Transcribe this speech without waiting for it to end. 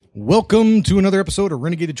Welcome to another episode of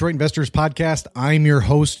Renegade Detroit Investors Podcast. I'm your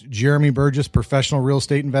host, Jeremy Burgess, professional real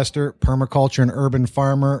estate investor, permaculture and urban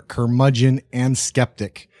farmer, curmudgeon, and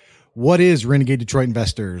skeptic. What is Renegade Detroit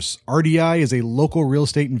Investors? RDI is a local real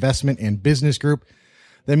estate investment and business group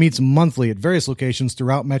that meets monthly at various locations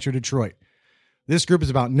throughout Metro Detroit. This group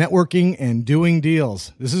is about networking and doing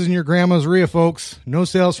deals. This isn't your grandma's RIA, folks. No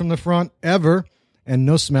sales from the front, ever, and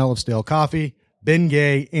no smell of stale coffee,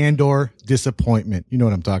 Bengay, and or disappointment. You know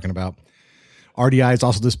what I'm talking about. RDI is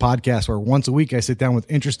also this podcast where once a week I sit down with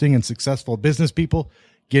interesting and successful business people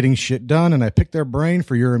getting shit done, and I pick their brain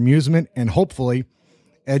for your amusement and hopefully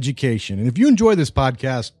education. And if you enjoy this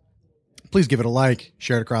podcast, please give it a like,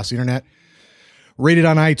 share it across the internet, rate it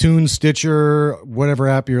on iTunes, Stitcher, whatever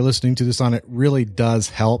app you're listening to this on. It really does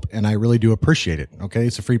help, and I really do appreciate it. Okay,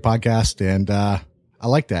 it's a free podcast, and I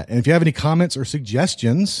like that. And if you have any comments or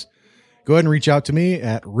suggestions, go ahead and reach out to me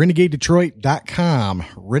at renegadedetroit.com,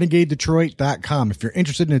 renegadedetroit.com. If you're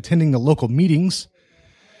interested in attending the local meetings,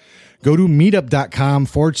 go to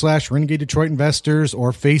meetup.com/Renegade Detroit Investors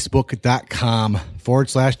or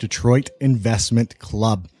facebook.com/Detroit Investment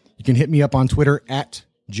Club. You can hit me up on Twitter at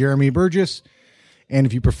Jeremy Burgess. And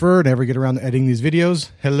if you prefer to ever get around to editing these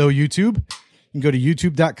videos, hello, YouTube. You can go to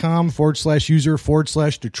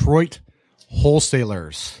youtube.com/user/Detroit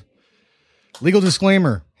Wholesalers. Legal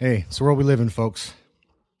disclaimer. Hey, it's the world we live in, folks.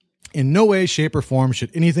 In no way, shape, or form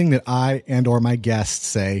should anything that I and or my guests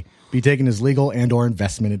say be taken as legal and or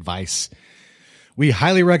investment advice. We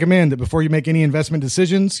highly recommend that before you make any investment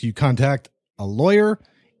decisions, you contact a lawyer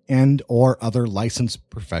and or other licensed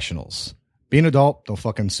professionals. Be an adult, don't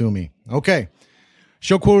fucking sue me. Okay,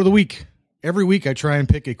 show quote of the week. Every week I try and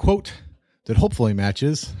pick a quote that hopefully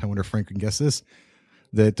matches, I wonder if Frank can guess this,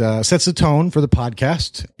 that sets the tone for the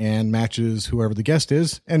podcast and matches whoever the guest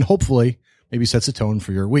is, and hopefully maybe sets the tone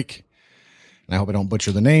for your week. And I hope I don't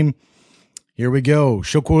butcher the name. Here we go.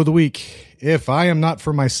 Show quote of the week. If I am not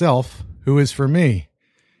for myself, who is for me?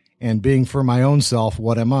 And being for my own self,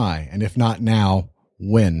 what am I? And if not now,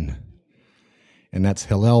 when? And that's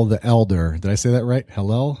Hillel the Elder. Did I say that right?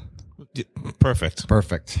 Hillel? Perfect.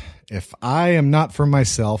 Perfect. If I am not for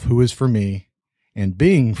myself, who is for me? And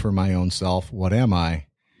being for my own self, what am I?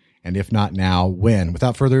 And if not now, when?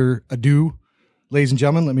 Without further ado, ladies and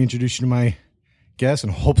gentlemen, let me introduce you to my guest,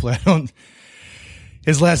 and hopefully I don't...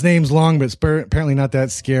 His last name's long, but it's apparently not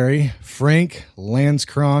that scary. Frank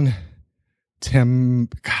Landskron God,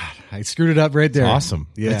 I screwed it up right there. Awesome.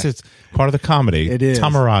 Yeah. It's part of the comedy. It is.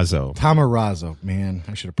 Tamarazzo. Man,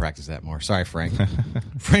 I should have practiced that more. Sorry, Frank.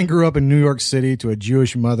 Frank grew up in New York City to a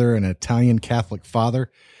Jewish mother and an Italian Catholic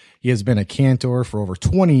father. He has been a cantor for over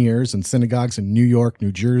 20 years in synagogues in New York,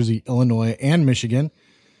 New Jersey, Illinois, and Michigan.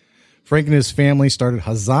 Frank and his family started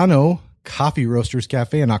Hazano Coffee Roasters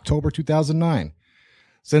Cafe in October 2009.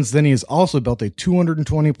 Since then, he has also built a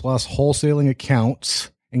 220-plus wholesaling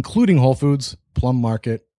accounts, including Whole Foods, Plum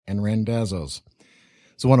Market, and Randazzo's.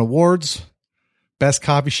 So won awards, Best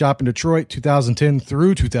Coffee Shop in Detroit 2010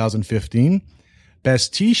 through 2015.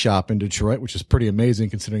 Best tea shop in Detroit, which is pretty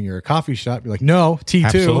amazing considering you're a coffee shop. You're like, no, tea too.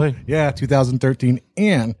 Absolutely. Yeah, 2013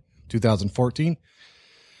 and 2014.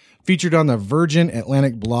 Featured on the Virgin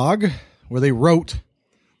Atlantic blog, where they wrote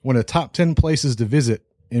one of the top 10 places to visit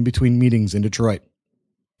in between meetings in Detroit.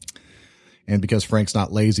 And because Frank's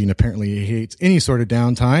not lazy and apparently he hates any sort of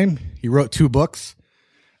downtime, he wrote 2 books.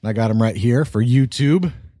 And I got them right here for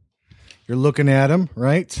YouTube. You're looking at them,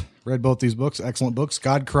 right? Read both these books. Excellent books.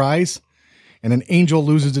 God Cries and An Angel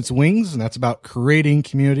Loses Its Wings, and that's about creating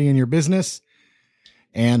community in your business.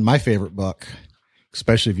 And my favorite book,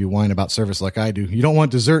 especially if you whine about service like I do. You don't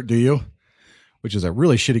want dessert, do you? Which is a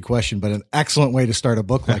really shitty question, but an excellent way to start a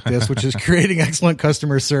book like this, which is creating excellent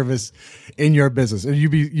customer service in your business. And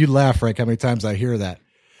you'd laugh, Frank, how many times I hear that.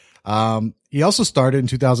 He also started in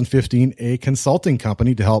 2015 a consulting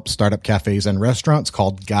company to help startup cafes and restaurants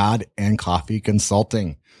called God and Coffee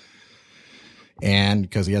Consulting. And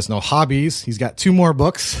because he has no hobbies, he's got 2 more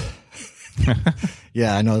books.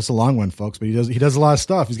 Yeah, I know it's a long one, folks, but he does a lot of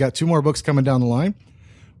stuff. He's got 2 more books coming down the line.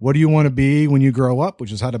 What do you want to be when you grow up?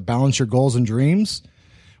 Which is how to balance your goals and dreams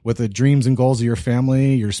with the dreams and goals of your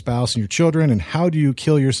family, your spouse, and your children. And how do you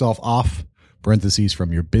kill yourself off, parentheses,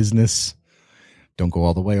 from your business? Don't go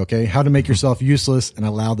all the way, okay? How to make yourself useless and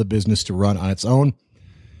allow the business to run on its own.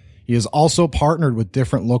 He has also partnered with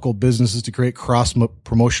different local businesses to create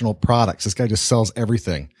cross-promotional products. This guy just sells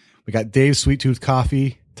everything. We got Dave's Sweet Tooth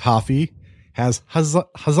Coffee, Toffee, has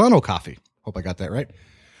Hazano Coffee. Hope I got that right.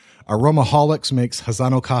 Aromaholics makes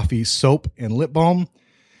Hazano Coffee soap and lip balm.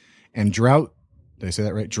 And Drought, did I say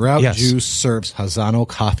that right? Drought Yes. Juice serves Hazano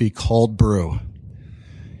Coffee cold brew.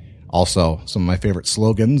 Also, some of my favorite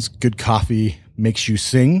slogans: good coffee makes you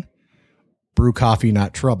sing, brew coffee,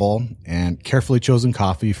 not trouble, and carefully chosen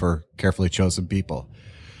coffee for carefully chosen people.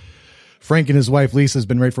 Frank and his wife, Lisa, has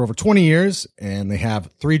been married for over 20 years, and they have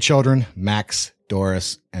 3 children, Max,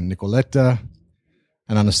 Doris, and Nicoletta.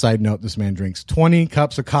 And on a side note, this man drinks 20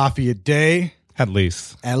 cups of coffee a day. At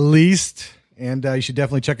least. And you should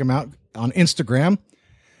definitely check him out on Instagram.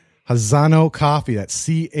 Hazano Coffee. That's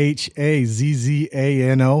Chazzano.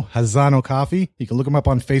 Hazano Coffee. You can look him up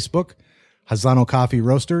on Facebook. Hazano Coffee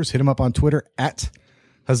Roasters. Hit him up on Twitter at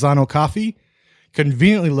Hazano Coffee.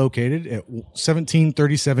 Conveniently located at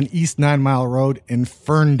 1737 East 9 Mile Road in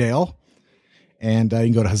Ferndale. And you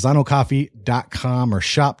can go to hazanocoffee.com or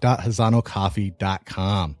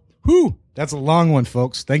shop.hazanocoffee.com. Whew, that's a long one,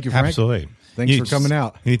 folks. Thank you, Frank. Absolutely. Thanks for coming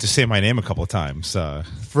out. You need to say my name a couple of times.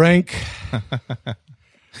 Frank.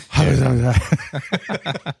 That's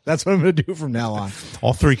what I'm going to do from now on.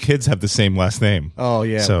 All 3 kids have the same last name. Oh,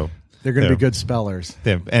 yeah. So they're going to be good spellers.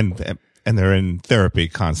 And they're in therapy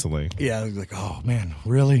constantly. Yeah, they're like, oh, man,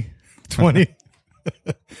 really? 20?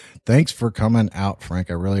 Thanks for coming out,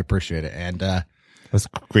 Frank. I really appreciate it. And it's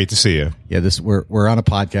great to see you. Yeah, we're on a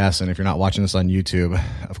podcast, and if you're not watching this on YouTube,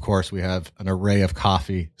 of course, we have an array of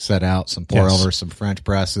coffee set out, some pour overs, some French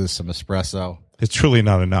presses, some espresso. It's truly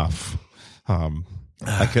not enough.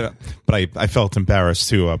 But I felt embarrassed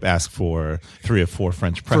to ask for 3 or 4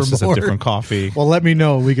 French presses of different coffee. Well, let me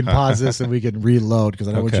know. We can pause this and we can reload because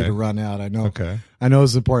I don't want you to run out. I know. Okay. I know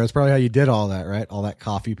it's important. That's probably how you did all that, right? All that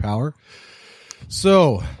coffee power.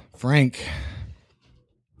 So, Frank,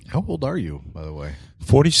 how old are you, by the way?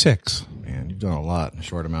 46. Man, you've done a lot in a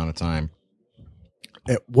short amount of time.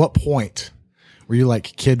 At what point were you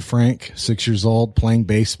like kid Frank, 6 years old, playing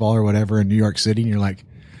baseball or whatever in New York City, and you're like,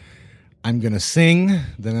 I'm going to sing,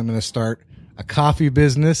 then I'm going to start a coffee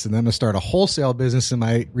business, and then I'm going to start a wholesale business in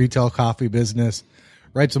my retail coffee business,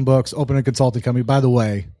 write some books, open a consulting company. By the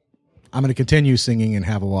way, I'm going to continue singing and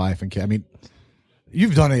have a wife and kid. I mean,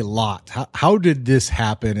 you've done a lot. How did this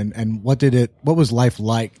happen, and what was life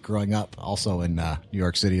like growing up also in New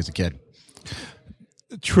York City as a kid?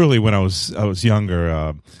 Truly, when I was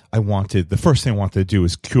younger, the first thing I wanted to do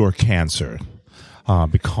was cure cancer,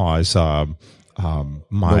 because there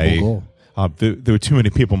were too many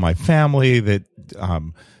people in my family that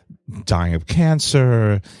dying of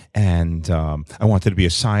cancer, and I wanted to be a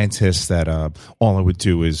scientist that all I would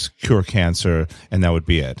do is cure cancer, and that would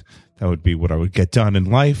be it. That would be what I would get done in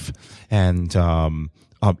life. And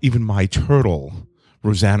even my turtle,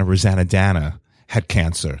 Rosanna Dana, had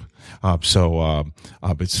cancer. So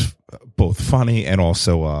it's both funny and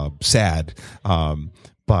also sad.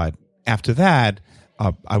 But after that,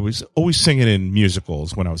 I was always singing in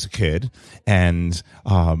musicals when I was a kid, and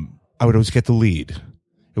I would always get the lead.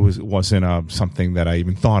 It wasn't something that I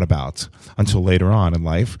even thought about until later on in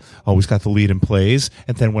life. I always got the lead in plays.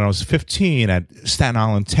 And then when I was 15 at Staten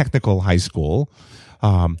Island Technical High School,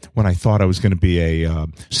 when I thought I was going to be a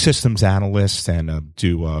systems analyst and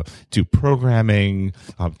do programming,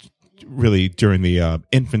 really during the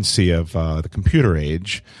infancy of the computer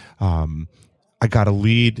age, I got a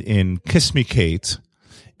lead in Kiss Me Kate.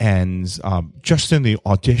 And just in the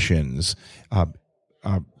auditions,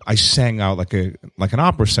 I sang out like an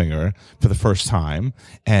opera singer for the first time,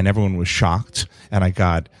 and everyone was shocked. And I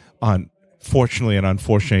got, fortunately and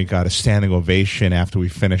unfortunately, got a standing ovation after we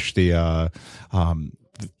finished the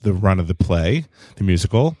run of the play, the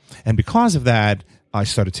musical. And because of that, I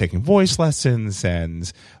started taking voice lessons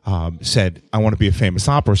and said, I want to be a famous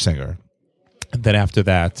opera singer. And then after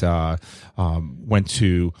that,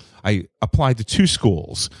 I applied to 2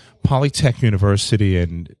 schools, Polytech University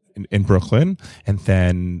in Brooklyn, and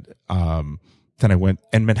then I went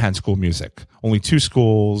and Manhattan School of Music. Only 2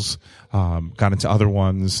 schools, got into other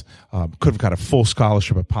ones, could have got a full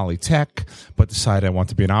scholarship at Polytech, but decided I want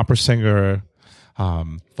to be an opera singer.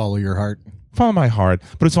 Follow your heart. Follow my heart,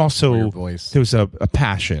 but it's also, your voice. There was a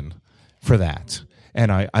passion for that. And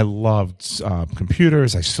I loved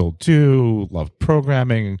computers. I still do. Loved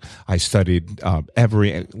programming. I studied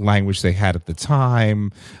every language they had at the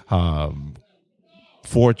time,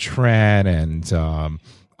 Fortran, and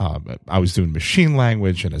I was doing machine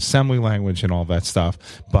language and assembly language and all that stuff.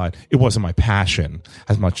 But it wasn't my passion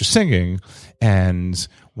as much as singing. And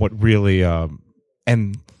what really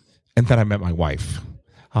and then I met my wife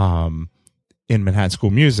in Manhattan School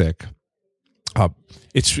of Music.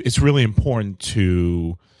 It's really important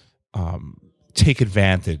to take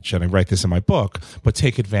advantage, and I write this in my book, but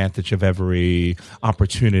take advantage of every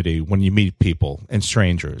opportunity when you meet people and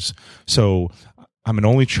strangers. So I'm an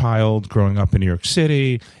only child growing up in New York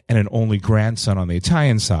City and an only grandson on the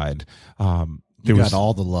Italian side. You got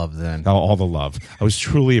all the love then. all the love. I was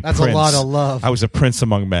truly a That's prince. a lot of love. I was a prince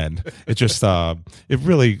among men. It just, it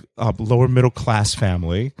really lower middle class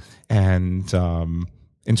family, and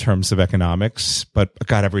in terms of economics, but I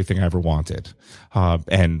got everything I ever wanted.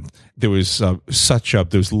 And there was there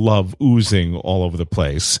was love oozing all over the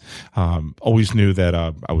place. Always knew that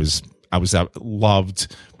I was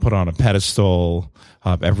loved, put on a pedestal,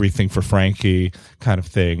 everything for Frankie kind of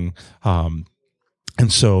thing. And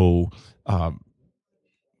so, I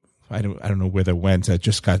don't know where that went. I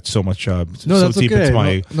just got so much No, so that's deep okay. into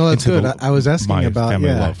my No, that's into good. I was asking my about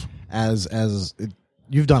family love.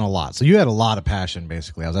 You've done a lot, so you had a lot of passion.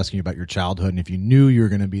 Basically, I was asking you about your childhood and if you knew you were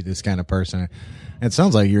going to be this kind of person. And it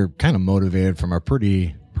sounds like you're kind of motivated from a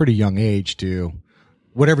pretty young age to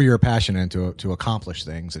whatever you're passionate in to accomplish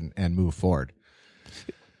things and move forward.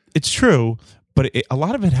 It's true, but a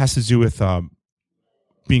lot of it has to do with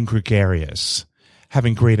being gregarious,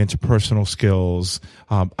 having great interpersonal skills.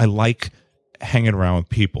 I like hanging around with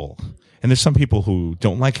people. And there's some people who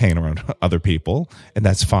don't like hanging around other people, and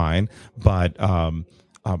that's fine. But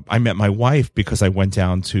I met my wife because I went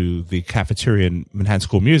down to the cafeteria in Manhattan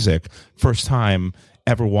School of Music, first time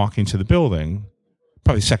ever walking to the building,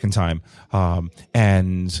 probably second time,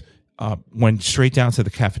 and went straight down to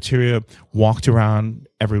the cafeteria, walked around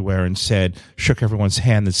everywhere and shook everyone's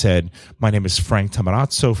hand and said, "My name is Frank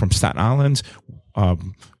Tamarazzo from Staten Island.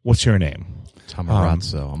 What's your name?"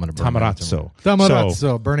 Tamarazzo. I'm going to burn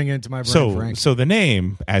Tamarazzo, burning into my brain, Frank. So the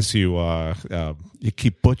name, as you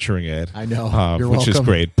keep butchering it, I know, You're which welcome. is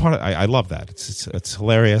great. I love that. It's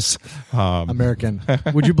hilarious. American.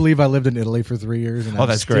 Would you believe I lived in Italy for 3 years? And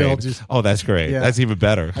That's great. That's great. Yeah. That's even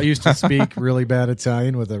better. I used to speak really bad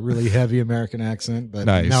Italian with a really heavy American accent, but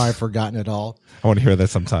Nice. now I've forgotten it all. I want to hear that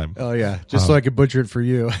sometime. Oh yeah, just so I could butcher it for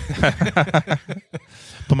you.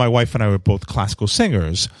 But my wife and I were both classical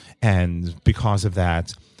singers, and because of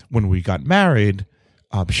that, when we got married,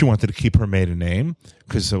 she wanted to keep her maiden name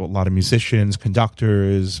because a lot of musicians,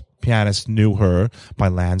 conductors, pianists knew her by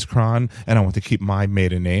Landskron, and I wanted to keep my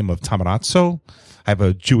maiden name of Tamarazzo. I have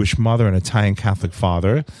a Jewish mother and Italian Catholic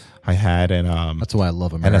father. I had, and That's why I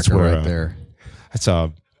love America, and that's where, right there. It's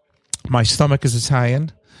my stomach is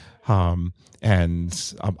Italian,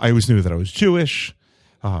 and I always knew that I was Jewish.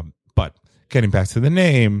 But getting back to the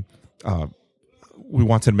name, we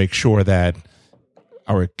wanted to make sure that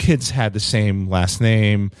our kids had the same last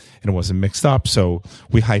name and it wasn't mixed up, so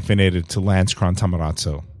we hyphenated to Landskron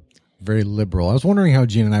Tamarazzo. Very liberal. I was wondering how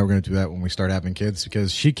Gina and I were going to do that when we start having kids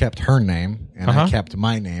because she kept her name and I kept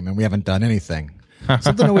my name, and we haven't done anything.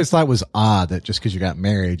 Something I always thought was odd that just because you got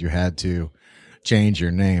married, you had to change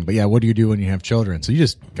your name. But yeah, what do you do when you have children? So you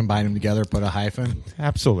just combine them together, put a hyphen,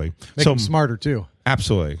 Absolutely. make them smarter too.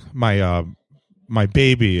 Absolutely. My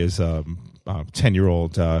baby is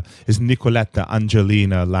 10-year-old is Nicoletta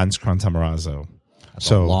Angelina Landskron Tamarazzo.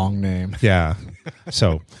 That's a long name. Yeah.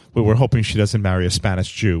 So we're hoping she doesn't marry a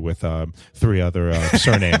Spanish Jew with 3 other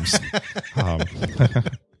surnames.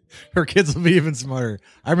 Her kids will be even smarter.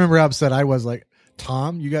 I remember how upset I was, like,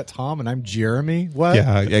 Tom, you got Tom and I'm Jeremy? What?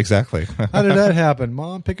 Yeah, exactly. How did that happen?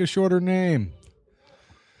 Mom, pick a shorter name.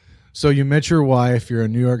 So you met your wife, you're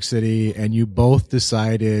in New York City, and you both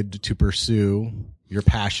decided to pursue your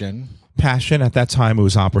passion. Passion at that time, it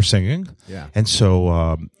was opera singing. Yeah. And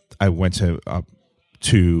so I went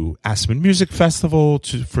to Aspen Music Festival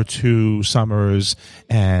for 2 summers,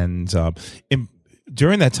 and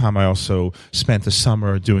during that time, I also spent the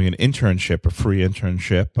summer doing an internship, a free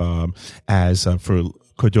internship, for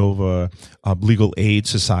Cordova Legal Aid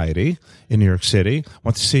Society in New York City.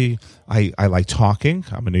 Want to see? I like talking.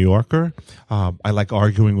 I'm a New Yorker. I like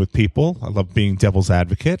arguing with people. I love being devil's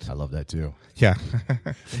advocate. I love that too. Yeah,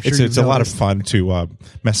 sure it's a lot of fun to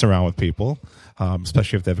mess around with people,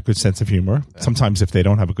 especially if they have a good sense of humor. Sometimes if they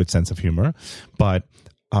don't have a good sense of humor, but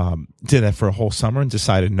did that for a whole summer and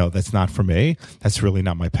decided, no, that's not for me. That's really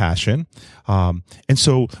not my passion. And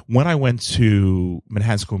so when I went to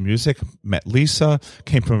Manhattan School of Music, met Lisa,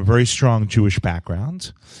 came from a very strong Jewish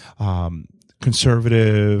background,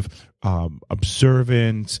 conservative,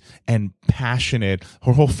 observant, and passionate.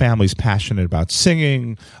 Her whole family's passionate about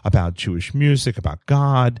singing, about Jewish music, about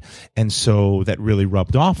God. And so that really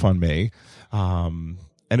rubbed off on me. And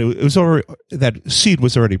it was already, that seed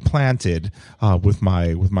was already planted with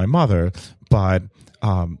my mother, but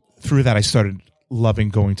through that I started loving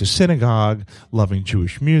going to synagogue, loving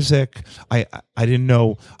Jewish music. I didn't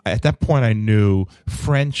know at that point. I knew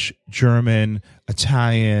French, German,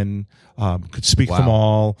 Italian, could speak them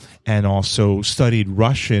all, and also studied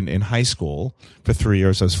Russian in high school for 3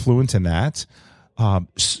 years. I was fluent in that.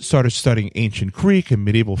 Started studying ancient Greek and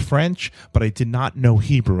medieval French, but I did not know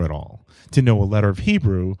Hebrew at all. to know a letter of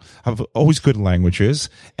Hebrew. I'm always good in languages,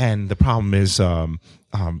 and the problem is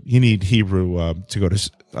you need Hebrew to go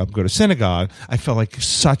to synagogue. I felt like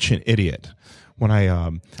such an idiot when I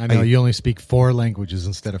know you only speak 4 languages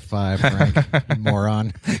instead of 5, Frank. You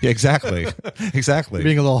moron. Yeah, exactly. You're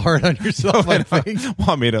being a little hard on yourself, I think. Well,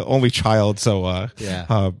 I'm an only child, so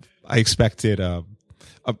I expected.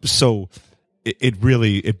 So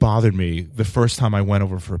it bothered me the first time I went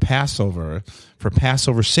over for Passover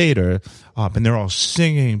Seder, and they're all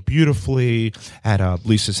singing beautifully at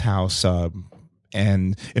Lisa's house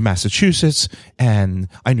and in Massachusetts, and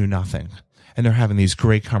I knew nothing. And they're having these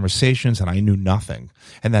great conversations, and I knew nothing,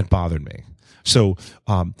 and that bothered me. So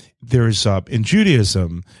there's in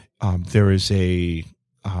Judaism, there is it's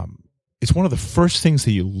one of the first things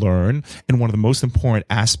that you learn, and one of the most important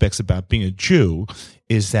aspects about being a Jew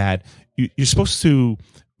is that you're supposed to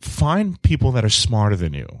find people that are smarter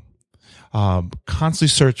than you. Constantly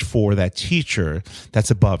search for that teacher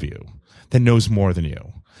that's above you, that knows more than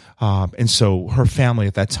you. And so her family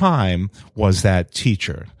at that time was that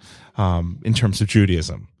teacher. In terms of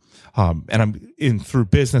Judaism. And through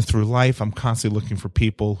business, through life, I'm constantly looking for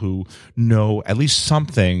people who know at least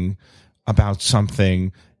something about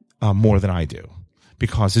something more than I do,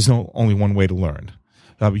 because there's only one way to learn.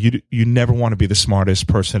 You never want to be the smartest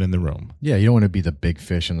person in the room. Yeah, you don't want to be the big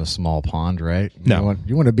fish in the small pond, right? No.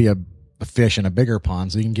 You want to be a fish in a bigger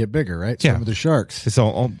pond so you can get bigger, right? Yeah. Some of the sharks. It's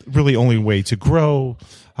really only way to grow,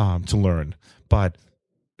 to learn. But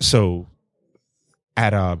so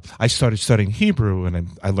I started studying Hebrew, and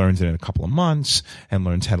I learned it in a couple of months, and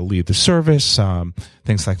learned how to lead the service,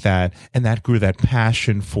 things like that. And that grew that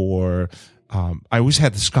passion for. I always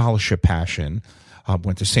had the scholarship passion.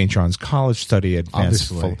 Went to St. John's College, studied advanced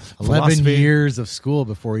philosophy. 11 years of school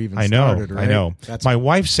before you even started, right? I know. My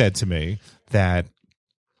wife said to me that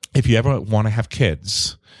if you ever want to have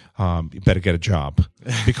kids, you better get a job,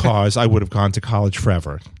 because I would have gone to college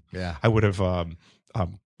forever. Yeah, I would have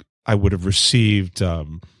received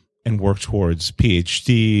and worked towards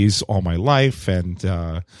PhDs all my life, and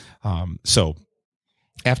so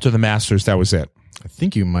after the master's, that was it. I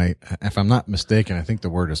think you might, if I'm not mistaken, I think the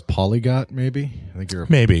word is polyglot. Maybe I think you're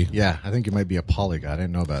maybe. Yeah, I think you might be a polyglot. I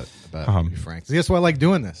didn't know about you, Frank. See, that's why I like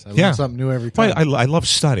doing this. I learn something new every time. Well, I love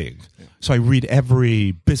studying, so I read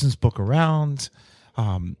every business book around.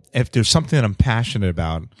 If there's something that I'm passionate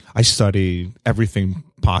about, I study everything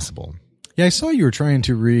possible. Yeah, I saw you were trying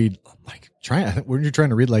to read, weren't you trying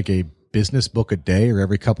to read like a business book a day or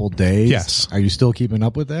every couple days? Yes. Are you still keeping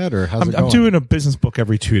up with that, or how's it going? I'm doing a business book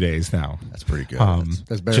every 2 days now. That's pretty good.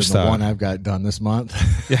 That's better than the one I've got done this month.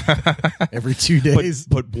 Yeah. Every 2 days.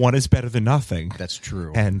 But one is better than nothing. That's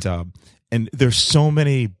true. And there's so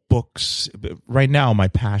many books. Right now, my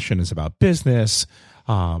passion is about business.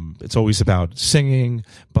 It's always about singing,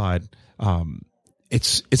 but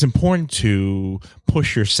it's important to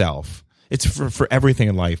push yourself. It's for everything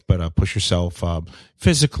in life, but push yourself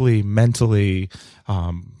physically, mentally,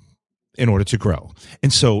 in order to grow.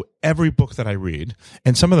 And so every book that I read,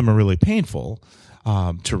 and some of them are really painful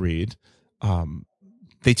to read,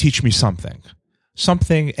 they teach me something.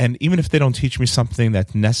 And even if they don't teach me something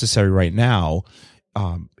that's necessary right now,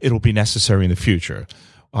 it'll be necessary in the future.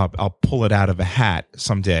 I'll pull it out of a hat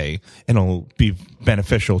someday, and it'll be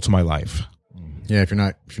beneficial to my life. Yeah, if you're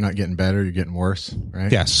not getting better, you're getting worse,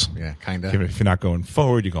 right? Yes. Yeah, kind of. If you're not going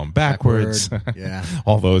forward, you're going backwards. Yeah.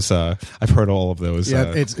 All those. I've heard all of those.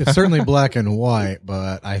 Yeah, it's certainly black and white,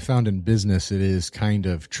 but I found in business it is kind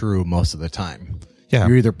of true most of the time. Yeah.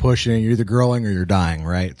 You're either pushing, you're either growing, or you're dying,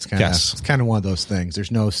 right? It's kind of Yes. it's kind of one of those things.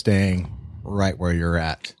 There's no staying right where you're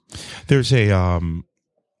at. There's a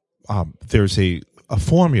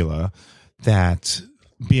formula that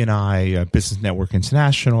BNI, Business Network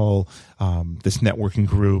International, this networking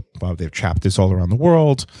group, they have chapters all around the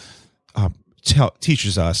world,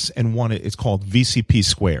 teaches us, and one, it's called VCP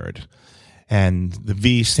squared. And the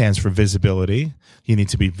V stands for visibility. You need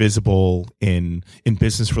to be visible in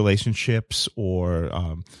business relationships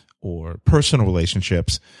or personal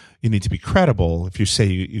relationships. You need to be credible. If you say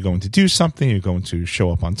you're going to do something, you're going to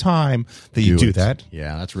show up on time, that you do that.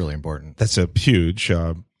 Yeah, that's really important. That's a huge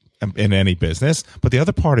in any business. But the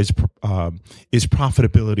other part is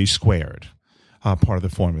profitability squared, part of the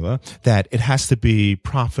formula, that it has to be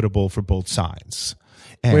profitable for both sides.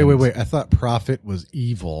 And Wait. I thought profit was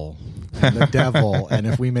evil and the devil. And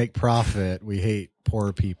if we make profit, we hate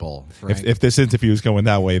poor people. Frank. If this interview is going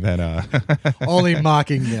that way, then only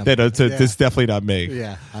mocking them. It's definitely not me.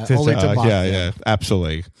 Yeah, only to mock them. Yeah,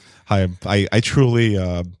 absolutely. I truly,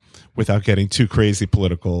 without getting too crazy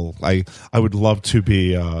political, I would love to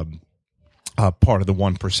be part of the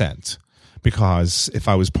 1%, because if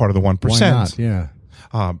I was part of the 1%, Why not? Yeah.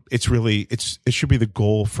 it should be the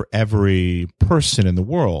goal for every person in the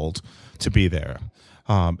world to be there.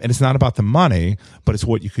 And it's not about the money, but it's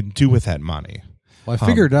what you can do with that money. Well, I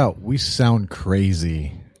figured out we sound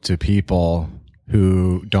crazy to people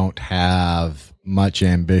who don't have much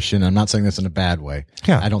ambition. I'm not saying this in a bad way.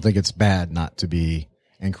 Yeah. I don't think it's bad not to be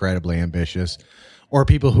incredibly ambitious, or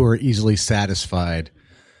people who are easily satisfied.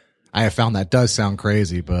 I have found that does sound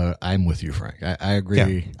crazy, but I'm with you, Frank. I agree.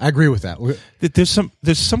 Yeah. I agree with that.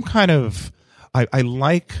 There's some kind of I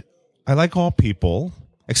like all people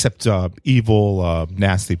except evil,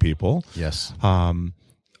 nasty people. Yes.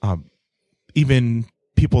 Even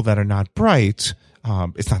people that are not bright.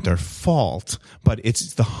 It's not their fault, but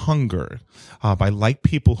it's the hunger. I like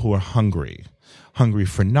people who are hungry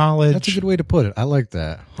for knowledge. That's a good way to put it. I like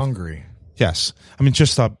that. Hungry. Yes. I mean,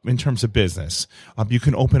 just in terms of business, you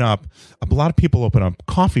can open up, a lot of people open up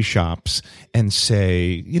coffee shops and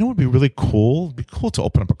say, you know what would be really cool? It'd be cool to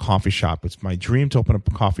open up a coffee shop. It's my dream to open up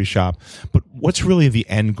a coffee shop. But what's really the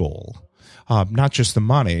end goal? Not just the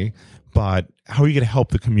money, but how are you going to help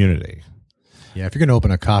the community? Yeah, if you're going to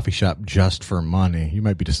open a coffee shop just for money, you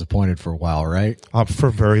might be disappointed for a while, right? For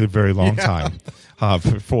a very, very long time.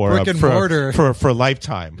 For Brick and mortar. For a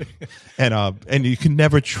lifetime. And you can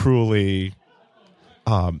never truly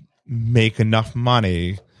make enough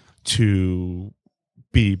money to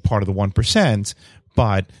be part of the 1%.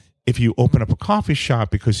 But if you open up a coffee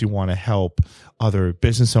shop because you want to help other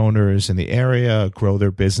business owners in the area grow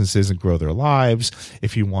their businesses and grow their lives,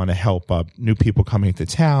 if you want to help new people coming into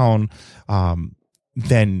town,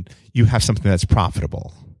 then you have something that's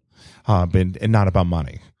profitable and not about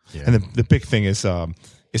money. Yeah. And the big thing is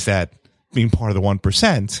that being part of the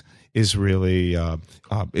 1% is really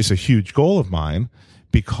is a huge goal of mine,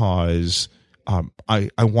 because I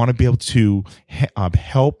want to be able to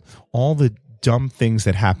help all the dumb things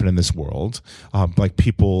that happen in this world. Like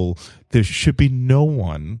people, there should be no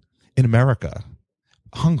one in America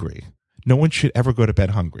hungry. No one should ever go to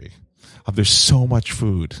bed hungry. There's so much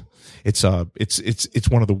food. It's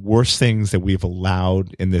one of the worst things that we've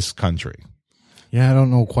allowed in this country. Yeah, I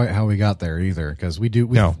don't know quite how we got there either, because with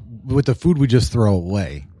the food we just throw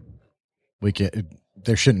away,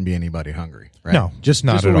 there shouldn't be anybody hungry, right? No, just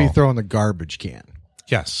not what at we all. throw in the garbage can.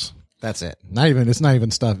 Yes, that's it. It's not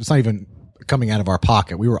even stuff. It's not even coming out of our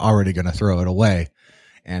pocket. We were already going to throw it away,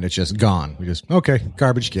 and it's just gone. We just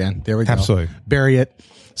garbage can. There we go. Absolutely. Bury it.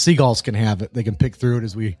 Seagulls can have it. They can pick through it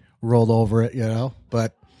as we roll over it.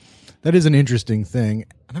 But that is an interesting thing,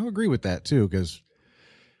 and I agree with that too, because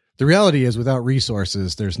the reality is, without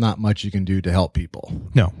resources, there's not much you can do to help people.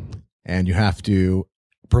 No. And you have to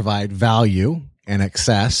provide value and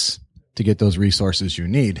access to get those resources you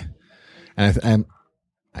need. And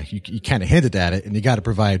you kind of hinted at it, and you got to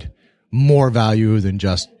provide more value than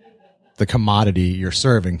just the commodity you're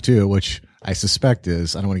serving too, which I suspect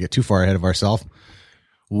is, I don't want to get too far ahead of ourselves,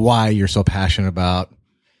 why you're so passionate about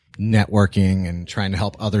networking and trying to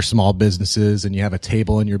help other small businesses, and you have a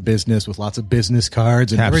table in your business with lots of business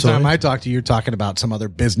cards, and Absolutely. Every time I talk to you, you're talking about some other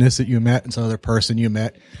business that you met and some other person you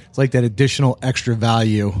met. It's like that additional extra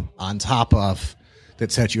value on top of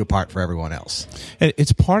that sets you apart for everyone else.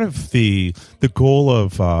 It's part of the goal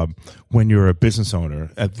of when you're a business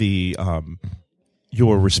owner,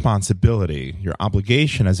 your responsibility, your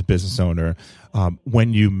obligation as a business owner,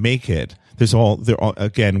 when you make it. They're all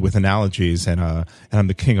again with analogies, and I'm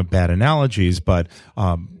the king of bad analogies, but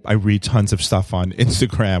I read tons of stuff on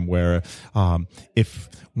Instagram where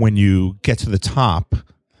when you get to the top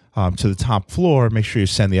floor, make sure you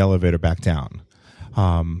send the elevator back down.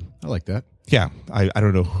 I like that. Yeah, I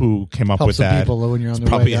don't know who came up Helps with that. People when you're on it's the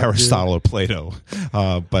probably way up, Aristotle or Plato,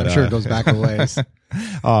 but I'm sure it goes back a ways.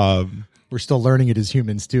 We're still learning it as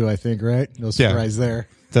humans too, I think, right? No surprise there.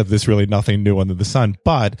 That there's really nothing new under the sun.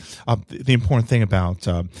 But the important thing about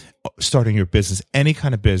starting your business, any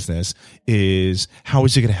kind of business, is how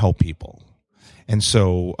is it going to help people? And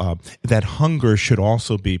so that hunger should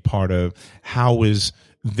also be part of how is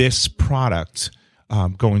this product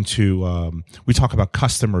going to we talk about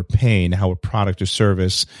customer pain, how a product or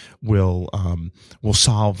service will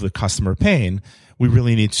solve the customer pain. We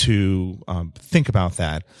really need to think about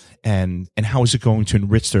that, and how is it going to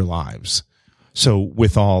enrich their lives. So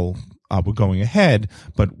with all we're going ahead,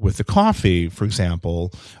 but with the coffee, for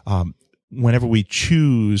example, whenever we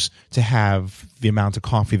choose to have the amount of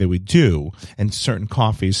coffee that we do, and certain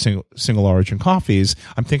coffees, single origin coffees,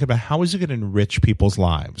 I'm thinking about how is it going to enrich people's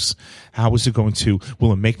lives? How is it going to,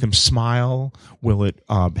 will it make them smile? Will it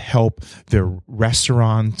help their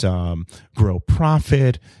restaurant grow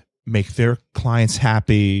profit? make their clients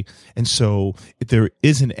happy. And so there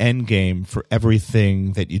is an end game for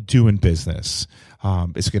everything that you do in business.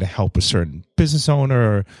 Is it going to help a certain business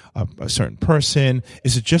owner, a certain person?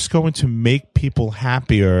 Is it just going to make people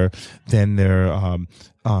happier than their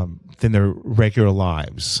regular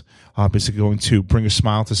lives? Is it going to bring a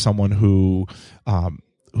smile to someone who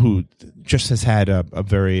just has had a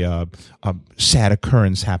very sad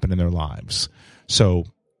occurrence happen in their lives? So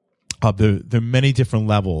there are many different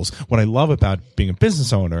levels. What I love about being a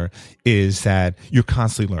business owner is that you're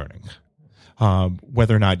constantly learning.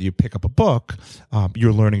 Whether or not you pick up a book,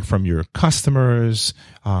 you're learning from your customers.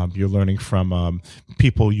 You're learning from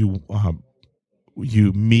people you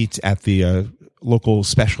meet at the local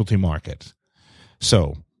specialty market.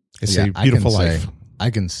 So it's a beautiful life. I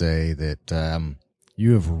can say that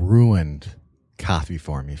you have ruined coffee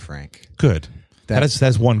for me, Frank. Good.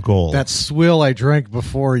 That's one goal. That swill I drank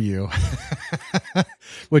before you,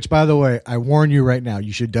 which, by the way, I warn you right now,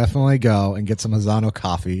 you should definitely go and get some Hazano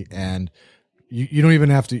coffee. And you don't even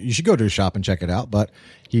have to, you should go to his shop and check it out. But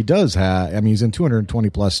he does have, he's in 220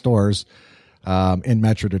 plus stores in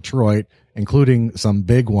Metro Detroit, including some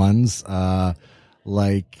big ones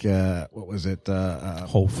like, what was it?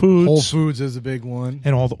 Whole Foods. Whole Foods is a big one.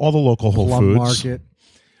 And all the local Whole Plum Foods. Market.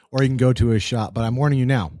 Or you can go to his shop. But I'm warning you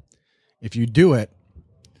now. If you do it,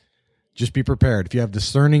 just be prepared. If you have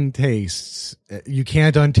discerning tastes, you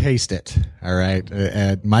can't untaste it. All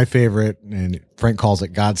right. My favorite, and Frank calls it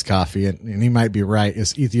God's coffee, and he might be right,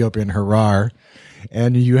 is Ethiopian Harar.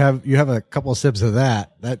 And you have a couple of sips of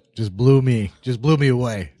that. That just blew me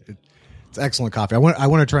away. It's excellent coffee. I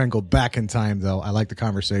want to try and go back in time though. I like the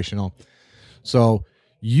conversational. So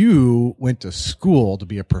you went to school to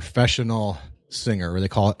be a professional singer, or they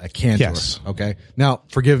call it a cantor. Yes. Okay. Now,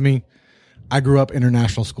 forgive me. I grew up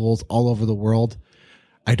international schools all over the world.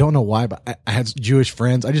 I don't know why, but I had Jewish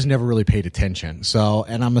friends. I just never really paid attention. So,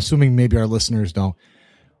 and I'm assuming maybe our listeners don't.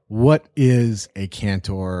 What is a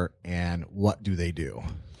cantor and what do they do?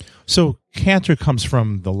 So cantor comes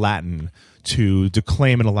from the Latin to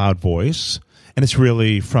declaim in a loud voice. And it's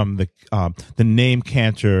really from the name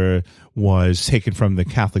cantor was taken from the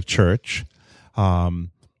Catholic Church.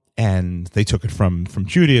 And they took it from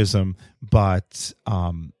Judaism, but,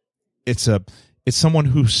 it's someone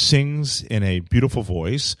who sings in a beautiful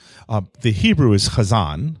voice. The Hebrew is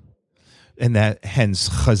chazan, and that hence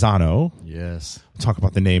chazano. Yes. We'll talk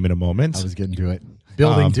about the name in a moment. I was getting to it.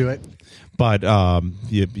 Building to it. But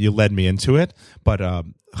you led me into it. But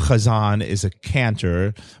chazan is a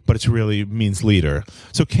cantor, but it really means leader.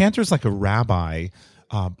 So cantor is like a rabbi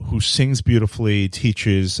who sings beautifully,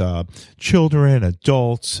 teaches children,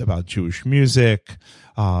 adults about Jewish music,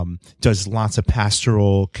 does lots of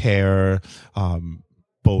pastoral care,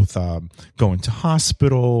 both going to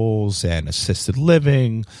hospitals and assisted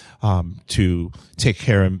living to take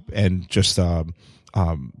care and just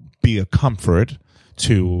be a comfort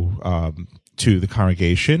to the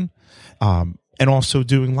congregation, and also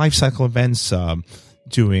doing life cycle events,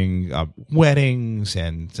 doing weddings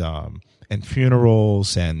and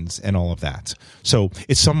funerals and all of that. So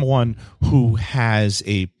it's someone who has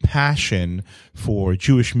a passion for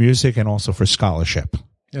Jewish music and also for scholarship.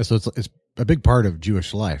 Yeah, so it's a big part of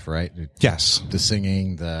Jewish life, right? Yes. The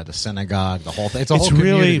singing, the synagogue, the whole thing. It's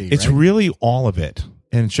It's really all of it.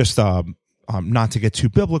 And it's just not to get too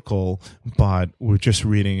biblical, but we're just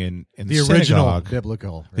reading in the original synagogue.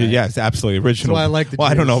 Biblical. Right? Yes, absolutely original. That's why I like the Well,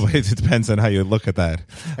 I don't know, Jews. but it depends on how you look at that.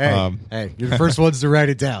 Hey, you're the first ones to write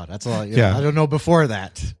it down. That's all. Yeah. I don't know before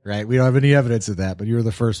that, right? We don't have any evidence of that, but you were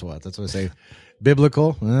the first ones. That's what I say.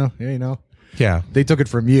 Biblical. Well, yeah, Yeah. they took it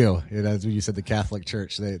from you. As you said, the Catholic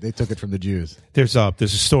Church. They took it from the Jews. There's a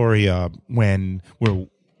story when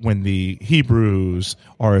the Hebrews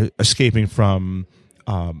are escaping from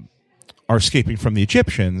the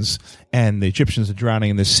Egyptians, and the Egyptians are drowning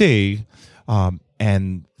in the sea,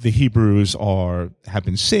 and the Hebrews have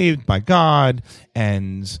been saved by God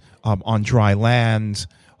and on dry land,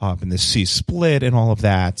 and the sea split and all of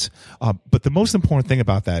that. But the most important thing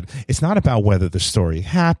about that, it's not about whether the story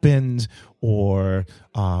happened or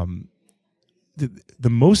the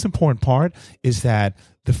most important part is that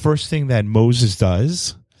the first thing that Moses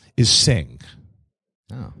does is sing.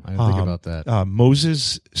 Oh, I didn't think about that.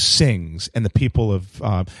 Moses sings, and the people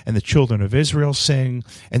and the children of Israel sing,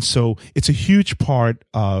 and so it's a huge part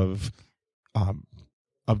of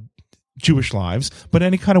Jewish lives. But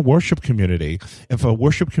any kind of worship community, if a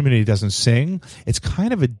worship community doesn't sing, it's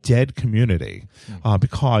kind of a dead community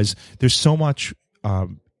because there's so much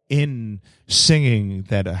in singing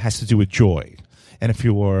that has to do with joy. And if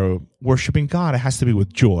you are worshiping God, it has to be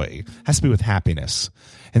with joy, it has to be with happiness,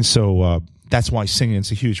 and so. that's why singing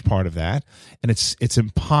is a huge part of that. And it's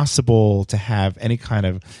impossible to have any kind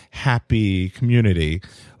of happy community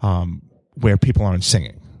where people aren't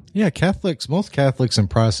singing. Yeah, most Catholics and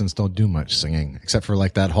Protestants don't do much singing, except for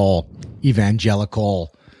like that whole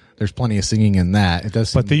evangelical. There's plenty of singing in that. It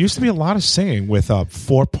does, but there used to be a lot of singing with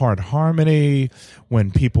 4-part harmony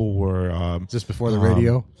when people were just before the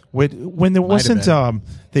radio. When there wasn't,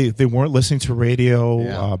 they weren't listening to radio.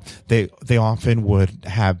 Yeah. They often would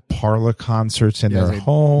have parlor concerts in their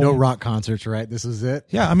home. No rock concerts, right? This is it.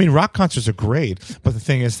 Yeah, I mean, rock concerts are great, but the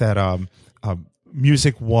thing is that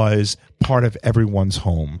music was part of everyone's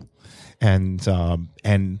home, and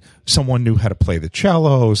someone knew how to play the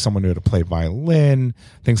cello, someone knew how to play violin,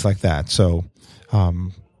 things like that. So,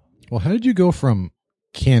 well, how did you go from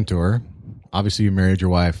cantor? Obviously, you married your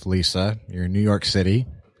wife, Lisa. You're in New York City.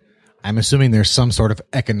 I'm assuming there's some sort of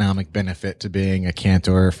economic benefit to being a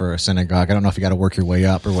cantor for a synagogue. I don't know if you got to work your way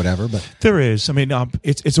up or whatever, but there is. I mean,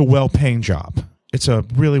 it's a well-paying job. It's a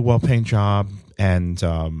really well-paying job, and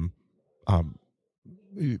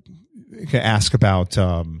you can ask about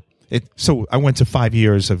it. So I went to 5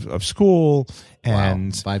 years of school,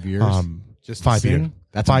 and 5 years, just 5 years.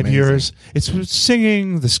 That's 5 amazing. years. It's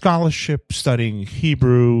singing, the scholarship, studying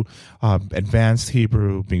Hebrew, advanced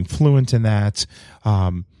Hebrew, being fluent in that,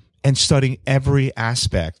 and studying every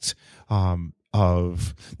aspect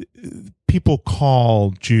of people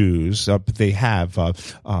call Jews. They have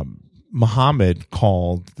Muhammad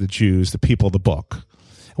called the Jews the people of the book.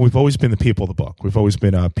 And we've always been the people of the book. We've always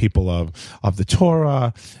been people of the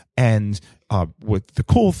Torah. And what the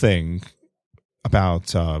cool thing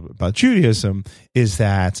about Judaism is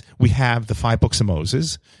that we have the 5 books of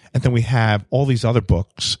Moses, and then we have all these other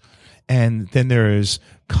books, and then there's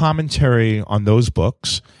commentary on those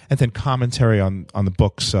books, and then commentary on the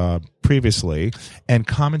books previously, and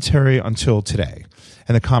commentary until today.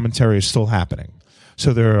 And the commentary is still happening.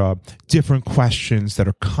 So there are different questions that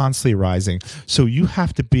are constantly arising. So you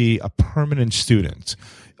have to be a permanent student.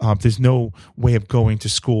 There's no way of going to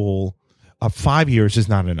school. 5 years is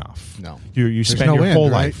not enough. No. You spend no your end, whole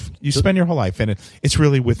right? life. You spend your whole life. And it's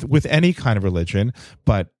really with any kind of religion,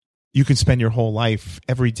 but you can spend your whole life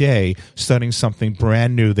every day studying something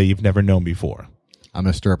brand new that you've never known before. I'm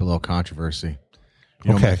going to stir up a little controversy. You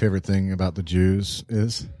know what my favorite thing about the Jews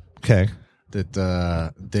is? Okay.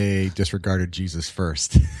 That they disregarded Jesus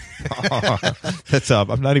first. That's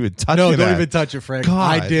I'm not even touching No, that. don't even touch it, Frank.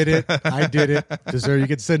 God. I did it. Deserve. You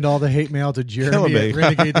can send all the hate mail to Jeremy at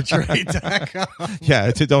RenegadeDetroit.com.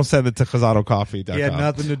 Yeah, don't send it to ChazanoCoffee.com. He had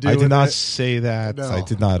nothing to do I with did not it. say that. No. I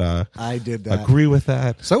did not I did that. agree with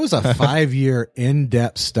that. So it was a 5-year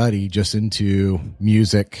in-depth study just into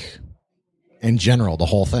music in general, the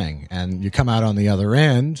whole thing. And you come out on the other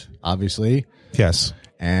end, obviously, Yes.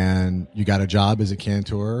 and you got a job as a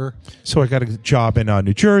cantor. So I got a job in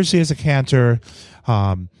New Jersey as a cantor.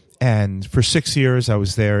 And for 6 years, I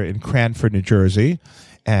was there in Cranford, New Jersey.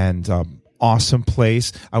 And awesome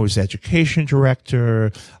place. I was education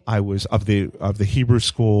director. I was of the Hebrew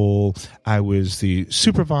school. I was the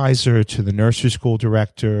supervisor to the nursery school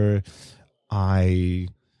director. I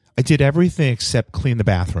did everything except clean the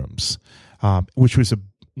bathrooms, which was a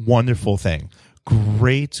wonderful thing.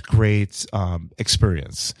 Great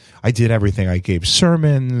experience. I did everything. I gave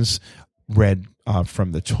sermons, read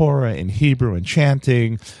from the Torah in Hebrew and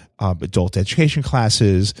chanting, adult education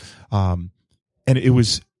classes, and it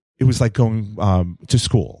was like going to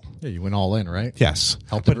school. Yeah, you went all in, right? Yes,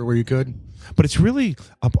 Helped everywhere you could. but it's really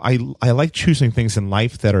I like choosing things in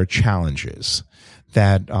life that are challenges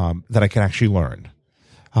that I can actually learn,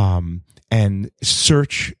 and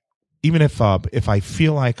search. Even if I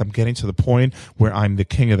feel like I'm getting to the point where I'm the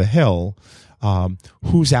king of the hill,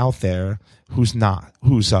 who's out there, who's not,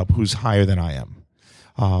 who's higher than I am,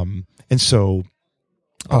 and so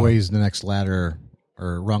Always the next ladder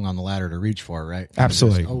or rung on the ladder to reach for, right?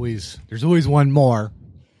 Absolutely. There's always one more,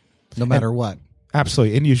 no matter what.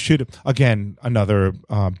 absolutely. And you should, again, another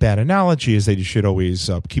bad analogy is that you should always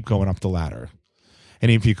keep going up the ladder, and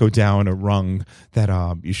if you go down a rung, that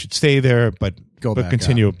you should stay there, but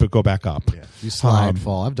continue, but go back up. Yeah. You slide,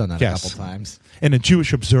 fall. I've done that yes. a couple times. And a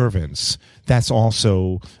Jewish observance, that's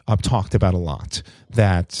also talked about a lot.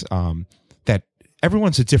 That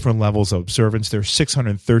everyone's at different levels of observance. There's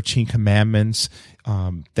 613 commandments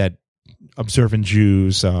that observant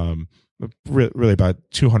Jews, really about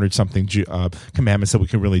 200 something commandments that we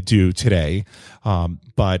can really do today.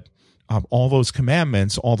 But all those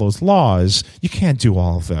commandments, all those laws, you can't do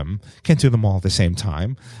all of them. Can't do them all at the same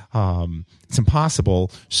time. It's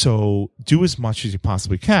impossible. So do as much as you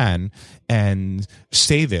possibly can and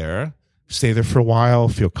stay there. stay there for a while,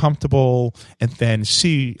 feel comfortable, and then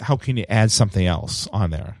see how can you add something else on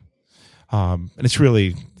there. And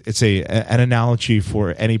it's an analogy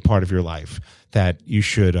for any part of your life that you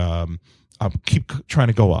should keep trying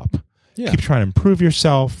to go up, keep trying to improve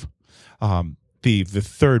yourself. The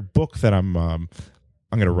third book that I'm going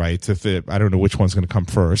to write, I don't know which one's going to come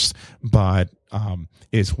first, but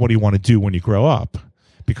is what do you want to do when you grow up?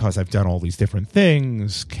 Because I've done all these different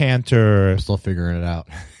things, Cantor. I'm still figuring it out.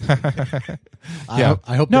 Yeah.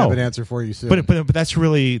 I hope to have an answer for you soon. But that's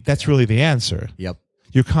really the answer. Yep.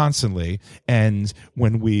 You're constantly, and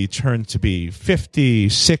when we turn to be 50,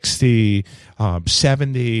 60,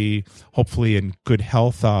 70, hopefully in good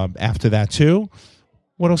health after that too,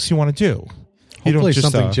 what else do you want to do? You Hopefully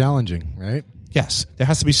something challenging, right? Yes, there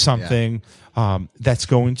has to be something that's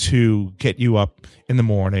going to get you up in the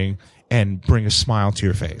morning and bring a smile to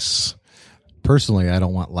your face. Personally, I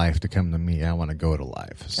don't want life to come to me. I want to go to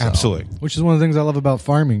life. So, Absolutely. Which is one of the things I love about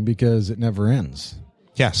farming because it never ends.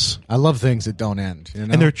 Yes. I love things that don't end. You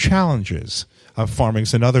know? And there are challenges. Farming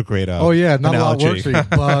is another great not analogy. a lot works for you.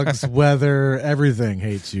 Bugs, weather, everything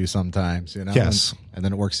hates you sometimes. You know. Yes. And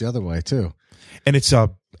then it works the other way too. And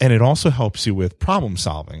it also helps you with problem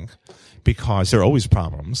solving because there are always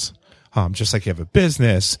problems. Just like you have a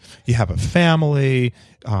business, you have a family,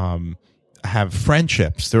 have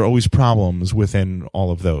friendships. There are always problems within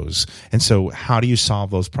all of those. And so how do you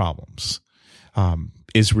solve those problems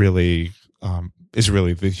is really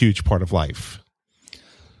the huge part of life.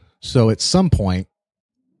 So at some point,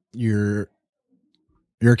 you're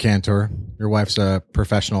a cantor. Your wife's a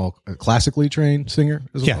professional, classically trained singer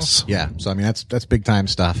as well? Yes. Yeah. So, I mean, that's big time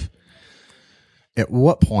stuff. At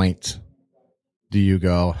what point do you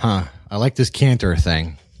go, I like this cantor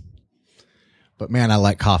thing, but man, I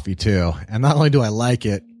like coffee too. And not only do I like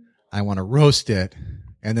it, I want to roast it.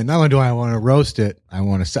 And then not only do I want to roast it, I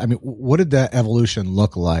want to, what did that evolution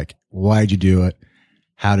look like? Why'd you do it?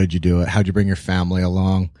 How did you do it? How'd you bring your family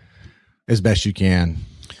along as best you can?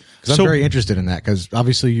 Because I'm very interested in that because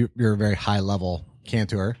obviously you're a very high level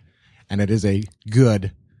cantor and it is a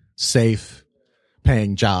good, safe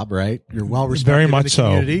paying job, right? You're well respected Very in much the so.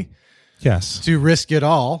 community. Yes. To risk it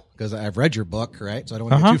all, because I've read your book, right? So I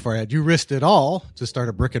don't want to get too far ahead. You risked it all to start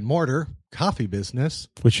a brick and mortar coffee business.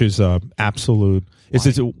 Which is absolute.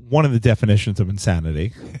 It's one of the definitions of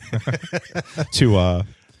insanity.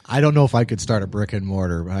 I don't know if I could start a brick and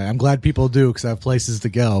mortar. I'm glad people do because I have places to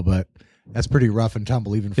go, but that's pretty rough and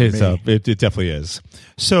tumble even for me. It definitely is.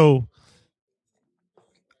 So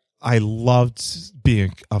I loved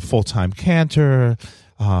being a full-time cantor,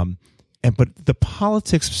 but the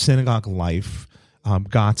politics of synagogue life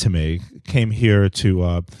got to me. Came here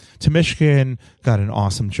to Michigan, got an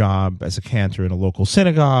awesome job as a cantor in a local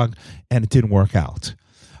synagogue, and it didn't work out.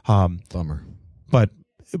 Bummer. But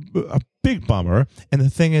a big bummer. And the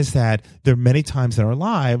thing is that there are many times in our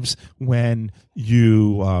lives when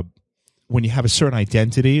you have a certain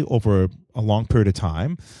identity over a long period of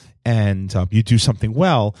time, and you do something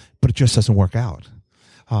well, but it just doesn't work out.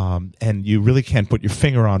 And you really can't put your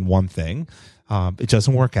finger on one thing. It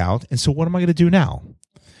doesn't work out. And so what am I going to do now?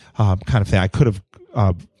 Kind of thing. I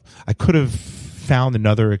could have found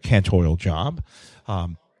another cantorial job.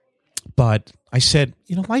 But I said,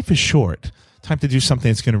 life is short. Time to do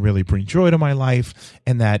something that's going to really bring joy to my life.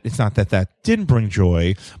 And that it's not that didn't bring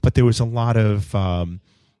joy, but there was a lot of,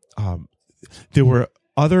 there were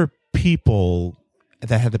other people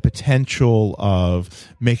that had the potential of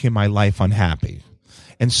making my life unhappy.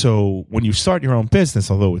 And so when you start your own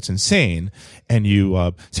business, although it's insane, and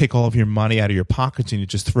you take all of your money out of your pockets and you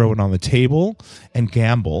just throw it on the table and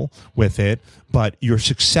gamble with it, but your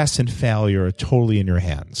success and failure are totally in your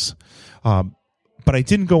hands. But I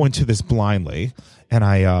didn't go into this blindly, and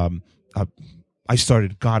I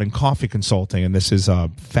started God and Coffee Consulting, and this is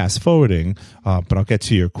fast forwarding, but I'll get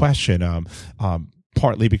to your question.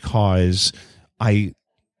 Partly because I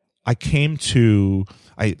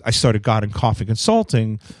started God and Coffee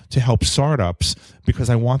Consulting to help startups because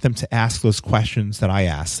I want them to ask those questions that I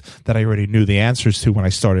asked that I already knew the answers to when I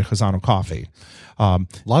started Chazano Coffee. A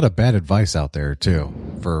lot of bad advice out there too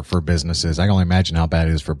for businesses. I can only imagine how bad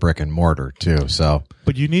it is for brick and mortar too. So,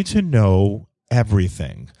 but you need to know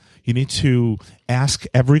everything. You need to ask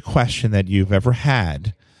every question that you've ever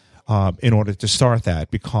had in order to start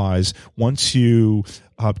that. Because once you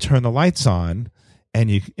turn the lights on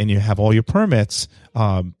and you have all your permits,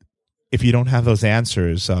 if you don't have those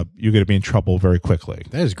answers, you're going to be in trouble very quickly.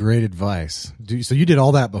 That is great advice. So you did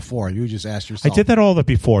all that before. You just asked yourself. I did that all that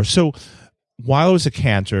before. So while I was a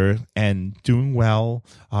cantor and doing well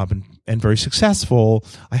and very successful,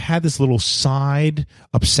 I had this little side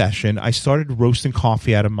obsession. I started roasting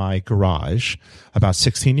coffee out of my garage about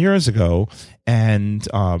 16 years ago, and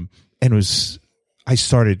it was. I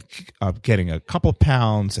started getting a couple of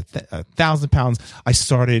pounds, 1,000 pounds. I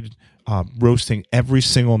started roasting every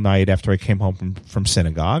single night after I came home from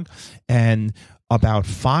synagogue, and about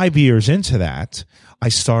 5 years into that, I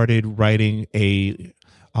started writing a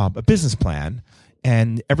business plan.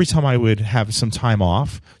 And every time I would have some time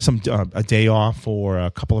off, a day off or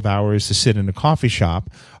a couple of hours to sit in a coffee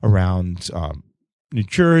shop around New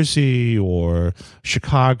Jersey or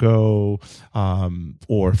Chicago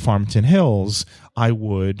or Farmington Hills, I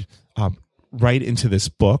would write into this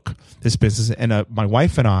book, this business, and my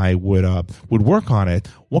wife and I would work on it.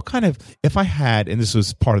 What kind of, if I had, and this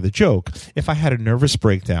was part of the joke, if I had a nervous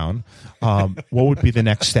breakdown, what would be the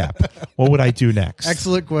next step? What would I do next?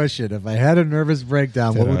 Excellent question. If I had a nervous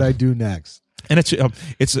breakdown, what would I do next? And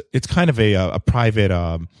it's kind of a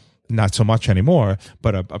private, not so much anymore,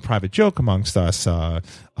 but a private joke amongst us.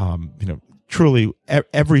 Truly,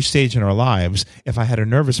 every stage in our lives, if I had a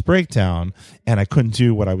nervous breakdown and I couldn't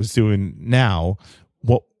do what I was doing now,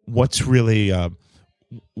 what's really what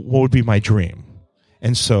would be my dream?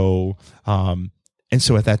 And so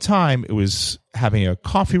at that time, it was having a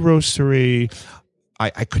coffee roastery.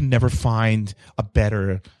 I could never find a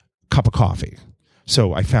better cup of coffee.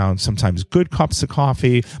 So I found sometimes good cups of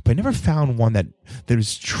coffee, but I never found one that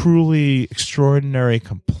is truly extraordinary,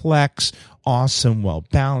 complex, awesome, well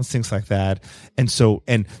balanced, things like that. And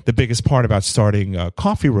the biggest part about starting a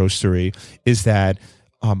coffee roastery is that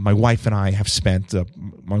my wife and I have spent,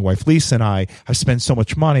 my wife Lisa and I have spent so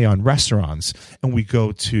much money on restaurants, and we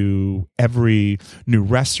go to every new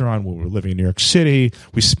restaurant when we're living in New York City.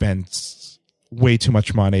 We spent way too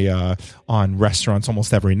much money on restaurants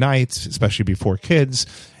almost every night, especially before kids.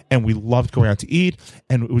 And we loved going out to eat.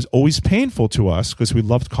 And it was always painful to us because we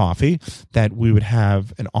loved coffee that we would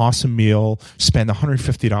have an awesome meal, spend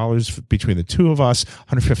 $150 between the two of us,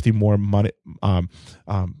 $150 more money,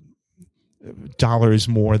 dollars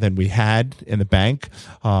more than we had in the bank,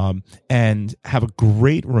 and have a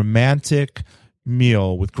great romantic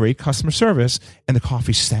meal with great customer service. And the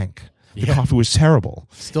coffee stank. The coffee was terrible.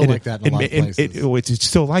 Still like that in a lot of places. It's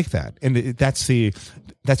still like that. And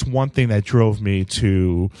that's one thing that drove me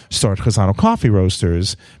to start Khazano Coffee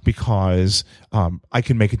Roasters, because I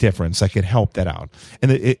can make a difference. I can help that out.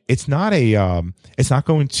 And it's not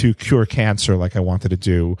going to cure cancer like I wanted to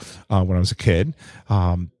do when I was a kid.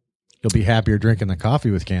 You'll be happier drinking the coffee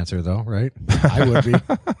with cancer, though, right? I would be.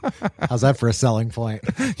 How's that for a selling point?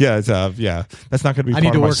 Yeah, that's not going to be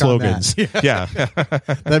part of my slogans. Yeah,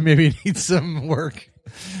 That maybe needs some work.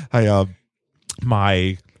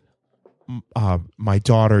 My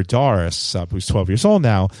daughter Doris, who's 12 years old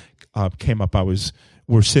now, came up.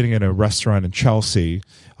 We're sitting in a restaurant in Chelsea,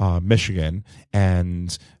 Michigan,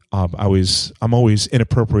 and I'm always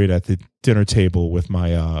inappropriate at the dinner table with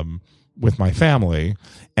my family,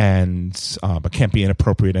 and I can't be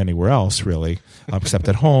inappropriate anywhere else really, except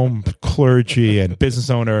at home, clergy and business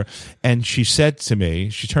owner. And she turned to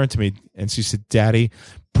me and she said, "Daddy,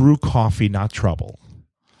 brew coffee, not trouble."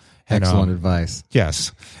 And, excellent advice.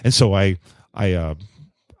 Yes. And so I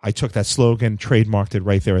took that slogan, trademarked it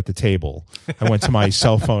right there at the table. I went to my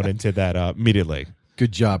cell phone and did that immediately.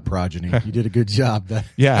 Good job, progeny. You did a good job. Yeah,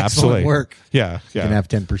 excellent absolutely. Work. Yeah. You can have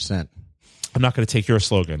 10%. I'm not going to take your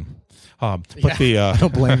slogan. But I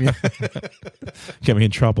don't blame you. Get me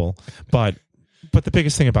in trouble. But the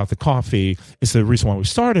biggest thing about the coffee is the reason why we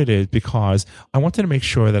started it, because I wanted to make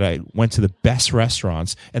sure that I went to the best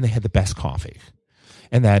restaurants and they had the best coffee.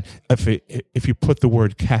 And that if you put the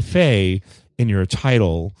word cafe in your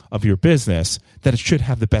title of your business, that it should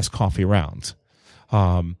have the best coffee around.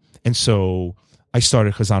 And so I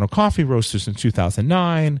started Khazano Coffee Roasters in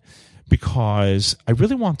 2009 because I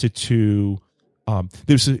really wanted to.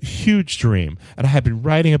 There's a huge dream, and I have been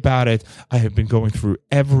writing about it. I have been going through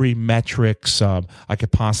every metrics I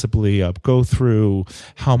could possibly go through.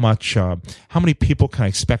 How many people can I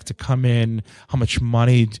expect to come in? How much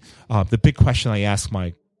money? The big question I ask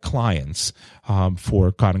my clients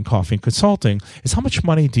for Garden Coffee and Consulting is, how much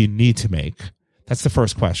money do you need to make? That's the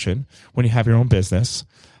first question. When you have your own business,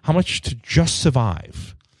 how much to just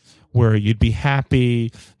survive? Where you'd be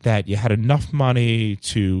happy that you had enough money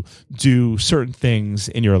to do certain things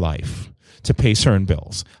in your life, to pay certain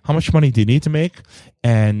bills. How much money do you need to make,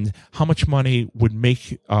 and how much money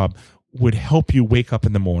would help you wake up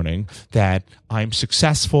in the morning that I'm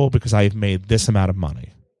successful because I've made this amount of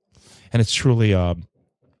money? And it's truly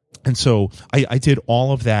And so I did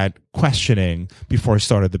all of that questioning before I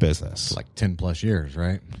started the business. Like 10 plus years,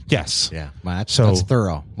 right? Yes. Yeah. Well, that's So-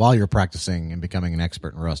 thorough while you're practicing and becoming an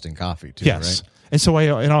expert in roasting coffee too, Yes. right? And so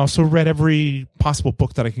I also read every possible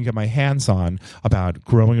book that I can get my hands on about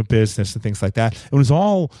growing a business and things like that. It was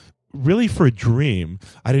all really for a dream.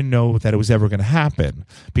 I didn't know that it was ever going to happen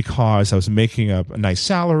because I was making a nice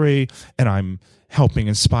salary and I'm helping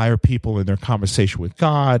inspire people in their conversation with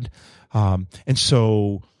God. And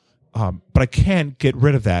so, but I can't get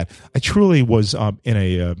rid of that. I truly was in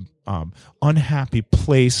a unhappy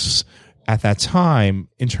place at that time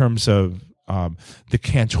in terms of the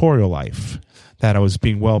cantorial life, that I was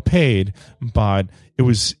being well paid, but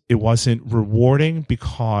it wasn't rewarding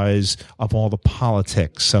because of all the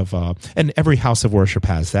politics of and every house of worship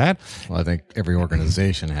has that. Well, I think every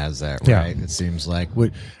organization has that, Yeah. right? It seems like.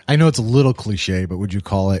 I know it's a little cliche, but would you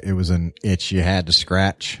call it was an itch you had to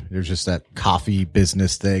scratch? There's just that coffee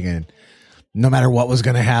business thing, and no matter what was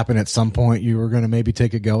going to happen, at some point you were going to maybe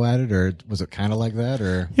take a go at it, or was it kind of like that?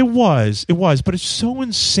 Or It was, but it's so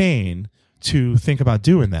insane to think about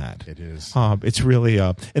doing that. it is. It's really,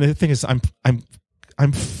 and the thing is,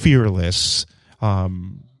 I'm fearless. I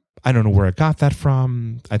don't know where I got that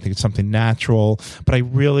from. I think it's something natural, but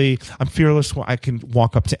I'm fearless. I can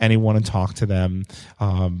walk up to anyone and talk to them,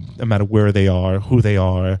 no matter where they are, who they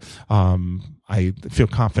are. I feel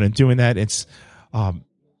confident doing that. It's,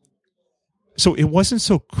 so it wasn't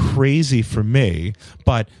so crazy for me,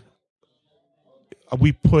 but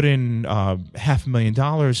we put in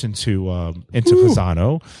 $500,000 into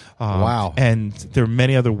Khazano. Wow. And there are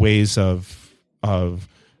many other ways of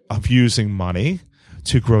using money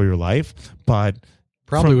to grow your life, but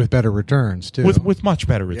Probably with better returns too. with much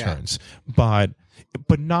better returns. But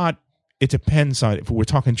not. It depends on if we're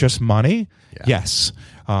talking just money. Yeah. Yes,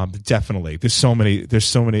 definitely. There's so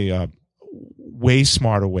many way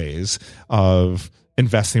smarter ways of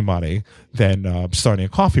investing money than starting a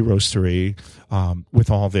coffee roastery with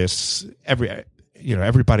all this.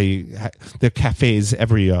 Everybody, the cafes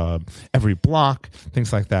every block,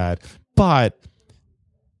 things like that. But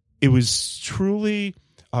it was truly,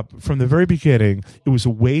 from the very beginning, it was a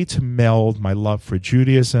way to meld my love for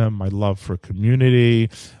Judaism, my love for community,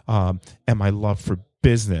 and my love for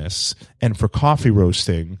business and for coffee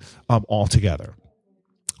roasting all together.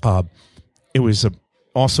 It was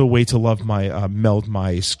also a way to meld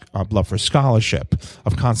my love for scholarship,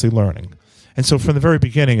 of constantly learning. And so from the very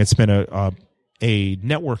beginning, it's been a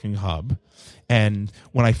networking hub. And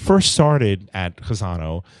when I first started at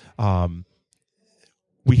Khazano,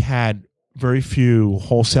 we had very few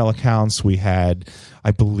wholesale accounts. We had,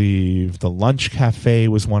 I believe, the Lunch Cafe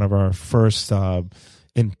was one of our first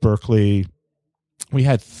in Berkeley. We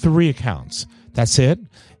had 3 accounts. That's it.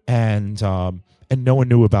 And no one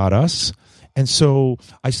knew about us. And so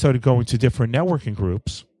I started going to different networking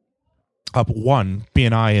groups. One,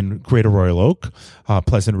 BNI in Greater Royal Oak,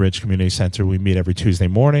 Pleasant Ridge Community Center. We meet every Tuesday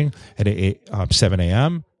morning at 7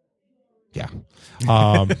 a.m. Yeah.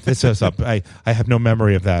 This is I have no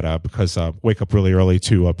memory of that because wake up really early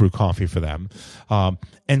to brew coffee for them.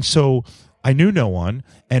 And so I knew no one.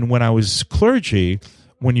 And when I was clergy,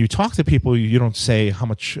 when you talk to people, you don't say how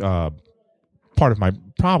much part of my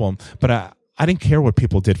problem, but I didn't care what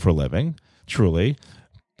people did for a living, truly.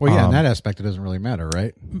 Well, yeah, in that aspect, it doesn't really matter,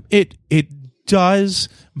 right? It does,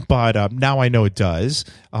 but now I know it does.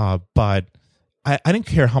 But I didn't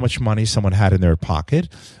care how much money someone had in their pocket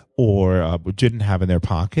or didn't have in their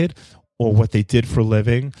pocket or what they did for a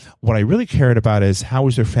living. What I really cared about is how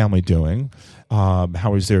was their family doing?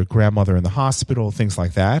 How was their grandmother in the hospital? Things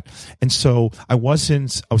like that. And so I was a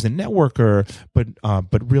networker,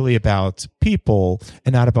 but really about people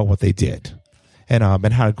and not about what they did.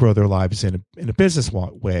 And how to grow their lives in a business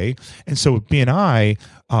way. And so with BNI,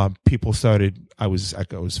 people started. I was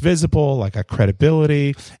visible. I got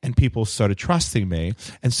credibility, and people started trusting me.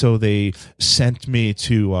 And so they sent me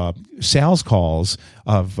to sales calls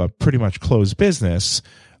of pretty much closed business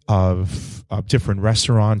of different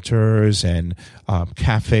restaurateurs and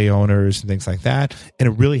cafe owners and things like that. And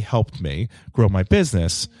it really helped me grow my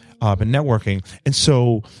business and networking. And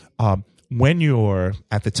so when you're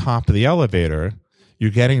at the top of the elevator, you're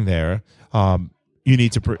getting there, you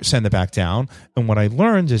need to send it back down. And what I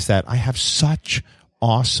learned is that I have such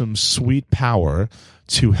awesome, sweet power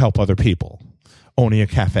to help other people owning a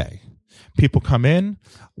cafe. People come in,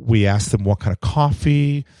 we ask them what kind of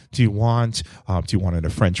coffee do you want? Do you want it a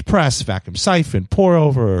French press, vacuum siphon, pour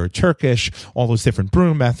over, or Turkish, all those different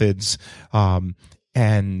brew methods.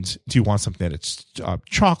 And do you want something that's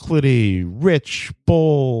chocolatey, rich,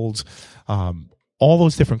 bold, all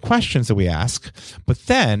those different questions that we ask. But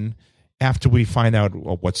then after we find out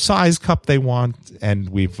what size cup they want, and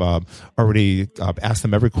we've already asked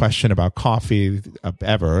them every question about coffee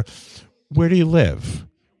ever, where do you live?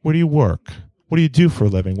 Where do you work? What do you do for a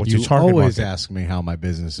living? What's your target always market? ask me how my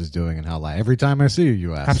business is doing and how every time I see you,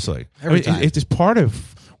 you ask. Absolutely. Every time. It is part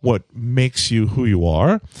of what makes you who you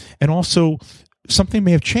are, and also something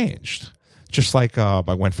may have changed. Just like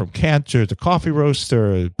I went from cantor to coffee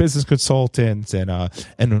roaster, business consultant,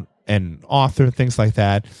 and author, things like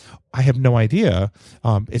that. I have no idea.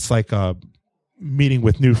 It's like meeting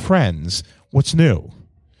with new friends. What's new?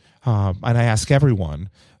 And I ask everyone,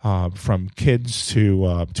 from kids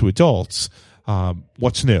to adults,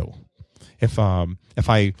 what's new? If I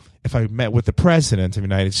met with the president of the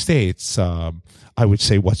United States, I would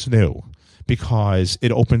say what's new, because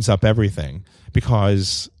it opens up everything.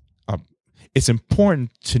 Because it's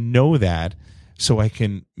important to know that, so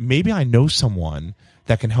maybe I know someone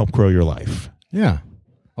that can help grow your life. Yeah.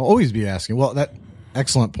 I'll always be asking. Well, that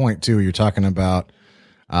excellent point too. You're talking about,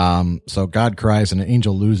 so God Cries and an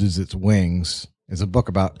Angel Loses Its Wings is a book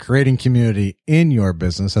about creating community in your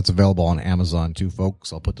business. That's available on Amazon too,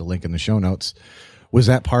 folks. I'll put the link in the show notes. Was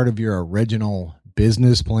that part of your original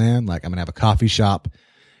business plan? Like, I'm going to have a coffee shop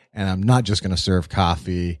and I'm not just going to serve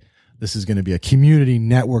coffee. This is going to be a community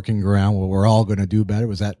networking ground where we're all going to do better.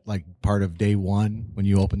 Was that like part of day one when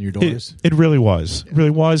you opened your doors? It really was. It really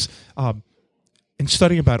was. In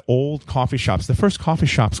studying about old coffee shops, the first coffee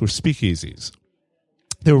shops were speakeasies.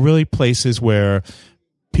 They were really places where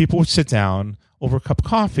people would sit down over a cup of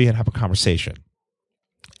coffee and have a conversation.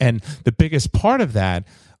 And the biggest part of that,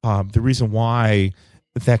 the reason why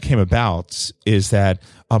that came about, is that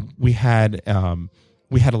we had a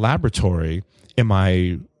laboratory in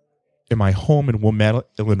my home in Wilmette,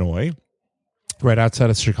 Illinois, right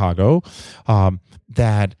outside of Chicago,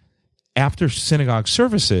 that after synagogue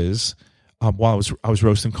services, while I was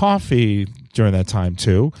roasting coffee during that time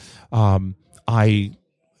too,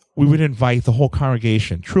 we would invite the whole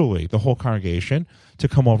congregation, truly the whole congregation, to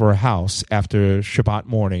come over our house after Shabbat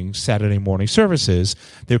morning, Saturday morning services.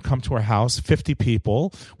 They would come to our house, 50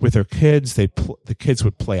 people with their kids. The kids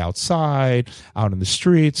would play outside, out in the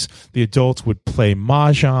streets. The adults would play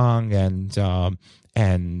mahjong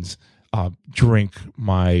and drink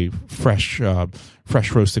my fresh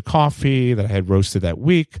roasted coffee that I had roasted that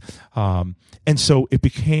week. And so it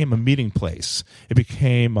became a meeting place. It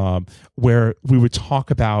became where we would talk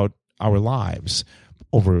about our lives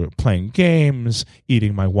over playing games,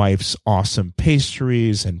 eating my wife's awesome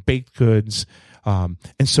pastries and baked goods. And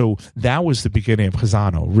so that was the beginning of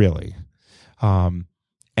Chazano, really. And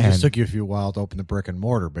it just took you a few while to open the brick and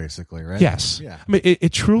mortar, basically, right? Yes. Yeah. I mean,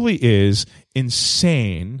 it truly is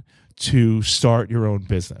insane to start your own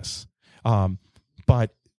business.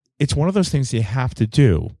 But it's one of those things you have to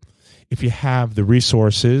do if you have the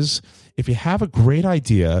resources, if you have a great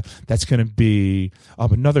idea that's going to be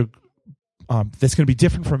that's going to be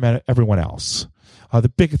different from everyone else. The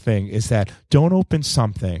big thing is that don't open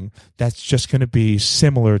something that's just going to be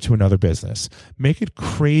similar to another business. Make it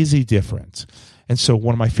crazy different. And so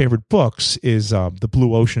one of my favorite books is The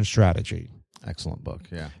Blue Ocean Strategy. Excellent book,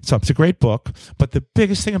 yeah. So it's a great book, but the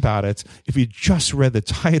biggest thing about it, if you just read the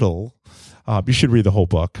title, you should read the whole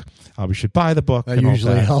book. You should buy the book. That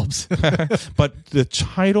usually helps. But the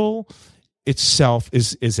title itself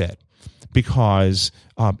is it. Because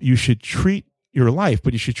you should treat your life,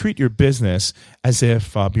 but you should treat your business as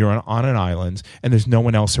if you're on an island and there's no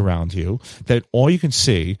one else around you, that all you can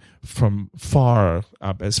see from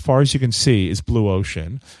as far as you can see, is blue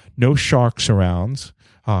ocean, no sharks around,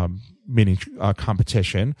 meaning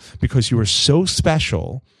competition, because you are so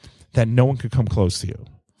special that no one could come close to you.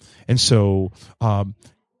 And so,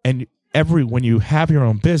 when you have your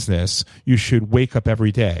own business, you should wake up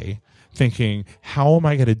every day thinking, how am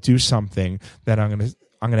I going to do something that I'm going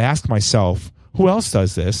to ask myself, who else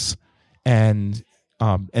does this? And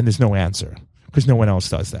there's no answer, because no one else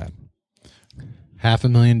does that.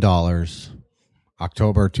 $500,000,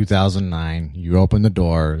 October 2009. You open the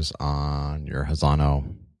doors on your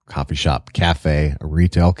Chazano coffee shop, cafe, a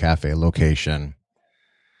retail cafe location.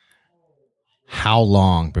 How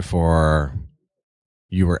long before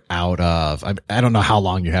you were out of? I don't know how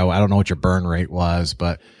long you had. I don't know what your burn rate was,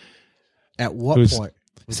 but at what point?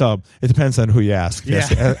 So it depends on who you ask.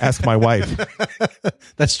 Yeah. Ask my wife.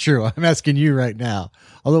 That's true. I'm asking you right now.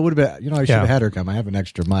 Although it would have been, I should have had her come. I have an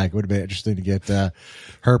extra mic. It would have been interesting to get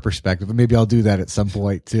her perspective. But maybe I'll do that at some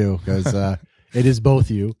point too, because it is both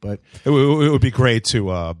you. But it would be great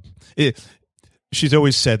to. She's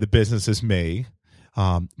always said the business is me,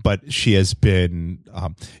 but she has been.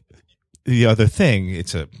 The other thing,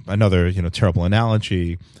 it's another terrible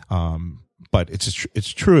analogy. but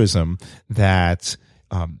it's truism that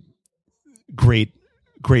great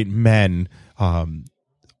men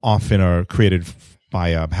often are created by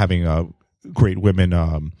having great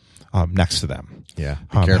women next to them. Yeah,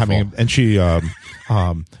 be careful. And she,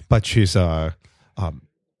 but she's my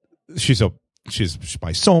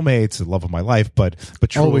soulmate, the love of my life. But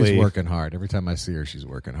truly, always working hard. Every time I see her, she's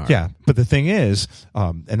working hard. Yeah, but the thing is,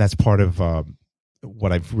 and that's part of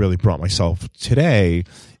what I've really brought myself today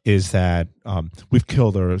is that we've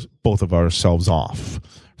killed both of ourselves off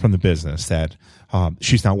from the business. That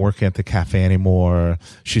she's not working at the cafe anymore.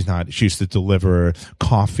 She used to deliver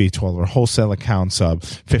coffee to all of her wholesale accounts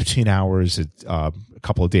 15 hours a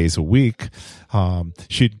couple of days a week.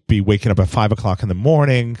 She'd be waking up at 5 o'clock in the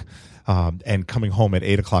morning and coming home at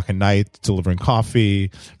 8 o'clock at night, delivering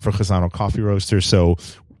coffee for Khazano Coffee Roaster. So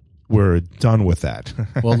we're done with that.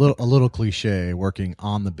 Well, a little cliche, working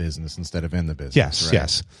on the business instead of in the business. Yes, right?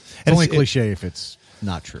 yes. It's only cliche if it's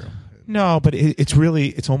not true. No, but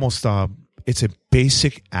it's almost it's a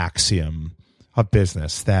basic axiom of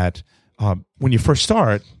business that when you first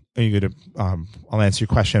start, and you're gonna, I'll answer your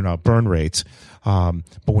question about burn rates. But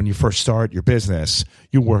when you first start your business,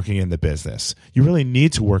 you're working in the business. You really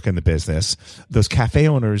need to work in the business. Those cafe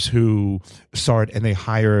owners who start and they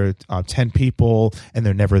hire 10 people and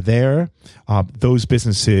they're never there, those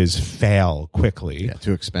businesses fail quickly. Yeah,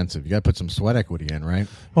 too expensive. You got to put some sweat equity in, right?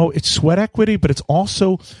 Oh, it's sweat equity, but it's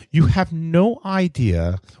also you have no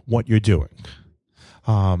idea what you're doing.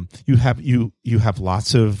 You have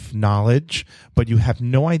lots of knowledge, but you have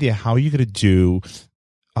no idea how you're going to do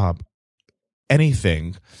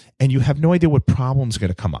anything, and you have no idea what problem's going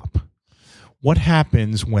to come up. What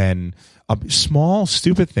happens when small,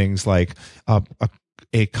 stupid things like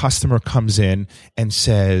a customer comes in and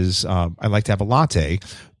says, "I'd like to have a latte."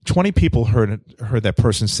 20 people heard that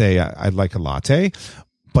person say, "I'd like a latte,"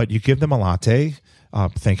 but you give them a latte.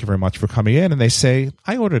 Thank you very much for coming in, and they say,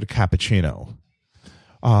 "I ordered a cappuccino."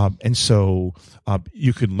 And so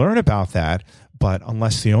you could learn about that, but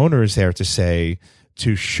unless the owner is there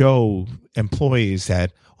to show employees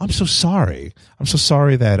that, oh, I'm so sorry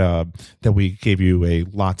that we gave you a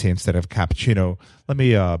latte instead of cappuccino. Let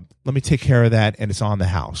me take care of that, and it's on the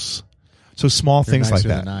house. So small You're things like nicer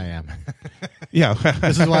that. Than I am. Yeah,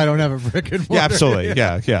 this is why I don't have a brick and mortar. Yeah, absolutely.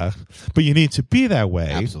 Yeah. But you need to be that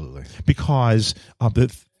way, Absolutely, because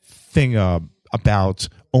the thing about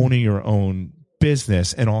owning your own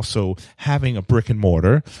business and also having a brick and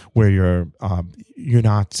mortar where you're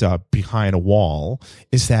not behind a wall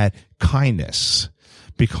is that kindness.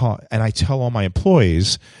 And I tell all my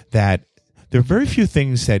employees that there are very few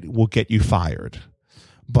things that will get you fired,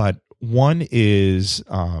 but one is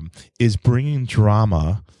bringing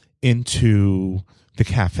drama into the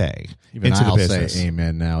cafe, even into I'll the business. say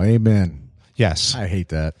amen now. Amen. Yes, I hate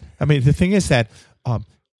that. I mean, the thing is that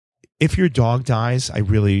if your dog dies,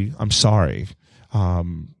 I'm sorry.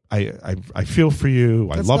 I feel for you.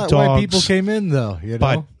 That's I love not dogs. why people came in, though. You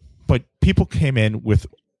know? But people came in with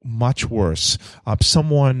much worse.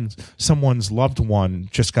 Someone's loved one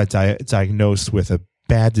just got diagnosed with a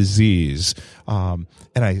bad disease.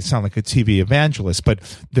 And I sound like a TV evangelist, but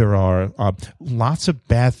there are lots of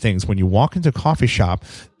bad things. When you walk into a coffee shop,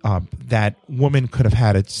 that woman could have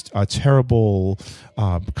had a terrible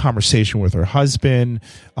conversation with her husband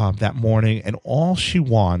that morning, and all she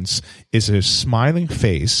wants is a smiling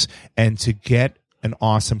face and to get an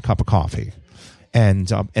awesome cup of coffee. And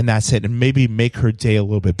that's it, and maybe make her day a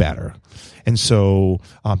little bit better. And so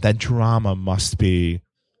that drama must be,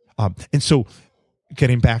 and so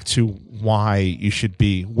getting back to why you should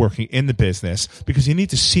be working in the business, because you need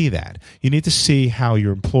to see that. You need to see how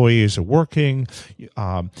your employees are working,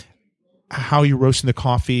 how you're roasting the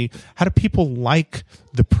coffee. How do people like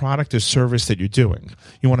the product or service that you're doing?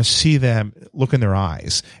 You want to see them, look in their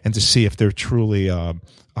eyes, and to see if they're truly,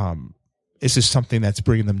 is this something that's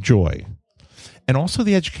bringing them joy? And also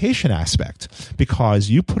the education aspect, because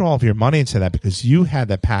you put all of your money into that because you had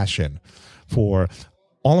that passion for.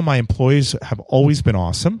 All of my employees have always been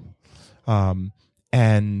awesome, but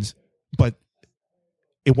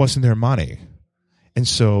it wasn't their money. And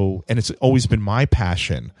it's always been my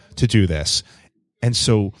passion to do this. And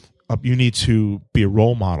so you need to be a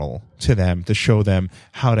role model to them to show them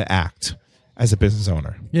how to act as a business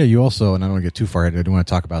owner. Yeah, you also, and I don't want to get too far into it, I don't want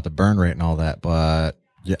to talk about the burn rate and all that, but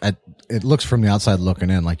yeah, it looks from the outside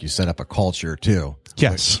looking in like you set up a culture too.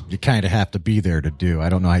 Yes. You kind of have to be there to do. I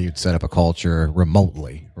don't know how you'd set up a culture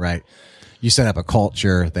remotely, right? You set up a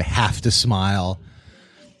culture, they have to smile.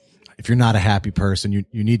 If you're not a happy person, you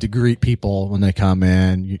need to greet people when they come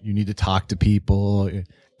in. You need to talk to people.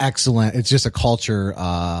 Excellent. It's just a culture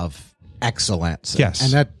of excellence.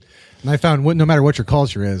 Yes. And And I found no matter what your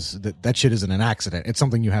culture is, that shit isn't an accident. It's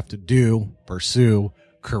something you have to do, pursue,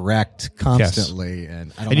 correct constantly.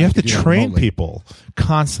 And I don't and you have to do that train remotely. people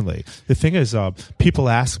constantly. The thing is, people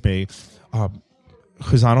ask me,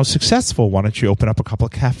 Khazano's successful. Why don't you open up a couple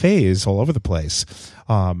of cafes all over the place?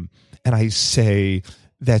 And I say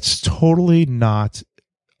that's totally not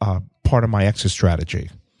part of my exit strategy.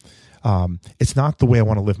 It's not the way I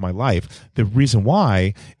want to live my life. The reason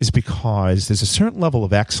why is because there's a certain level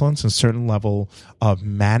of excellence and a certain level of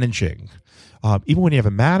managing. Even when you have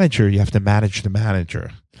a manager, you have to manage the manager.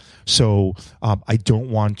 So I don't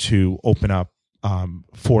want to open up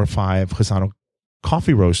 4 or 5 Khazano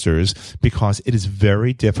coffee roasters because it is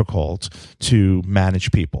very difficult to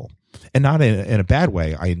manage people. And not in a bad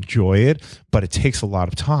way. I enjoy it, but it takes a lot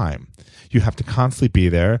of time. You have to constantly be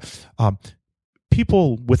there.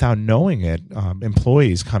 People, without knowing it,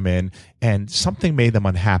 employees come in and something made them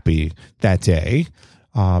unhappy that day.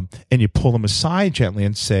 And you pull them aside gently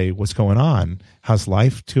and say, what's going on? How's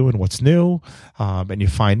life doing? What's new? And you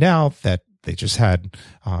find out that they just had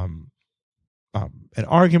an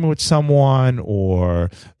argument with someone, or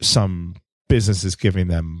some business is giving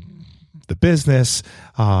them the business,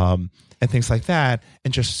 and things like that.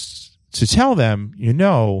 And just to tell them,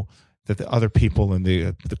 that the other people and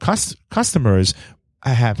the customers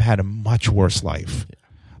have had a much worse life.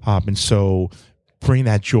 And so bring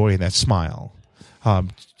that joy and that smile to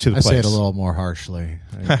the place. I say it a little more harshly.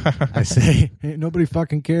 I say, hey, nobody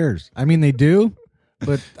fucking cares. I mean, they do,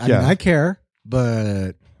 but I care. But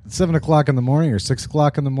at 7 o'clock in the morning or 6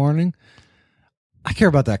 o'clock in the morning, I care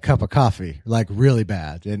about that cup of coffee, like really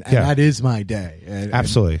bad. And that is my day.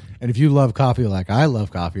 Absolutely. And if you love coffee like I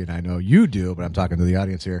love coffee, and I know you do, but I'm talking to the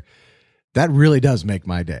audience here, that really does make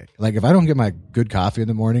my day. Like if I don't get my good coffee in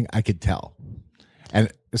the morning, I could tell. And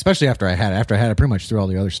especially after I had it, I pretty much threw all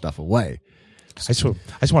the other stuff away. I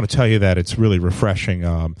just want to tell you that it's really refreshing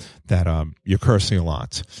that you're cursing a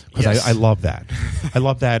lot, because Yes. I love that. I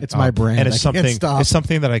love that. It's my brand. and it's I can't stop. It's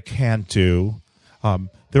something that I can't do.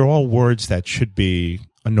 They're all words that should be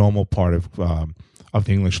a normal part of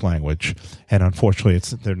the English language, and unfortunately,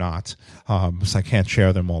 they're not. So I can't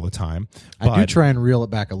share them all the time. I do try and reel it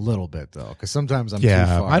back a little bit though, because sometimes I'm too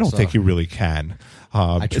far. I don't so- think you really can.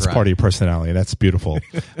 It's try. part of your personality. That's beautiful.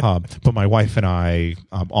 But my wife and I,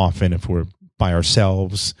 often, if we're by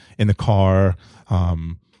ourselves in the car,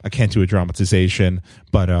 I can't do a dramatization,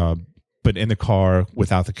 but in the car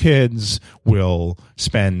without the kids, we'll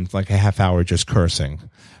spend like a half hour just cursing,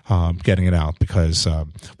 getting it out, because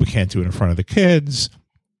we can't do it in front of the kids.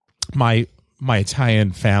 My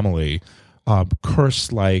Italian family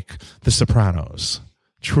curse like The Sopranos.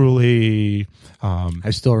 Truly.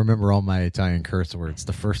 I still remember all my Italian curse words.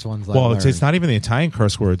 The first ones. Well, it's not even the Italian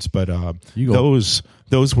curse words, but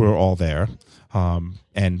those were all there.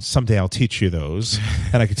 And someday I'll teach you those,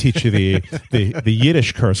 and I could teach you the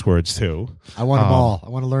Yiddish curse words too. I want them all. I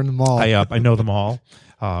want to learn them all. I know them all,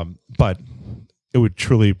 but it would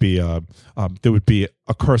truly be there would be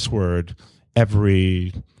a curse word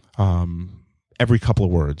every couple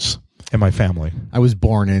of words in my family. I was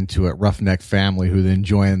born into a roughneck family who then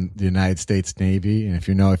joined the United States Navy. And if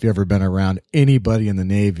you've ever been around anybody in the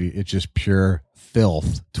Navy, it's just pure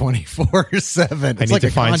filth 24/7. I need to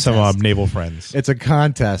find some naval friends. It's a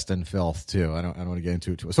contest in filth too. I don't want to get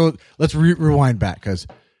into it too. So let's rewind back, because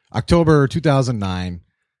October 2009,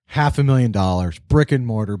 $500,000 brick and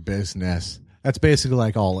mortar business. That's basically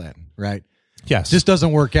like all in, right? Yes, This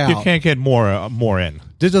doesn't work out. you can't get more in.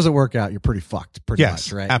 This doesn't work out. You're pretty fucked. Pretty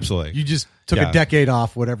Yes, much, right? absolutely. You just took Yeah. a decade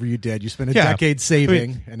off. Whatever you did, you spent a Yeah. decade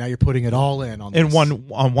saving, and now you're putting it all in on. And this.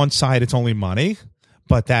 on one side, it's only money,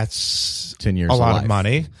 but that's 10 years a of lot life. of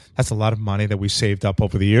money. That's a lot of money that we saved up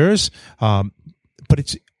over the years. But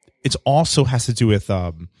it's also has to do with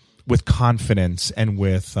confidence and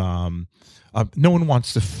with no one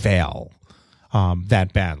wants to fail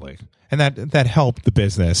that badly, and that helped the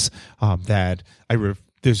business. I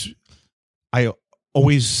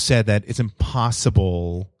always said that it's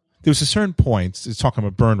impossible. There was a certain point. It's talking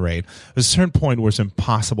about burn rate. There's a certain point where it's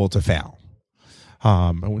impossible to fail.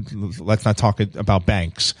 Let's not talk about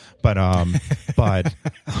banks, but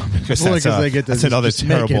because Only 'cause they get to that's another just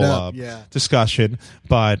make it terrible up. Yeah. discussion.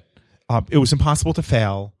 But it was impossible to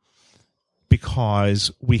fail because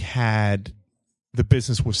the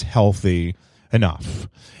business was healthy enough,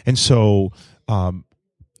 and so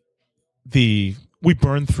we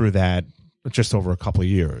burned through that just over a couple of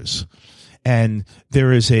years, and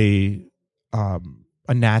there is a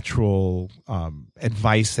natural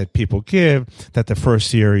advice that people give that the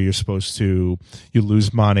first year you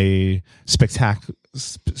lose money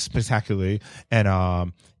spectacularly, and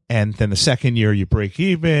and then the second year you break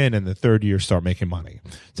even, and the third year start making money.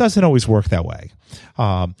 It doesn't always work that way.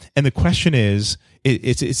 And the question is,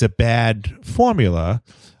 it's a bad formula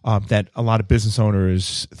that a lot of business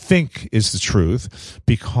owners think is the truth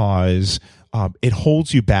because it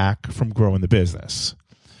holds you back from growing the business.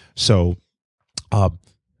 So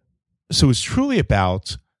it's truly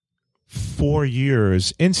about 4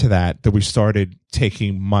 years into that we started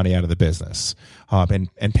taking money out of the business and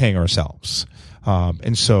paying ourselves.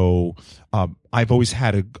 And so I've always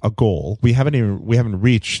had a goal. We haven't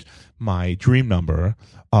reached my dream number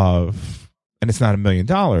of, and it's not $1 million,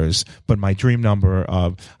 but my dream number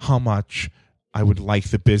of how much I would like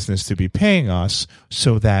the business to be paying us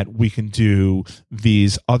so that we can do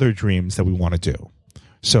these other dreams that we want to do.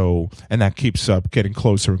 So, and that keeps up getting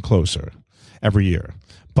closer and closer every year.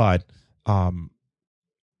 But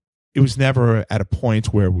it was never at a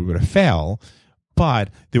point where we would have failed, but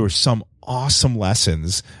there were some awesome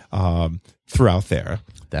lessons throughout there.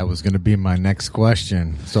 That was going to be my next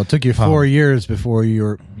question. So it took you 4 years before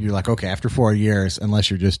you're like, okay, after 4 years, unless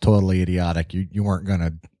you're just totally idiotic, you weren't going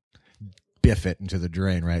to biff it into the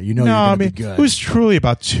drain, right? You know, you're going to be good. It was truly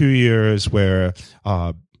about 2 years where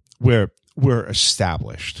we're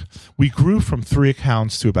established. We grew from 3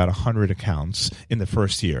 accounts to about 100 accounts in the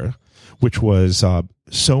first year, which was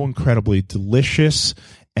so incredibly delicious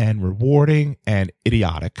and rewarding and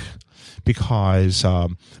idiotic because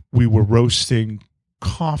we were roasting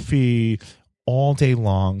coffee all day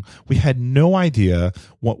long. We had no idea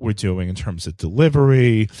what we're doing in terms of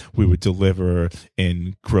delivery. We would deliver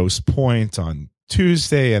in Grosse Pointe on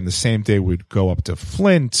Tuesday, and the same day we'd go up to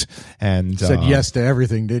Flint and said yes to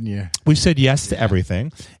everything, didn't you? We said yes to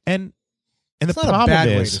everything, and it's the not problem a bad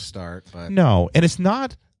is way to start, but no, and it's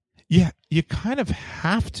not. Yeah, you kind of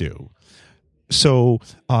have to. So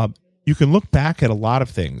you can look back at a lot of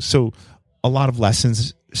things. So a lot of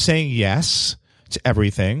lessons. Saying yes to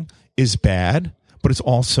everything is bad, but it's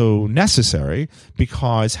also necessary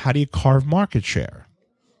because how do you carve market share?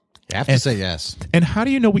 You have to say yes. And how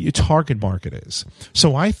do you know what your target market is?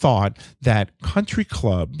 So I thought that country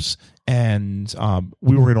clubs, and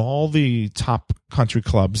we were in all the top country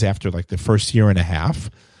clubs after like the first year and a half,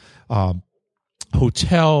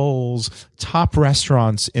 hotels, top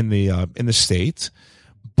restaurants in the state,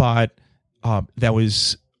 but that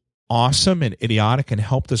was awesome and idiotic and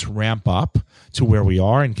helped us ramp up to where we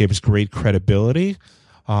are and gave us great credibility.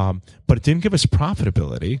 But it didn't give us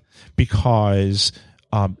profitability because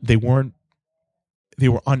they were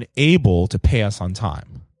unable to pay us on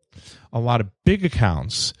time. A lot of big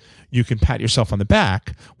accounts, you can pat yourself on the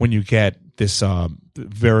back when you get this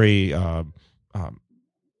very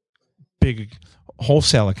big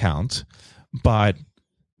wholesale account, but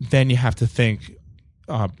then you have to think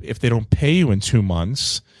if they don't pay you in 2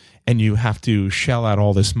 months and you have to shell out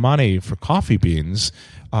all this money for coffee beans,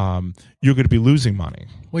 you're going to be losing money.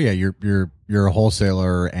 Well, yeah, you're a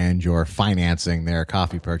wholesaler and you're financing their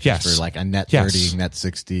coffee purchase for like a net 30, net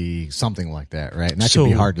 60, something like that, right? And that can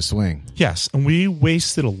be hard to swing. Yes, and we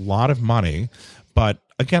wasted a lot of money, but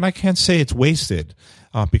again, I can't say it's wasted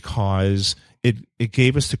because it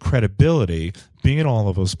gave us the credibility being in all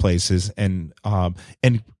of those places and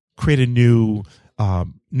create a new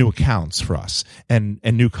accounts for us and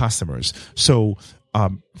new customers. So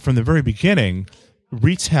from the very beginning,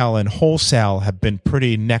 retail and wholesale have been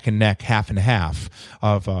pretty neck and neck, half and half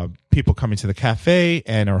of people coming to the cafe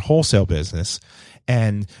and our wholesale business.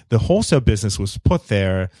 And the wholesale business was put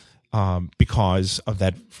there because of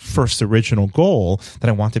that first original goal that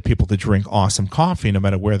I wanted people to drink awesome coffee no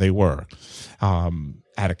matter where they were.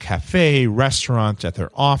 At a cafe, restaurant, at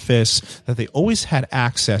their office, that they always had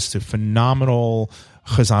access to phenomenal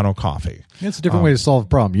Khazano coffee. It's a different way to solve a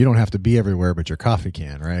problem. You don't have to be everywhere, but your coffee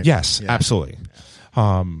can, right? Yes, absolutely.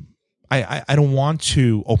 I don't want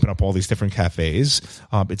to open up all these different cafes.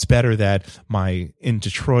 It's better that in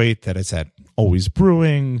Detroit, that it's at Always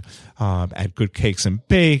Brewing, at Good Cakes and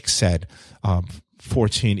Bakes, at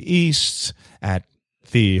 14 East, at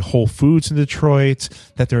the Whole Foods in Detroit,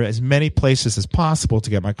 that there are as many places as possible to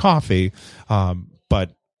get my coffee,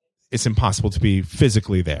 but it's impossible to be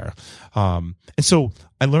physically there. And so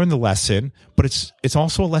I learned the lesson, but it's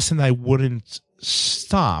also a lesson that I wouldn't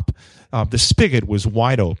stop. The spigot was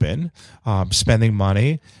wide open, spending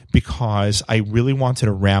money, because I really wanted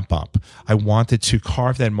to ramp up. I wanted to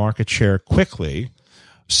carve that market share quickly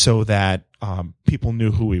so that people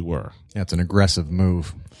knew who we were. Yeah, it's an aggressive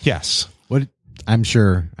move. Yes. I'm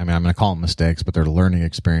going to call them mistakes, but they're learning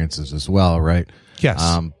experiences as well, right?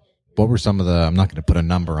 Yes. What were some of I'm not going to put a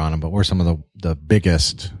number on them, but what were some of the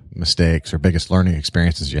biggest mistakes or biggest learning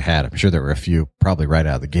experiences you had? I'm sure there were a few probably right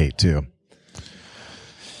out of the gate too.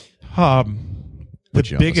 The you on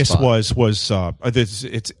the biggest spot. was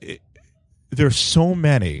there's so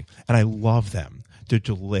many, and I love them. They're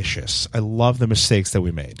delicious. I love the mistakes that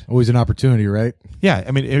we made. Always an opportunity, right? Yeah,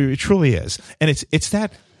 I mean, it truly is, and it's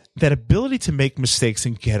that ability to make mistakes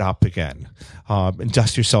and get up again, and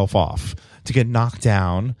dust yourself off, to get knocked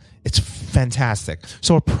down. It's fantastic.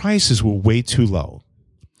 So our prices were way too low.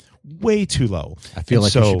 Way too low. I feel And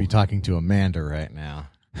like you should be talking to Amanda right now.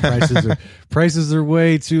 Prices are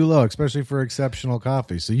way too low, especially for exceptional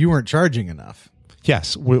coffee. So you weren't charging enough.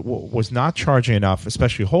 Yes, was not charging enough,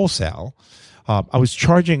 especially wholesale. I was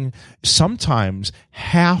charging sometimes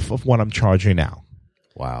half of what I'm charging now.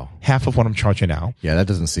 Wow. Half of what I'm charging now. Yeah, that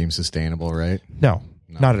doesn't seem sustainable, right? No,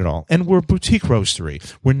 not at all. And we're a boutique roastery.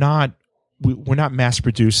 We're not mass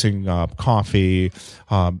producing coffee.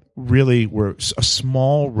 Really, we're a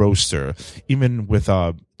small roaster. Even with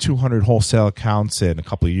 200 wholesale accounts in a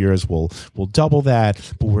couple of years, we'll double that.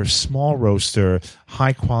 But we're a small roaster,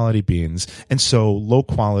 high quality beans, and so low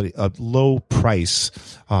quality, low price.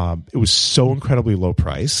 It was so incredibly low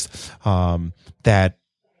priced that.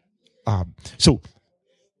 So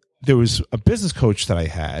there was a business coach that I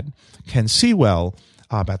had, Ken Sewell,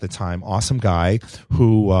 at the time, awesome guy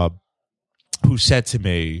who said to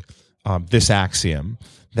me this axiom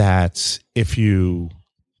that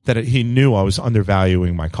he knew I was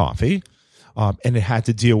undervaluing my coffee, and it had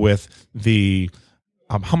to deal with the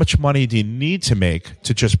how much money do you need to make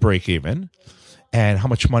to just break even, and how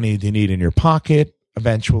much money do you need in your pocket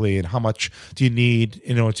eventually, and how much do you need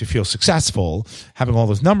in order to feel successful. Having all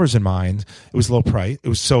those numbers in mind, it was low price. It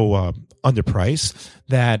was so underpriced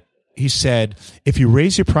that he said, if you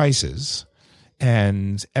raise your prices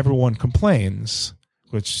and everyone complains,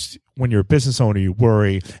 which when you're a business owner, you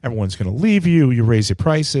worry everyone's going to leave you, you raise your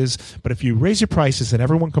prices. But if you raise your prices and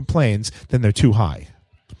everyone complains, then they're too high.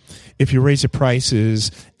 If you raise your prices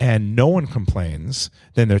and no one complains,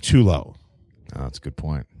 then they're too low. Oh, that's a good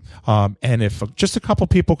point. And if just a couple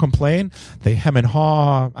people complain, they hem and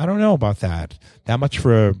haw, I don't know about that. That much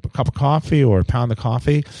for a cup of coffee or a pound of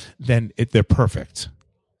coffee, then they're perfect.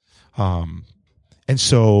 And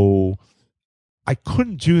so I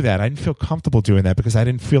couldn't do that. I didn't feel comfortable doing that because I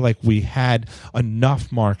didn't feel like we had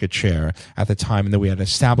enough market share at the time and that we had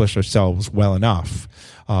established ourselves well enough.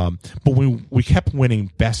 But we kept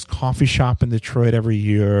winning best coffee shop in Detroit every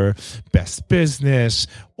year, best business,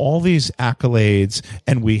 all these accolades,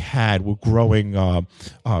 and we're growing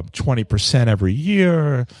 20% every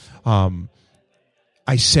year.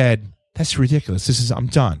 I said, that's ridiculous. I'm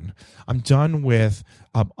done. I'm done with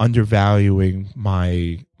undervaluing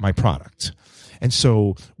my product. And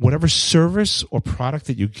so whatever service or product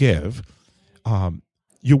that you give,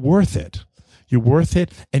 you're worth it. You're worth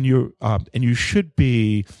it, and you should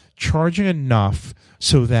be charging enough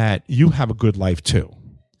so that you have a good life too.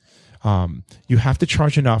 You have to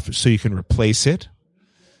charge enough so you can replace it,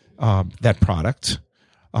 that product,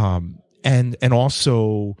 and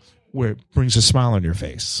also where it brings a smile on your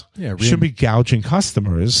face. Yeah, you shouldn't be gouging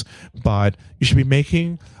customers, but you should be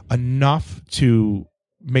making enough to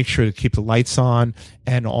make sure to keep the lights on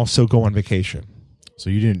and also go on vacation. So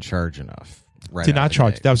you didn't charge enough. Right. Did not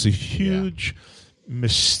charge. That was a huge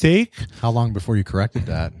mistake. How long before you corrected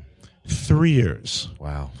that? 3 years.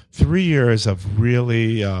 Wow. 3 years of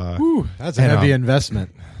really. That's a heavy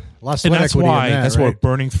investment. A lot of sweat that's equity why in that, that's right? why we're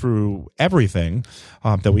burning through everything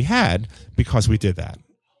that we had because we did that.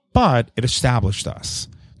 But it established us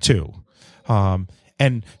too,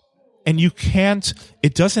 and you can't.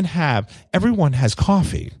 It doesn't have. Everyone has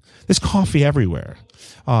coffee. There's coffee everywhere,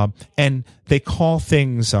 and they call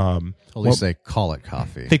things. At least they call it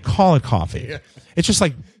coffee. They call it coffee. Yeah. It's just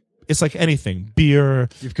like anything. Beer.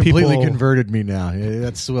 You've completely converted me now.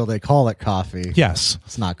 That's well, they call it coffee. Yes,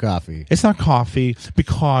 it's not coffee. It's not coffee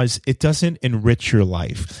because it doesn't enrich your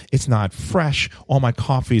life. It's not fresh. All my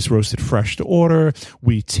coffee is roasted fresh to order.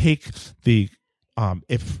 We take the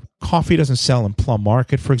if coffee doesn't sell in Plum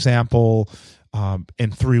Market, for example,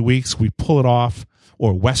 in 3 weeks, we pull it off.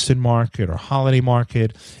 Or Western Market or Holiday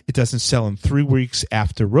Market. It doesn't sell in 3 weeks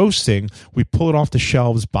after roasting. We pull it off the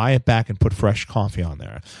shelves, buy it back, and put fresh coffee on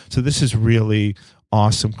there. So this is really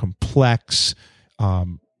awesome, complex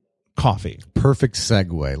coffee. Perfect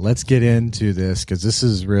segue. Let's get into this because this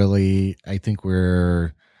is really, I think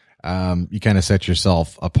we're, you kind of set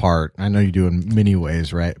yourself apart. I know you do in many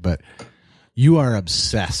ways, right? But you are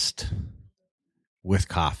obsessed with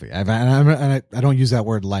coffee. I don't use that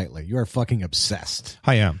word lightly. You are fucking obsessed.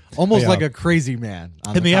 I am. Almost like a crazy man.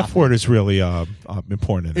 And the F word is really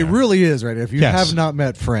important. It really is, right? If you have not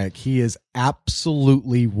met Frank, he is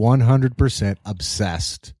absolutely 100%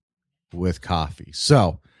 obsessed with coffee.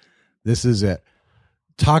 So this is it.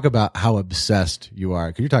 talk about how obsessed you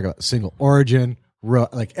are. Could you talk about single origin,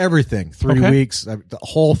 like everything, 3 weeks, the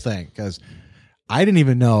whole thing? Because I didn't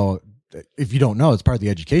even know. If you don't know, it's part of the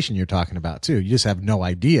education you're talking about too. You just have no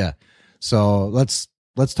idea. So let's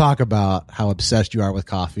talk about how obsessed you are with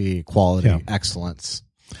coffee, quality, excellence.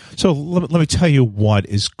 So let me tell you what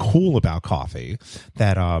is cool about coffee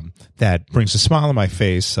that brings a smile on my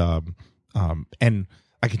face, and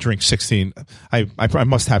I can drink 16. I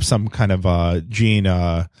must have some kind of gene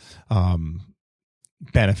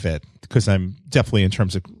benefit, because I'm definitely, in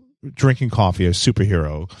terms of drinking coffee, a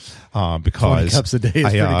superhero, because 20 cups a day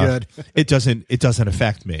is pretty good. it doesn't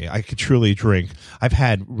affect me. I could truly drink. I've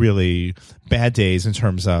had really bad days in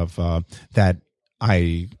terms of that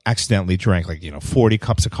I accidentally drank 40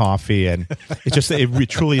 cups of coffee, and it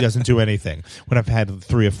truly doesn't do anything when I've had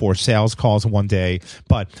 3 or 4 sales calls in one day.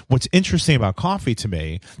 But what's interesting about coffee to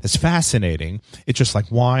me, that's fascinating, it's just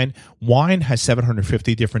like wine. Wine has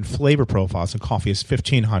 750 different flavor profiles, and coffee is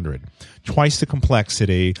 1,500. Twice the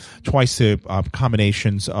complexity, twice the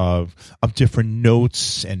combinations of different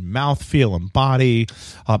notes and mouthfeel and body.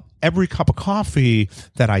 Every cup of coffee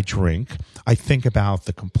that I drink, I think about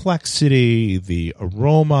the complexity, the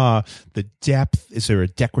aroma, the depth. Is there a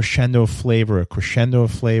decrescendo flavor, a crescendo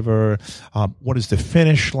flavor? What is the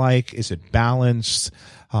finish like? Is it balanced?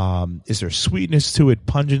 Is there sweetness to it,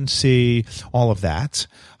 pungency, all of that?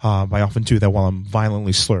 I often do that while I'm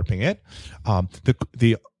violently slurping it.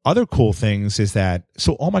 The other cool things is that,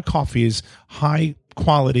 so all my coffee is high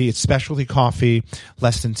quality. It's specialty coffee,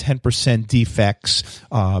 less than 10% defects.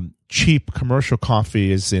 Cheap commercial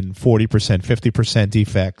coffee is in 40%, 50%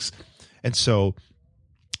 defects. And so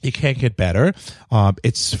you can't get better.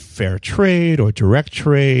 It's fair trade or direct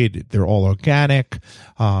trade. They're all organic,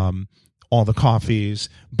 all the coffees.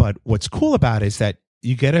 But what's cool about it is that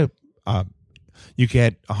you get a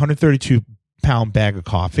 132-pound bag of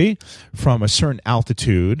coffee from a certain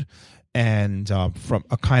altitude, and from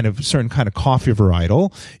a certain kind of coffee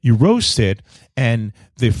varietal. You roast it, and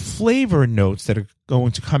the flavor notes that are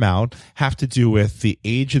going to come out have to do with the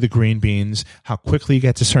age of the green beans, how quickly you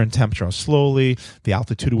get to a certain temperature, how slowly, the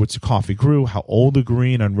altitude at which the coffee grew, how old the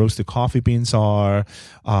green unroasted coffee beans are,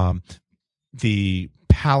 the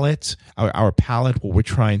palate, our palate, what we're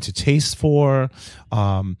trying to taste for,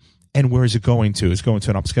 and where is it going to? Is it going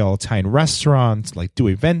to an upscale Italian restaurant like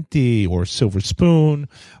Due Venti or Silver Spoon?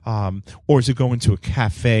 Or is it going to a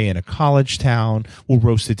cafe in a college town? We'll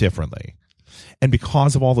roast it differently. And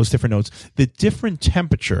because of all those different notes, the different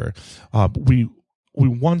temperature, I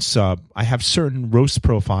have certain roast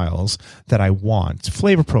profiles that I want,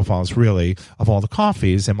 flavor profiles really, of all the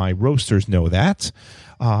coffees, and my roasters know that.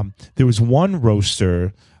 There was one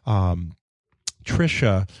roaster,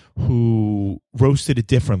 Trisha, who roasted it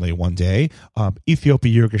differently one day,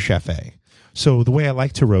 Ethiopia Yirgacheffe. So the way I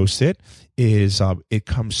like to roast it is it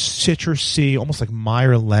comes citrusy, almost like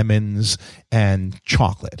Meyer lemons and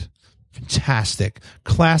chocolate. Fantastic.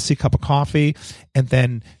 Classy cup of coffee. And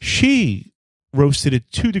then she roasted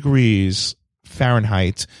it 2 degrees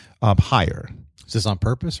Fahrenheit higher. Is this on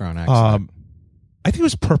purpose or on accident? I think it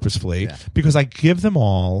was purposefully, because I give them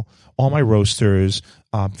all my roasters,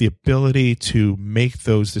 the ability to make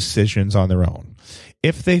those decisions on their own.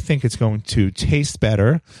 If they think it's going to taste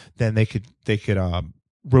better, then they could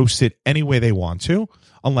roast it any way they want to,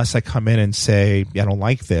 unless I come in and say, I don't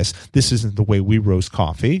like this. This isn't the way we roast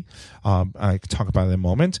coffee. I can talk about it in a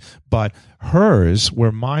moment. But hers,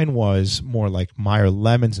 where mine was more like Meyer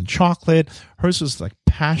lemons and chocolate, hers was like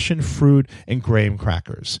passion fruit and graham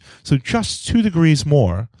crackers. So just 2 degrees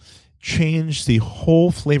more changed the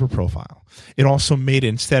whole flavor profile. It also made it,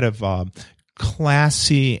 instead of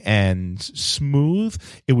classy and smooth,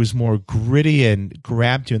 it was more gritty and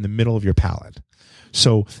grabbed you in the middle of your palate.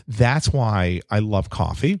 So that's why I love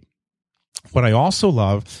coffee. What I also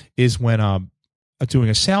love is when doing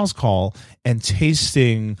a sales call and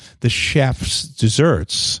tasting the chef's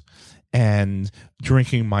desserts and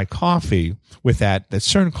drinking my coffee with that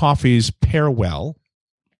certain coffees pair well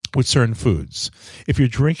with certain foods. If you're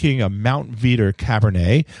drinking a Mount Veeder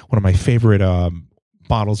Cabernet, one of my favorite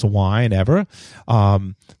bottles of wine ever,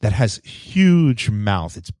 that has huge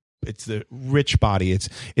mouth. It's the rich body.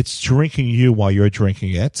 It's drinking you while you're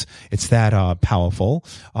drinking it. It's that powerful.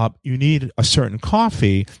 You need a certain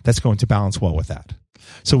coffee that's going to balance well with that.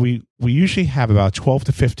 So we usually have about 12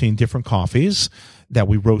 to 15 different coffees that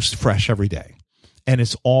we roast fresh every day. And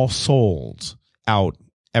it's all sold out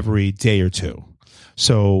every day or two.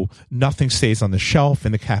 So nothing stays on the shelf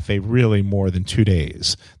in the cafe really more than 2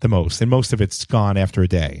 days, the most. And most of it's gone after a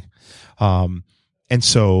day. And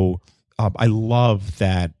so I love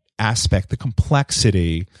that aspect, the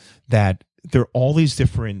complexity that there are all these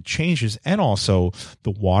different changes, and also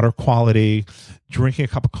the water quality. Drinking a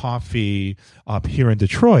cup of coffee up here in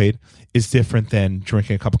Detroit is different than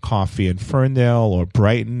drinking a cup of coffee in Ferndale or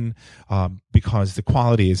Brighton, because the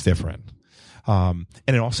quality is different. And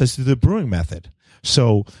it also has to do with the brewing method.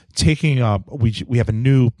 So taking we have a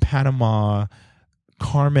new Panama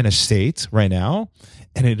Carmen estate right now,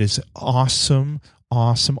 and it is awesome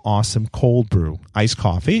cold brew iced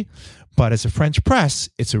coffee. But as a French press,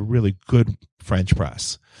 it's a really good French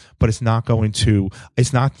press. But it's not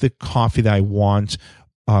the coffee that I want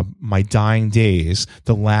my dying days,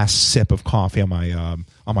 the last sip of coffee on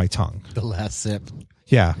my tongue. The last sip.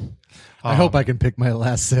 Yeah. I hope I can pick my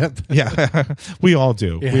last sip. Yeah, we all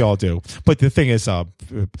do. Yeah. We all do. But the thing is,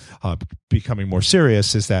 becoming more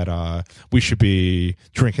serious is that we should be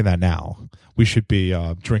drinking that now. We should be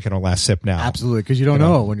drinking our last sip now. Absolutely, because you don't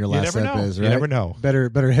know when your last sip is, right? You never know.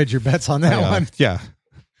 Better hedge your bets on that one. Yeah.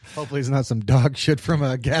 Hopefully it's not some dog shit from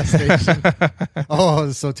a gas station. Oh,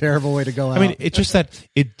 it's so terrible way to go out. I mean, it's just that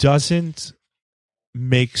it doesn't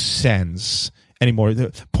make sense anymore.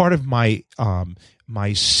 Part of my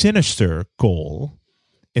my sinister goal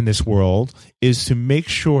in this world is to make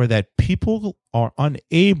sure that people are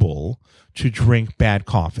unable to drink bad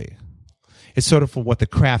coffee. It's sort of what the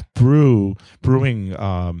craft brewing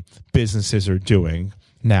businesses are doing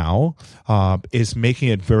now, is making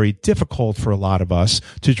it very difficult for a lot of us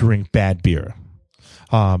to drink bad beer.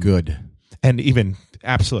 Good. And even,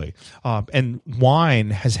 absolutely. And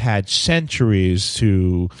wine has had centuries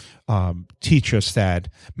to teach us that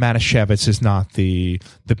Manischewitz is not the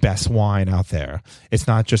best wine out there. It's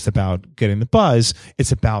not just about getting the buzz.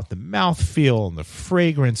 It's about the mouthfeel and the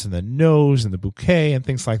fragrance and the nose and the bouquet and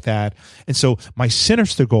things like that. And so my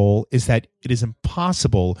sinister goal is that it is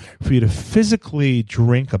impossible for you to physically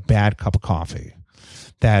drink a bad cup of coffee.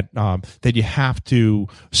 That you have to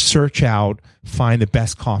search out, find the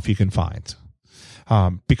best coffee you can find.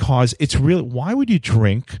 Because it's really, why would you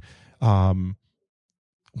drink bad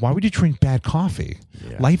coffee?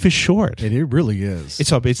 Yeah. Life is short. It really is.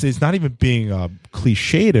 It's not even being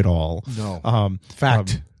cliched at all. No.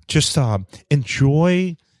 Fact. Just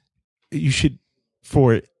enjoy. You should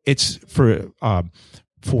for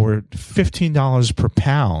 $15 per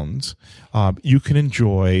pound, you can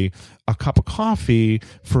enjoy a cup of coffee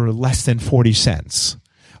for less than 40 cents.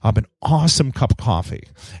 An awesome cup of coffee.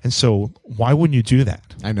 And so why wouldn't you do that?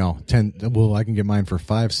 I know. Well, I can get mine for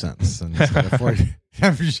 5 cents. And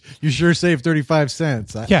you sure save 35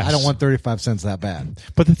 cents. Yes. I don't want 35 cents that bad.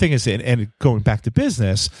 But the thing is, and going back to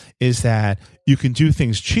business, is that you can do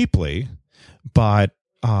things cheaply, but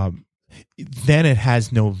then it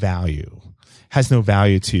has no value. Has no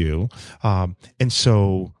value to you. And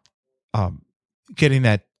so getting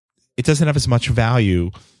that, it doesn't have as much value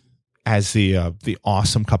as the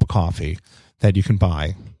awesome cup of coffee that you can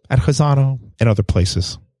buy at Khazano and other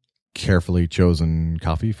places. Carefully chosen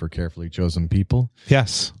coffee for carefully chosen people.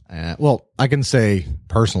 Yes. Well, I can say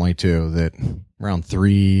personally too that around 4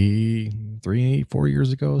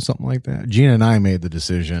 years ago, something like that, Gina and I made the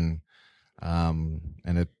decision, and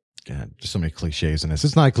it just so many cliches in this.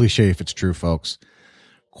 It's not a cliche if it's true, folks.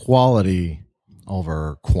 Quality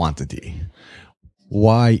over quantity.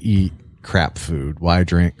 Why eat crap food? Why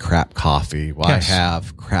drink crap coffee? Why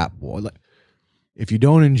have crap? If you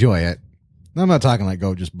don't enjoy it, I'm not talking like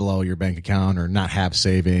go just blow your bank account or not have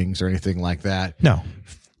savings or anything like that. No.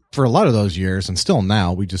 For a lot of those years, and still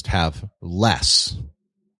now, we just have less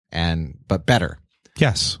but better.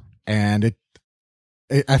 Yes. And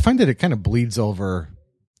I find that it kind of bleeds over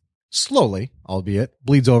slowly, albeit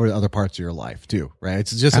bleeds over to other parts of your life too, right?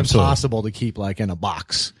 It's just impossible to keep like in a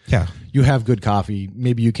box. Yeah. You have good coffee.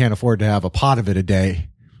 Maybe you can't afford to have a pot of it a day,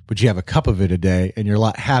 but you have a cup of it a day, and you're a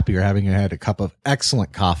lot happier having had a cup of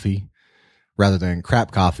excellent coffee rather than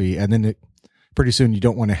crap coffee. And then pretty soon you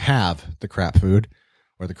don't want to have the crap food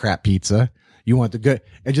or the crap pizza. You want the good.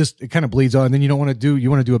 It kind of bleeds on, and then you want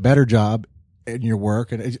to do a better job in your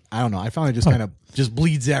work. And I don't know. I found it just kind of just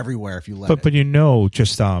bleeds everywhere if you let it. But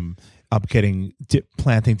just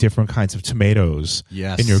planting different kinds of tomatoes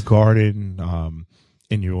in your garden,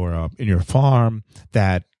 in your farm,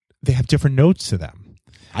 that they have different notes to them.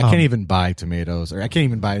 I can't even buy tomatoes, or I can't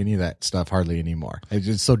even buy any of that stuff hardly anymore. It's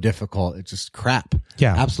just so difficult. It's just crap.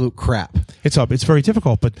 Yeah. Absolute crap. It's very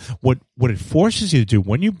difficult, but what it forces you to do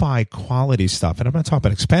when you buy quality stuff, and I'm not talking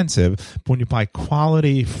about expensive, but when you buy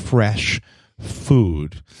quality, fresh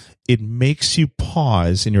food, it makes you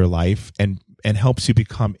pause in your life and and helps you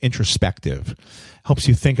become introspective, helps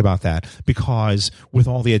you think about that. Because with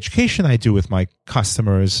all the education I do with my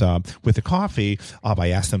customers with the coffee, I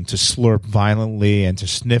ask them to slurp violently and to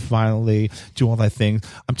sniff violently, do all that thing.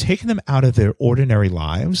 I'm taking them out of their ordinary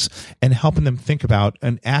lives and helping them think about,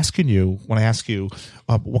 and asking you, when I ask you,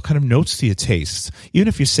 what kind of notes do you taste? Even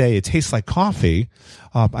if you say it tastes like coffee,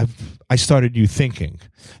 I started you thinking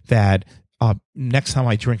that next time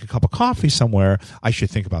I drink a cup of coffee somewhere, I should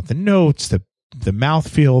think about the notes, the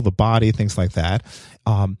mouthfeel, the body, things like that.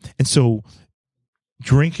 And so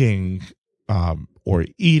drinking or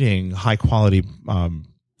eating high quality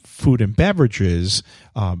food and beverages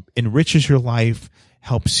enriches your life,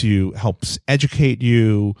 helps educate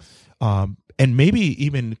you, and maybe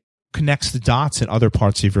even connects the dots in other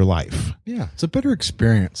parts of your life. Yeah, it's a better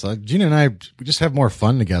experience. Gina and I, we just have more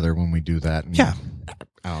fun together when we do that. And Yeah.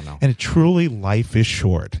 I don't know. And truly, life is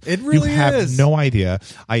short. It really You have is. no idea.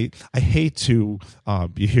 I hate to,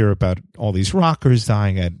 you hear about all these rockers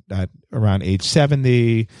dying at around age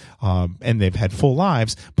 70, and they've had full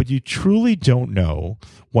lives, but you truly don't know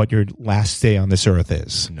what your last day on this earth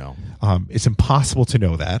is. No. It's impossible to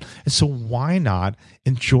know that. And so why not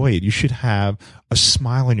enjoy it? You should have a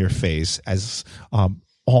smile on your face as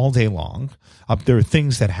all day long. There are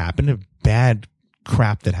things that happen, bad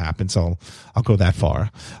crap that happens. I'll go that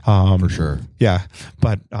far. For sure. Yeah.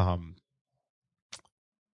 But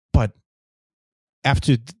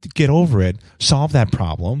after get over it, solve that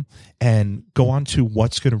problem and go on to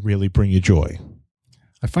what's going to really bring you joy.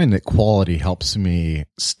 I find that quality helps me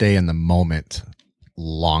stay in the moment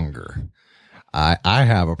longer. I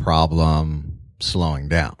have a problem slowing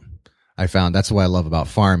down. I found that's what I love about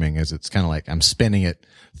farming is it's kind of like I'm spinning at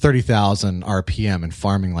 30,000 RPM and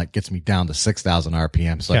farming like gets me down to 6,000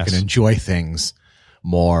 RPM so I Yes. can enjoy things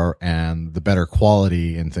more, and the better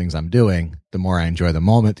quality in things I'm doing, the more I enjoy the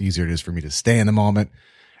moment, the easier it is for me to stay in the moment.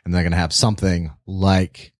 And then I'm going to have something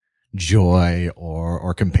like joy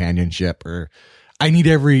or companionship, or I need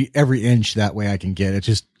every inch that way I can get. It's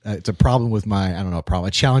just, it's a problem with a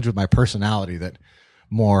challenge with my personality that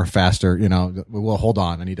more faster, well, hold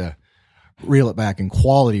on. I need to reel it back. And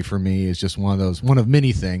quality for me is just one of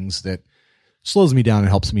many things that slows me down and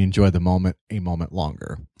helps me enjoy the moment a moment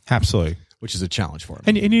longer, Absolutely. which is a challenge for me.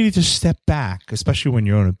 And you need to step back, especially when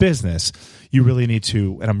you own a business. You really need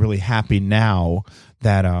to, and I'm really happy now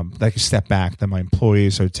that I can step back, that my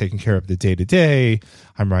employees are taking care of the day-to-day.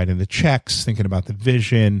 I'm writing the checks, thinking about the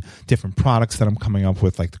vision, different products that I'm coming up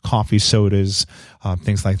with, like the coffee sodas,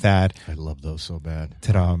 things like that. I love those so bad.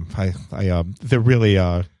 That they're really,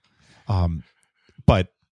 but,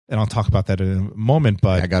 and I'll talk about that in a moment,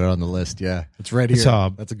 but I got it on the list. Yeah. It's right It's, here.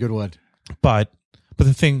 That's a good one. But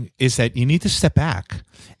the thing is that you need to step back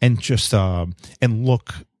and just and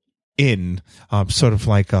look in, sort of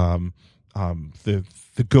like the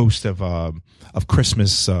ghost of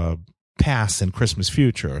Christmas past and Christmas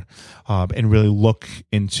future, and really look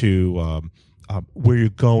into where you're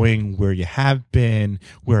going, where you have been,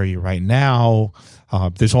 where are you right now.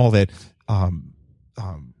 There's all that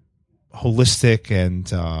holistic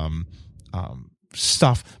and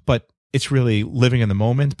stuff, but it's really living in the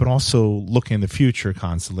moment, but also looking in the future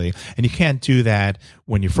constantly. And you can't do that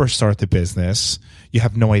when you first start the business. You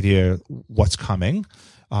have no idea what's coming.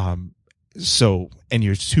 And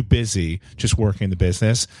you're too busy just working the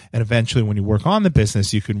business. And eventually when you work on the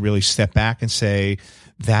business, you can really step back and say,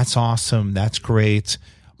 that's awesome. That's great.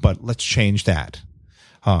 But let's change that.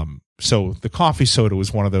 So the coffee soda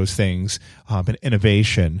was one of those things, an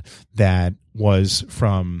innovation that was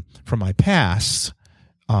from my past,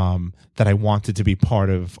 that I wanted to be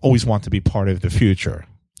always want to be part of the future.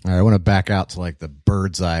 All right, I want to back out to like the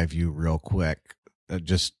bird's eye view real quick,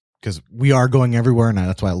 just because we are going everywhere, and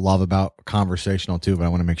that's what I love about conversational too. But I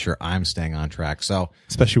want to make sure I'm staying on track. So,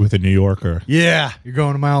 Especially with a New Yorker. yeah, you're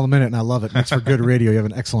going a mile a minute, and I love it. That's for good radio. You have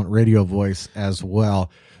an excellent radio voice as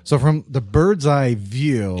well. So, from the bird's eye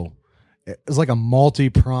view, it's like a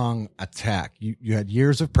multi-prong attack. You had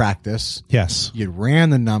years of practice. Yes. You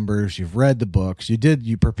ran the numbers. You've read the books.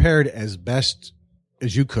 You prepared as best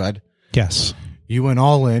as you could. Yes. You went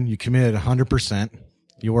all in. You committed 100%.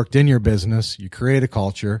 You worked in your business. You created a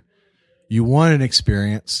culture. You won an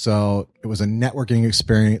experience. So it was a networking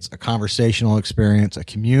experience, a conversational experience, a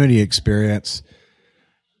community experience.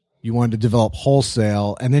 You wanted to develop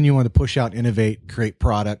wholesale, and then you wanted to push out, innovate, create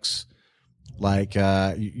products. Like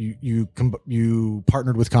you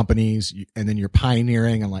partnered with companies, and then you're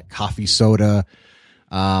pioneering and like coffee soda,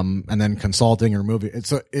 and then consulting or moving.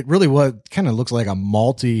 So it really was kind of looks like a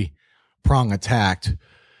multi-prong attack.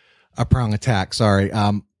 Sorry.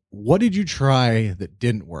 what did you try that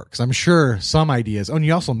didn't work? Because I'm sure some ideas. Oh, and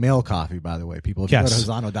you also mail coffee, by the way, people. If you go to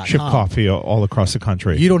Hazano.com, ship coffee all across the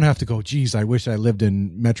country. You don't have to go, geez, I wish I lived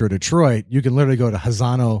in Metro Detroit. You can literally go to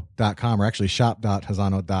Hazano.com or actually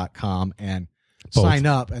shop.hazano.com and sign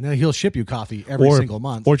up, and then he'll ship you coffee every single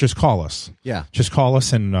month. Or just call us. Yeah. Just call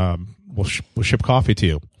us and we'll ship coffee to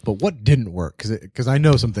you. But what didn't work? Because I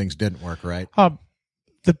know some things didn't work, right?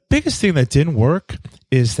 The biggest thing that didn't work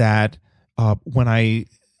is that when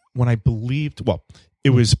I believed, well, it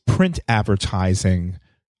was print advertising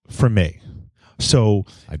for me. So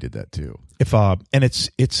I did that too. If and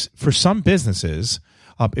it's for some businesses,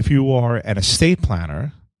 if you are an estate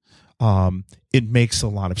planner, it makes a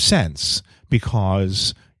lot of sense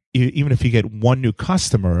because even if you get one new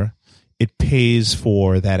customer, it pays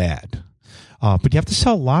for that ad. But you have to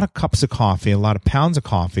sell a lot of cups of coffee, a lot of pounds of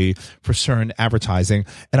coffee for certain advertising.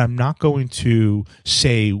 And I'm not going to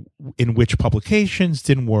say in which publications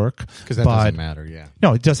didn't work. Because that doesn't matter, yeah.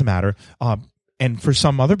 No, it doesn't matter. And for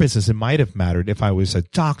some other business, it might have mattered. If I was a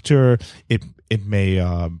doctor, it may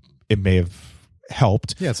have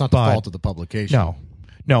helped. Yeah, it's not the fault of the publication.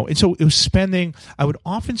 No. And so it was spending, I would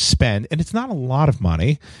often spend, and it's not a lot of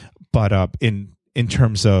money, but in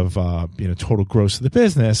terms of total gross of the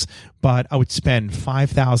business, but I would spend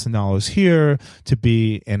 $5,000 here to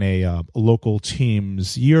be in a local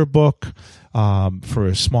team's yearbook for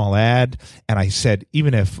a small ad, and I said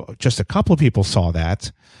even if just a couple of people saw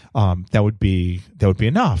that, that would be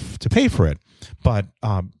enough to pay for it. But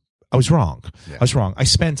I was wrong. Yeah. I was wrong. I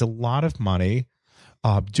spent a lot of money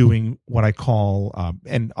doing what I call,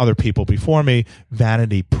 and other people before me,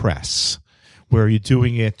 vanity press, where you're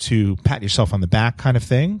doing it to pat yourself on the back kind of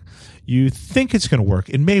thing. You think it's going to work.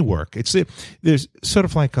 It may work. There's sort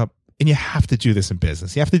of like and you have to do this in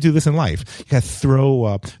business. You have to do this in life. You got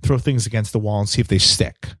to throw things against the wall and see if they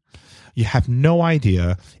stick. You have no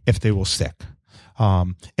idea if they will stick.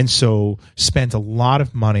 And so spent a lot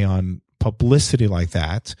of money on publicity like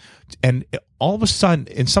that. And all of a sudden,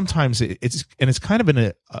 and sometimes it's kind of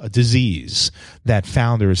a disease that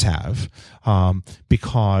founders have,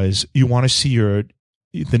 because you want to see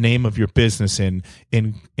the name of your business in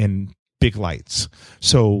big lights.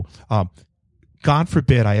 So, God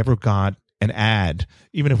forbid I ever got an ad,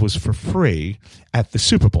 even if it was for free, at the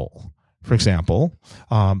Super Bowl, for example.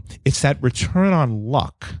 It's that return on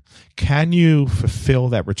luck. Can you fulfill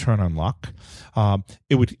that return on luck?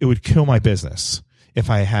 It would kill my business if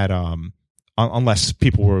I had, unless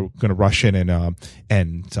people were going to rush in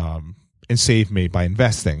and save me by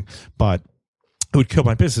investing. But it would kill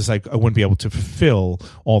my business. I wouldn't be able to fulfill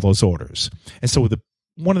all those orders. And so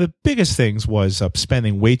one of the biggest things was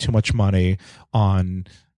spending way too much money on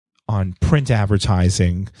print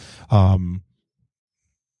advertising,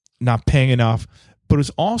 not paying enough. But it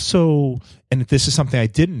was also, and this is something I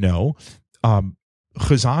didn't know,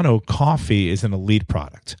 Hazano coffee is an elite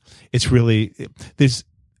product. It's really,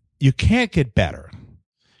 you can't get better.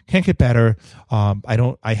 I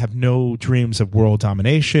have no dreams of world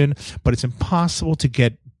domination, but it's impossible to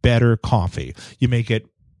get better coffee. You may get,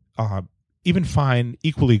 even find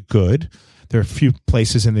equally good. There are a few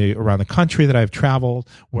places around the country that I've traveled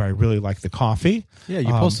where I really like the coffee. Yeah, you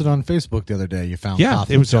posted on Facebook the other day. You found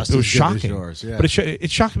coffee. It was shocking. Yours. Yeah. But it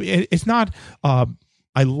shocked me. It's not.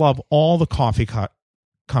 I love all the coffee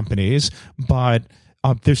companies, but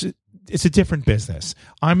it's a different business.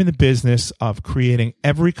 I'm in the business of creating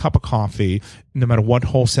every cup of coffee, no matter what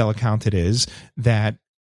wholesale account it is, that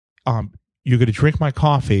you're going to drink my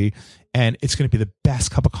coffee, and it's going to be the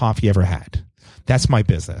best cup of coffee you ever had. That's my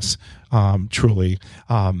business, truly.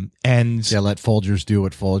 And let Folgers do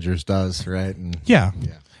what Folgers does, right? Yeah.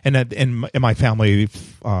 And that in my family,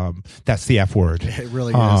 that's the F word. It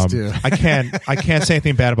really is too. I can't say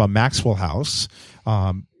anything bad about Maxwell House.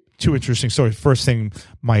 Two interesting stories. First thing,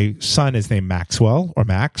 my son is named Maxwell or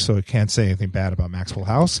Max, so I can't say anything bad about Maxwell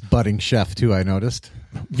House. Budding chef too, I noticed.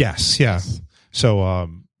 Yes, yeah. So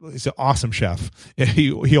he's an awesome chef.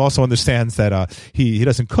 He also understands that he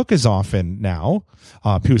doesn't cook as often now.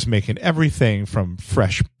 He was making everything from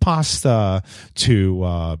fresh pasta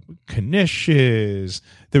to knishes.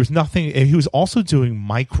 There was nothing. And he was also doing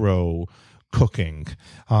micro cooking.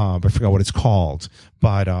 I forgot what it's called,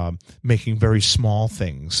 but making very small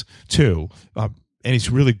things too. And he's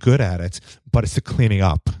really good at it, but it's the cleaning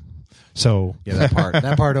up. So yeah,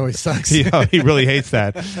 that part always sucks. He really hates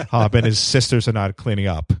that. And his sisters are not cleaning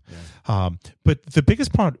up. Yeah. But the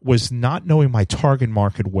biggest part was not knowing my target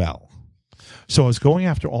market well. So I was going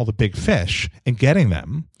after all the big fish and getting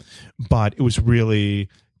them, but it was really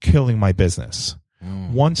killing my business.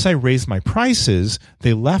 Once I raised my prices,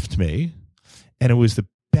 they left me, and it was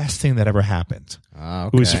best thing that ever happened.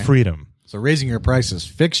 Okay. It was freedom. So raising your prices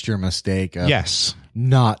fixed your mistake of Yes.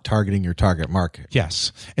 not targeting your target market.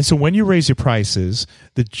 Yes. And so when you raise your prices,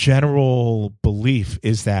 the general belief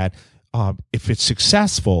is that if it's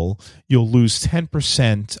successful, you'll lose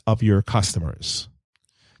 10% of your customers.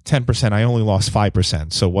 10%. I only lost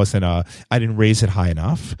 5%. So it wasn't I didn't raise it high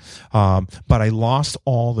enough. But I lost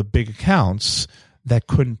all the big accounts that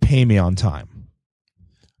couldn't pay me on time.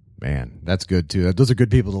 Man, that's good too. Those are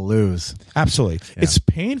good people to lose. Absolutely. Yeah. It's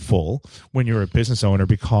painful when you're a business owner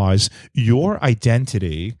because your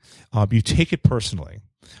identity, you take it personally.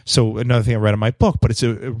 So another thing I read in my book, but it's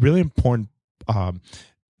a really important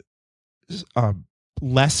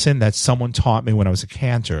lesson that someone taught me when I was a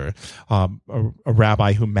cantor, a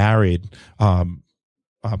rabbi who married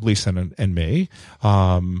Lisa and me,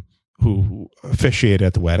 who officiated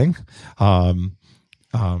at the wedding. I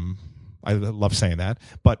love saying that.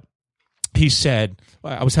 But he said,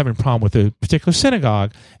 I was having a problem with a particular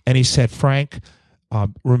synagogue, and he said, Frank,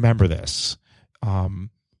 remember this.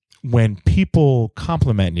 When people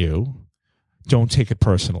compliment you, don't take it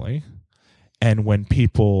personally. And when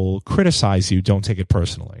people criticize you, don't take it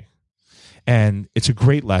personally. And it's a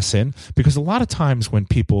great lesson because a lot of times when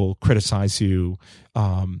people criticize you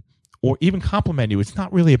or even compliment you, it's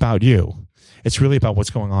not really about you. It's really about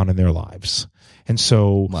what's going on in their lives. And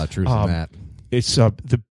so a lot of truth in that. It's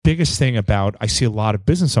the biggest thing about, I see a lot of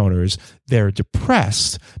business owners, they're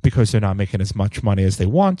depressed because they're not making as much money as they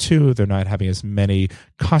want to. They're not having as many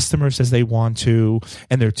customers as they want to,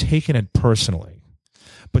 and they're taking it personally.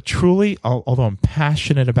 But truly, although I'm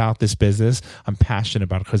passionate about this business, I'm passionate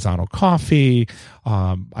about Khazano Coffee.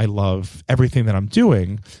 I love everything that I'm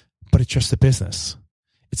doing, but it's just a business.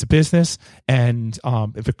 It's a business, and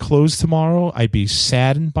if it closed tomorrow, I'd be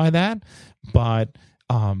saddened by that. But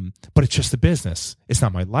it's just a business. It's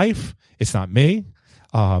not my life. It's not me.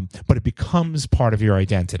 But it becomes part of your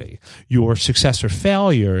identity. Your success or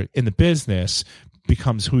failure in the business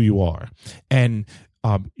becomes who you are, and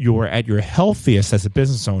you're at your healthiest as a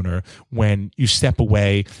business owner when you step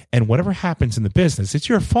away, and whatever happens in the business, it's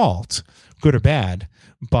your fault, good or bad,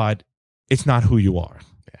 but it's not who you are.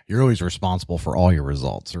 You're always responsible for all your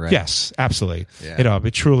results, right? Yes, absolutely. Yeah.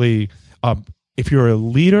 It truly, if you're a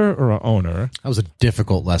leader or an owner. That was a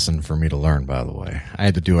difficult lesson for me to learn, by the way. I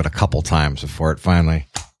had to do it a couple times before it finally,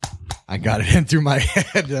 I got it in through my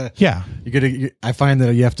head. Yeah. I find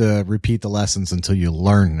that you have to repeat the lessons until you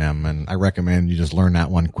learn them. And I recommend you just learn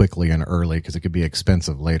that one quickly and early because it could be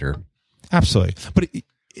expensive later. Absolutely. But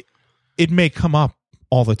it may come up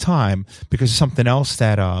all the time because it's something else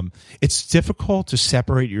that it's difficult to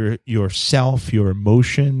separate yourself, your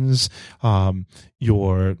emotions,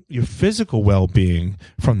 your physical well-being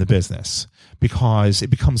from the business because it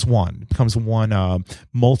becomes one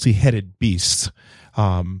multi-headed beast.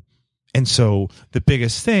 And so the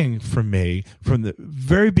biggest thing for me from the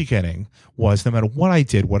very beginning was no matter what I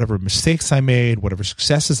did, whatever mistakes I made, whatever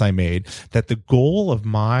successes I made, that the goal of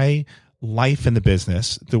my life in the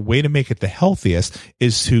business, the way to make it the healthiest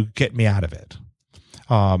is to get me out of it,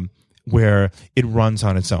 where it runs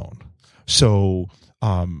on its own. So,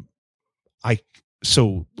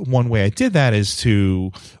 so one way I did that is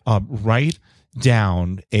to write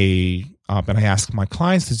down and I ask my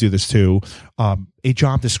clients to do this too, a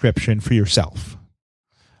job description for yourself.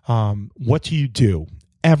 What do you do?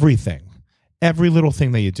 Everything, every little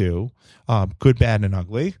thing that you do, good, bad, and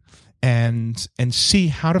ugly. And see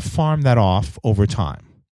how to farm that off over time.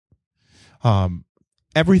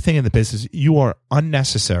 Everything in the business, you are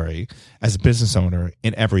unnecessary as a business owner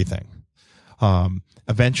in everything.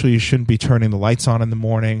 Eventually, you shouldn't be turning the lights on in the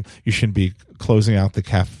morning. You shouldn't be closing out the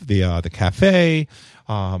cafe.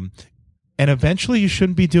 And eventually, you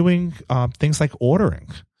shouldn't be doing things like ordering.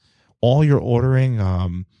 All your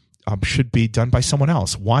ordering should be done by someone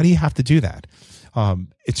else. Why do you have to do that?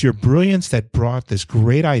 It's your brilliance that brought this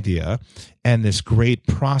great idea and this great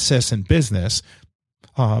process in business.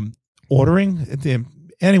 Ordering,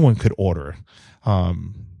 anyone could order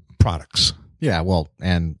products. Yeah, well,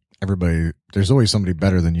 and everybody, there's always somebody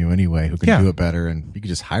better than you anyway who can do it better, and you can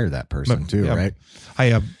just hire that person too, right? I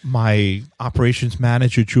have my operations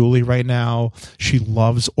manager, Julie, right now. She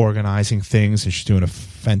loves organizing things, and she's doing a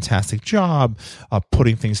fantastic job of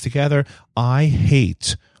putting things together. I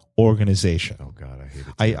hate organization. Oh God, I hate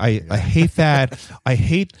it. I hate that. I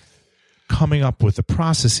hate coming up with the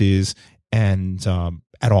processes and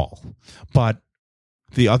at all. But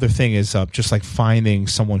the other thing is just like finding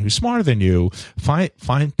someone who's smarter than you.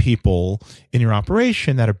 Find people in your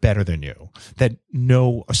operation that are better than you, that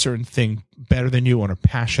know a certain thing better than you and are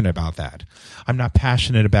passionate about that. I'm not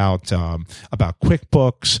passionate about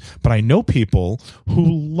QuickBooks, but I know people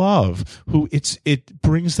who it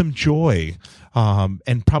brings them joy,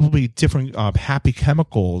 and probably different happy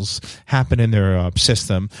chemicals happen in their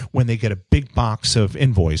system when they get a big box of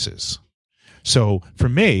invoices. So for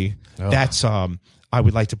me, that's I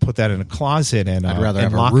would like to put that in a closet and I'd rather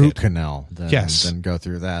have a root canal than go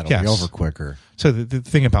through that. It'll be over quicker. So the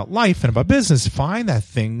thing about life and about business, find that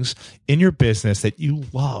things in your business that you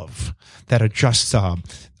love that are just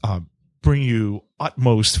bring you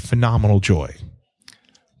utmost phenomenal joy.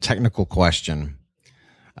 Technical question.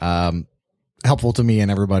 Helpful to me and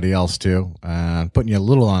everybody else too. Putting you a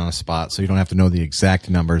little on a spot so you don't have to know the exact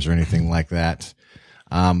numbers or anything like that.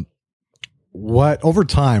 Over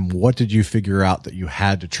time, what did you figure out that you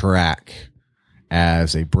had to track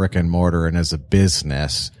as a brick and mortar and as a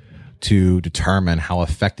business to determine how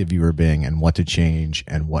effective you were being and what to change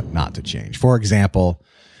and what not to change? For example,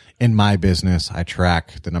 in my business, I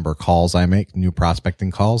track the number of calls I make, new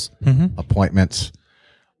prospecting calls, appointments,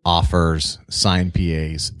 offers, signed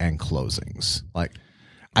PAs, and closings. Like,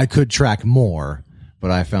 I could track more,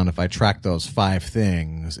 but I found if I track those 5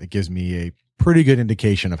 things, it gives me a pretty good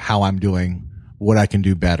indication of how I'm doing, what I can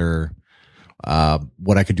do better,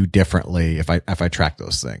 what I could do differently if I track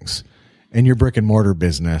those things. In your brick and mortar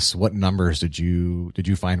business, what numbers did you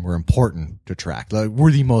find were important to track?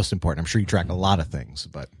 Were the most important? I'm sure you track a lot of things,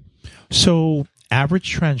 but so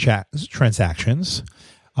average transactions,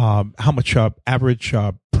 how much average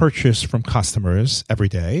purchase from customers every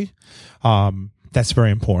day. That's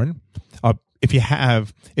very important.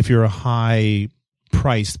 If you're a high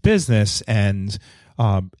priced business and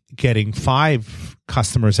getting 5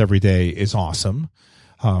 customers every day is awesome,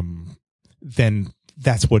 then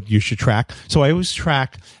that's what you should track. So I always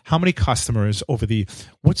track how many customers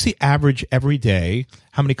what's the average every day,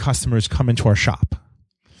 how many customers come into our shop.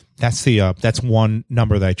 That's one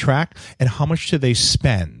number that I track, and how much do they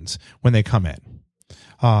spend when they come in.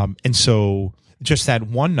 And so just that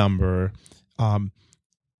one number,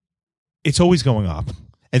 it's always going up.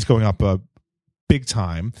 It's going up big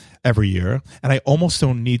time every year, and I almost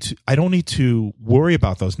don't need to worry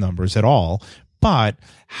about those numbers at all. But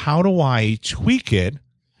how do I tweak it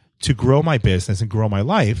to grow my business and grow my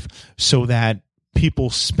life so that people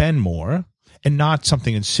spend more and not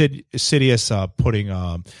something insidious,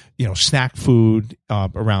 putting snack food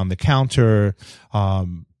around the counter.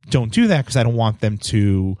 Don't do that because I don't want them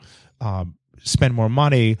to spend more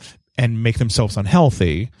money and make themselves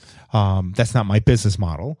unhealthy. That's not my business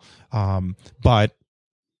model. And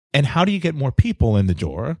how do you get more people in the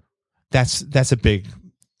door? That's a big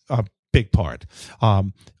part.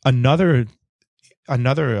 Another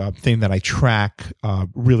thing that I track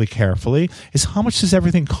really carefully is how much does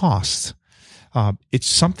everything cost? It's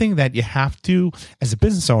something that you have to, as a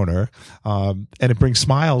business owner, and it brings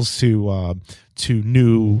smiles to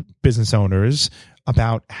new business owners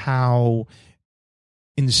about how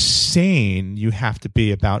insane you have to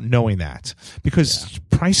be about knowing that, because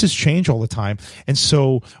prices change all the time. And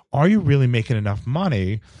so are you really making enough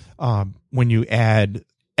money when you add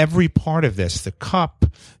every part of this, the cup,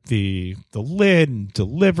 the lid,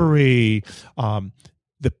 delivery,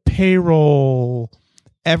 the payroll,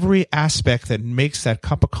 every aspect that makes that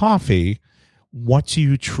cup of coffee? What do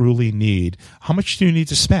you truly need? How much do you need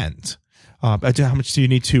to spend? How much do you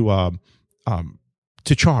need to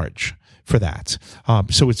charge for that?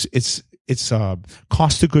 So it's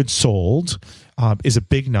cost of goods sold is a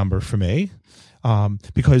big number for me,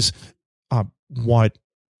 because what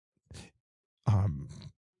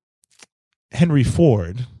Henry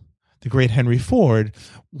Ford, the great Henry Ford,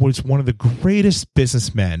 was one of the greatest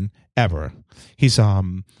businessmen ever. He's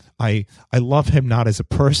I love him not as a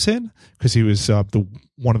person, because he was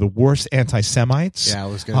one of the worst anti-Semites I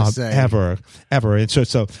was going to say ever. And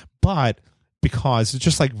so but because it's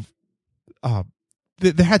just like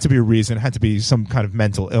there had to be a reason. It had to be some kind of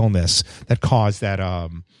mental illness that caused that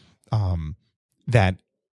that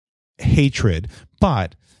hatred.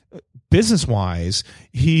 But business-wise,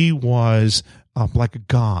 he was like a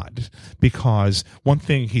god, because one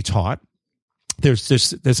thing he taught, there's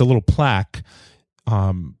a little plaque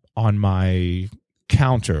on my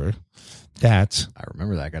counter that I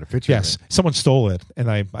remember that. I got a picture. Yes, of it. Someone stole it, and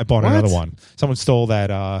I bought another one. Someone stole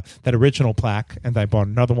that original plaque, and I bought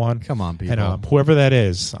another one. Come on, people! And whoever that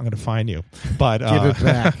is, I'm going to find you. But give it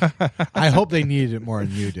back. I hope they needed it more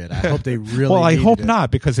than you did. I hope they really. Well, I hope it. not,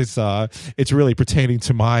 because it's really pertaining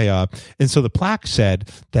to my. And so the plaque said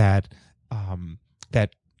that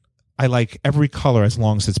that I like every color as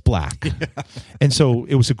long as it's black. And so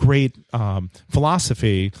it was a great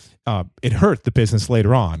philosophy. It hurt the business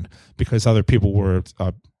later on because other people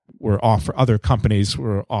other companies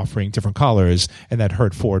were offering different colors, and that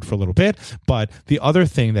hurt Ford for a little bit. But the other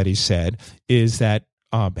thing that he said is that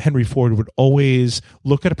Henry Ford would always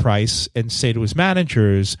look at a price and say to his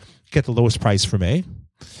managers, get the lowest price for me.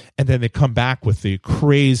 And then they come back with the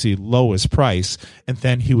crazy lowest price. And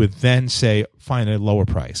then he would then say, find a lower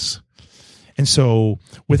price. And so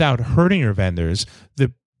without hurting your vendors,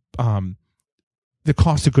 the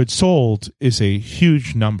cost of goods sold is a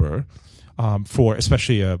huge number for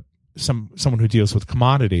especially someone who deals with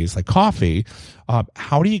commodities like coffee.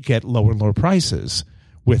 How do you get lower and lower prices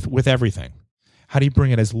with everything? How do you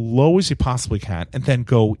bring it as low as you possibly can and then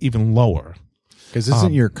go even lower? Because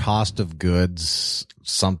isn't your cost of goods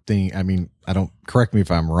something, I mean, correct me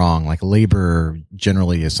if I'm wrong, like labor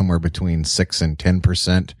generally is somewhere between 6 and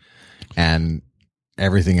 10%, and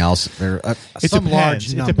everything else, large number.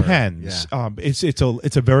 It depends. Yeah.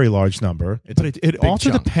 It's a very large number, but it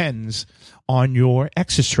also depends on your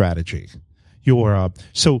exit strategy. There's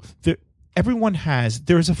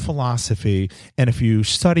a philosophy, and if you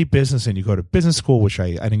study business and you go to business school, which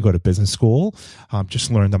I didn't go to business school,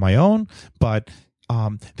 just learned on my own, but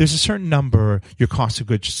there's a certain number. Your cost of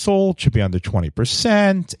goods sold should be under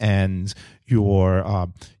 20%, and your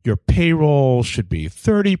payroll should be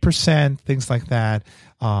 30%, things like that.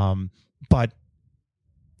 But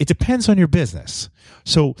it depends on your business.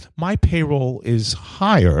 So my payroll is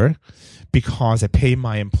higher because I pay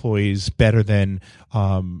my employees better than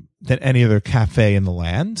any other cafe in the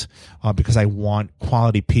land, because I want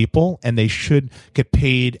quality people, and they should get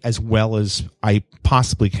paid as well as I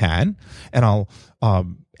possibly can. And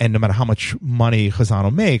and no matter how much money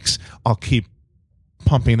Khazano makes, I'll keep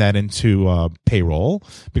pumping that into payroll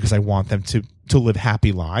because I want them to live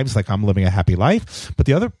happy lives like I'm living a happy life. But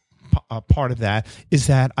the other part of that is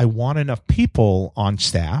that I want enough people on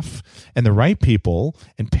staff, and the right people,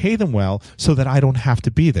 and pay them well so that I don't have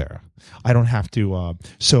to be there. I don't have to.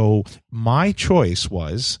 So my choice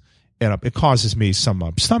was, and it causes me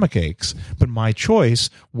some stomach aches, but my choice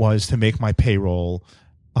was to make my payroll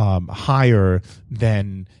higher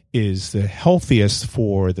than is the healthiest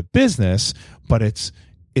for the business, but it's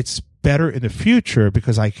better in the future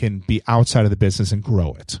because I can be outside of the business and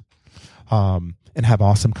grow it. And have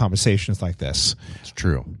awesome conversations like this. It's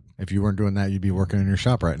true. If you weren't doing that, you'd be working in your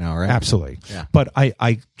shop right now, right? Absolutely. Yeah. But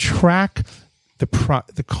I track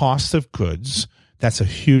the cost of goods. That's a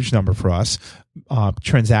huge number for us.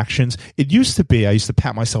 Transactions. I used to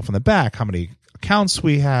pat myself on the back how many accounts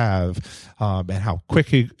we have and how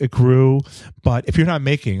quick it grew. But if you're not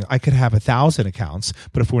making, I could have 1,000 accounts,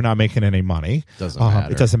 but if we're not making any money,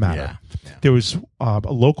 it doesn't matter. Yeah. There was a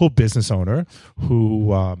local business owner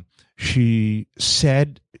who she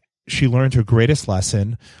said she learned her greatest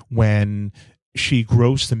lesson when she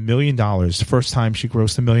grossed $1 million. The first time she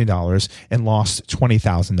grossed $1 million and lost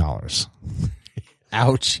 $20,000.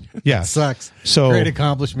 Ouch. Yeah. Sucks. So great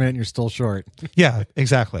accomplishment. You're still short. Yeah,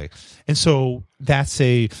 exactly. And so that's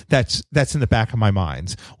in the back of my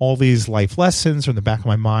mind. All these life lessons are in the back of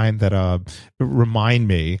my mind that remind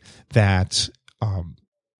me that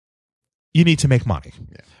you need to make money.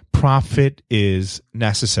 Yeah. Profit is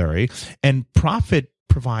necessary, and profit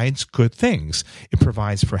provides good things. It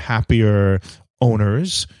provides for happier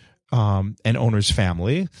owners and owners'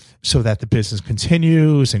 family, so that the business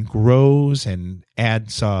continues and grows and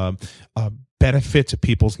adds benefit to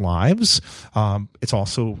people's lives. It's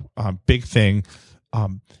also a big thing.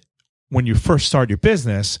 When you first start your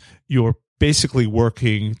business, you're basically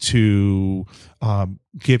working to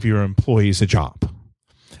give your employees a job.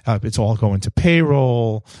 It's all going to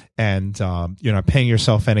payroll, and you're not paying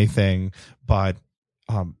yourself anything, but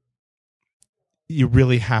you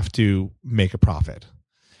really have to make a profit.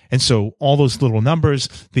 And so all those little numbers,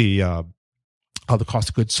 the cost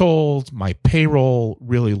of goods sold, my payroll,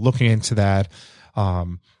 really looking into that,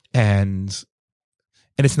 and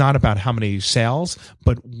it's not about how many sales,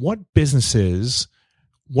 but what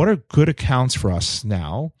are good accounts for us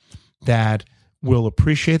now that will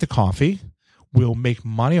appreciate the coffee, will make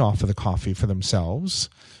money off of the coffee for themselves,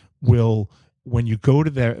 when you go to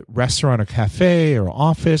the restaurant or cafe or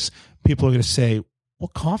office, people are going to say,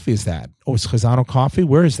 what coffee is that? Oh, it's Khazano coffee?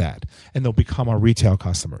 Where is that? And they'll become our retail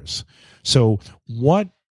customers. So what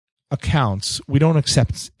accounts, we don't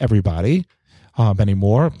accept everybody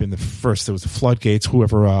anymore. In the first, there was the floodgates,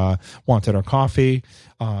 whoever wanted our coffee.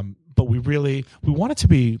 But we want it to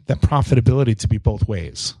be, that profitability to be both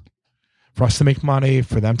ways. For us to make money,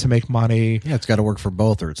 for them to make money. Yeah, it's got to work for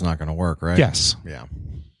both or it's not going to work, right? Yes. Yeah.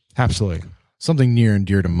 Absolutely. something near and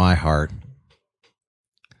dear to my heart.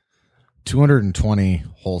 220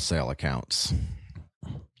 wholesale accounts.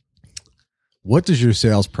 What does your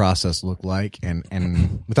sales process look like?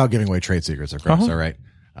 And without giving away trade secrets, of course, all right.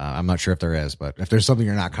 I'm not sure if there is, but if there's something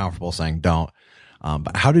you're not comfortable saying, don't.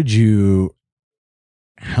 But how did you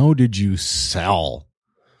sell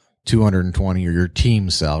 220, or your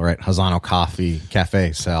team sell, right? Hazano Coffee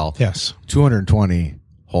Cafe sell, Yes. 220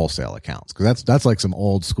 wholesale accounts, because that's like some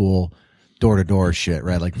old school door to door shit,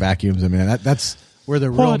 right? Like vacuums. I mean, that's where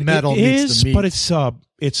the real metal meets the meat. But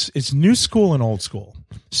it's new school and old school.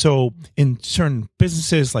 So in certain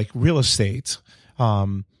businesses like real estate,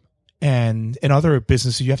 and in other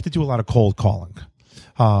businesses, you have to do a lot of cold calling.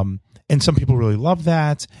 And some people really love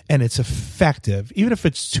that, and it's effective, even if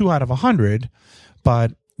it's 2 out of 100.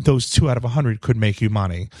 But those 2 out of 100 could make you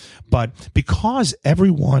money. But because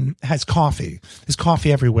everyone has coffee, there's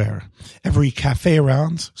coffee everywhere. Every cafe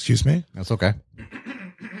around, excuse me. That's okay.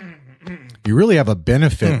 You really have a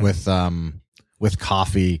benefit with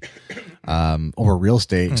coffee over real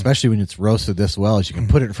estate, especially when it's roasted this well, is you can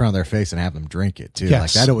put it in front of their face and have them drink it too. Yes.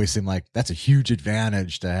 Like that always seemed like that's a huge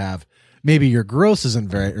advantage to have. Maybe your gross isn't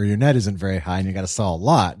very, or your net isn't very high, and you got to sell a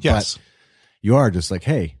lot. Yes. But you are just like,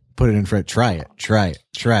 hey, put it in front, try it, try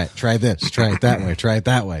this, try it that way, try it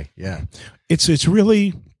that way. Yeah. It's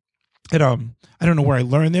really, I don't know where I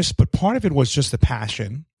learned this, but part of it was just the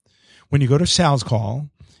passion. When you go to sales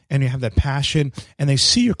call and you have that passion, and they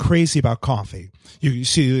see you're crazy about coffee, you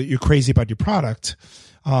see that you're crazy about your product.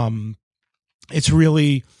 It's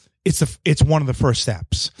really, it's one of the first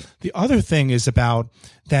steps. The other thing is about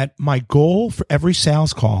that my goal for every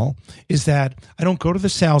sales call is that I don't go to the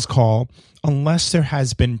sales call unless there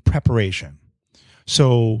has been preparation.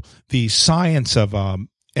 So the science of, and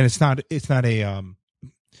it's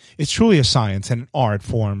truly a science and an art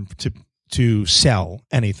form to sell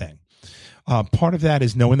anything. Part of that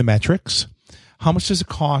is knowing the metrics. How much does it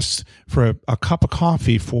cost for a cup of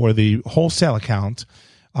coffee for the wholesale account?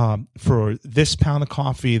 For this pound of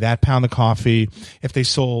coffee, that pound of coffee, if they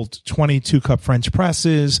sold 22-cup French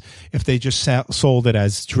presses, if they just sold it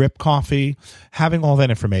as drip coffee, having all that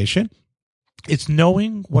information. It's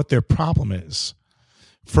knowing what their problem is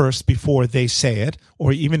first before they say it,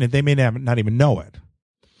 or even if they may not even know it.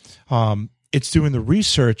 It's doing the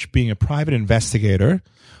research, being a private investigator,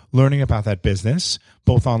 learning about that business,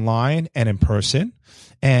 both online and in person,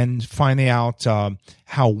 and finding out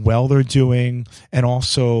how well they're doing, and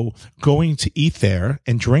also going to eat there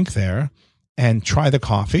and drink there and try the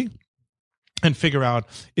coffee and figure out,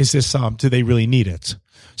 is this, do they really need it?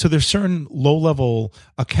 So there's certain low-level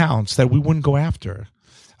accounts that we wouldn't go after.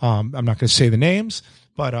 I'm not going to say the names,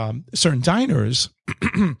 but certain diners,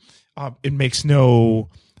 it makes no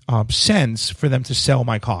sense for them to sell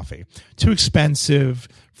my coffee. Too expensive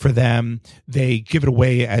for them. They give it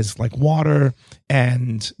away as like water,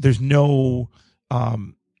 and there's no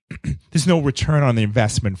return on the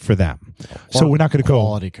investment for them. So we're not going to go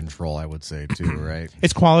quality control, I would say too, right?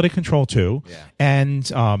 It's quality control too. Yeah.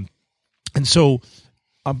 And so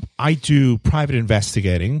I do private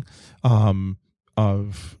investigating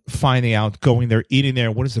of finding out, going there, eating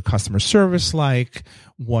there. What is the customer service like?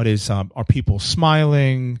 What is, are people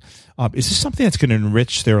smiling? Is this something that's going to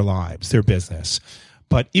enrich their lives, their business?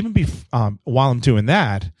 But even while I'm doing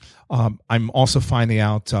that, I'm also finding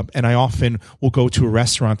out, and I often will go to a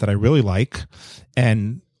restaurant that I really like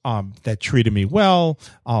and that treated me well.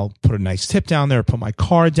 I'll put a nice tip down there, put my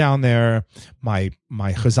card down there, my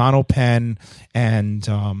Hazano pen, and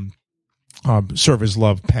servers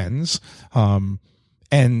love pens. And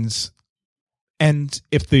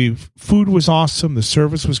if the food was awesome, the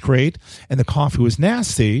service was great, and the coffee was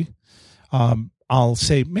nasty, I'll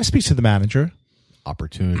say, may I speak to the manager?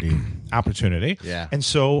 Opportunity. Yeah. And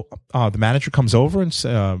so the manager comes over and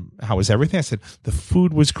says, how was everything? I said, the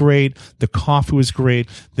food was great. The coffee was great.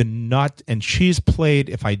 The nut and cheese plate,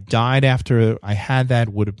 if I died after I had that,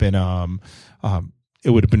 would have been, it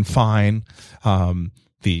would have been fine.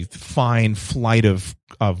 The fine flight of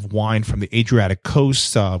wine from the Adriatic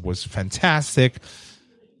coast was fantastic.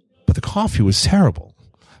 But the coffee was terrible.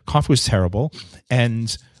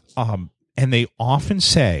 And they often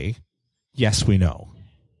say, yes, we know.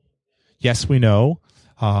 Yes, we know.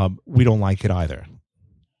 We don't like it either.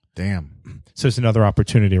 Damn. So there's another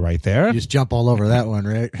opportunity right there. You just jump all over that one,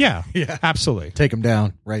 right? Yeah, Yeah. absolutely. Take them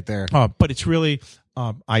down right there. But it's really,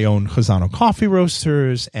 I own Hazano Coffee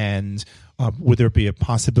Roasters, and would there be a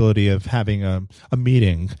possibility of having a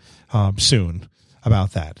meeting soon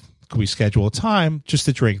about that? Could we schedule a time just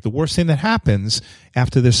to drink? The worst thing that happens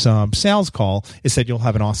after this sales call is that you'll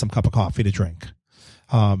have an awesome cup of coffee to drink.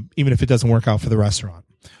 Even if it doesn't work out for the restaurant.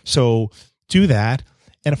 So do that.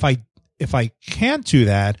 And if I can't do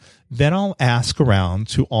that, then I'll ask around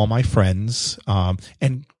to all my friends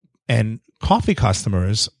and coffee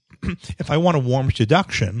customers. If I want a warm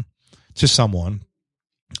introduction to someone,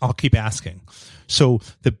 I'll keep asking. So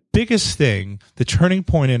the biggest thing, the turning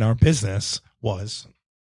point in our business was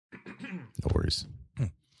No worries.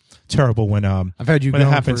 terrible when I've had you when it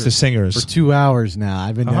going happens for, to singers. for 2 hours now.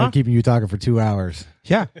 I've been keeping you talking for 2 hours.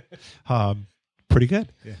 Yeah, pretty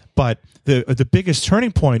good. Yeah. But the biggest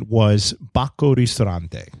turning point was Bacco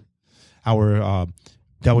Ristorante.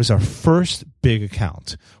 That was our first big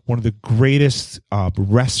account. One of the greatest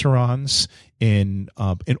restaurants in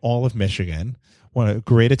all of Michigan. One of the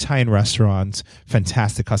great Italian restaurants.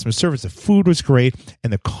 Fantastic customer service. The food was great,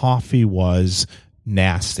 and the coffee was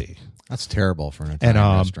nasty. That's terrible for an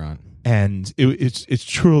Italian restaurant. And it's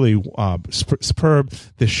truly superb.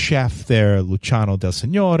 The chef there, Luciano Del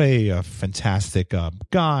Signore, a fantastic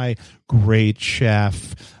guy, great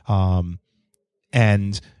chef,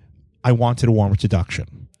 and I wanted a warm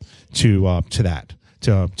introduction to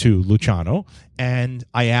Luciano, and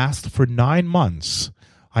I asked for 9 months.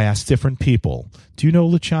 I asked different people, do you know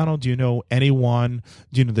Luciano? Do you know anyone?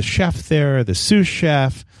 Do you know the chef there, the sous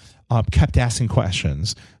chef? Kept asking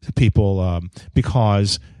questions to people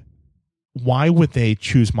because why would they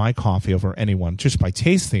choose my coffee over anyone just by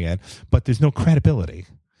tasting it? But there's no credibility.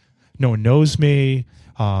 No one knows me.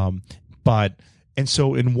 And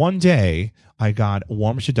so in one day, I got a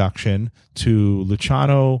warm introduction to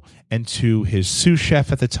Luciano and to his sous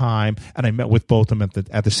chef at the time, and I met with both of them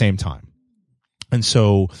at the same time. And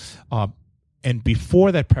so, and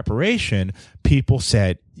before that preparation, people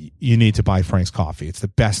said, you need to buy Frank's coffee. It's the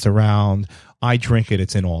best around. I drink it.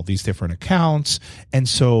 It's in all these different accounts. And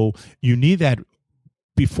so you need that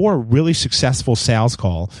before a really successful sales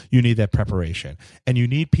call, you need that preparation. And you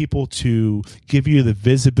need people to give you the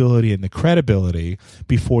visibility and the credibility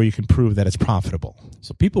before you can prove that it's profitable.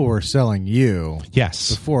 So people were selling you Yes.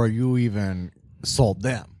 before you even sold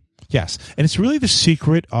them. Yes. And it's really the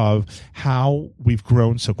secret of how we've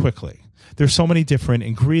grown so quickly. There's so many different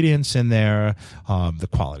ingredients in there, the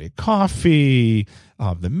quality of coffee,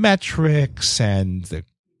 the metrics, and the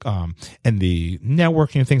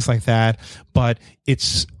networking and things like that. But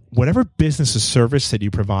it's whatever business or service that you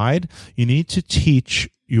provide, you need to teach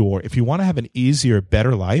if you want to have an easier,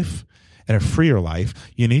 better life and a freer life,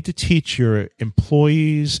 you need to teach your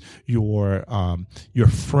employees, your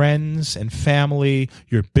friends and family,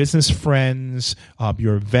 your business friends,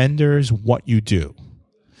 your vendors, what you do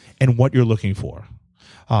and what you're looking for.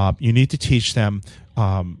 You need to teach them.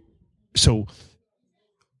 There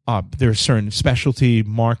are certain specialty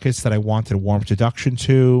markets that I wanted a warm introduction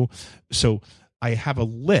to. So I have a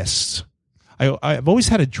list. I've always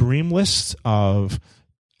had a dream list of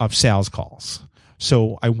sales calls.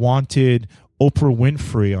 So I wanted Oprah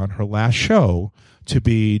Winfrey on her last show to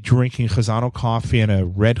be drinking Khazano coffee in a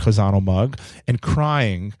red Khazano mug and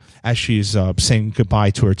crying as she's saying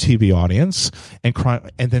goodbye to her TV audience, and crying,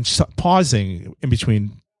 and then pausing in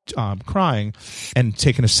between crying and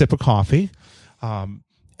taking a sip of coffee.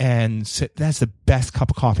 And that's the best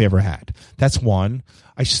cup of coffee I ever had. That's one.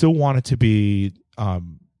 I still want it to be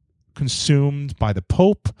consumed by the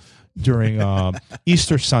Pope during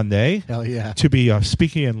Easter Sunday. Hell yeah. To be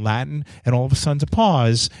speaking in Latin, and all of a sudden to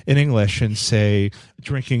pause in English and say,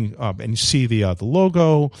 drinking, and see the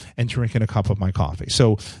logo and drinking a cup of my coffee.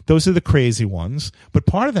 So those are the crazy ones. But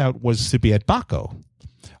part of that was to be at Bacco.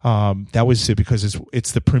 That was because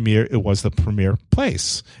it's the premier. It was the premier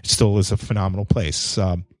place. It still is a phenomenal place.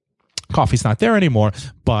 Coffee's not there anymore,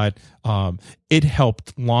 but it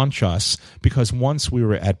helped launch us, because once we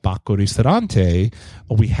were at Bacco Ristorante,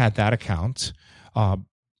 we had that account.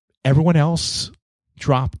 Everyone else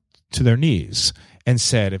dropped to their knees and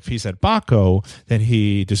said, if he's at Bacco, then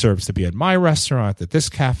he deserves to be at my restaurant, at this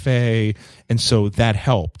cafe. And so that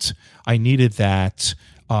helped. I needed that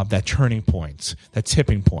turning point, that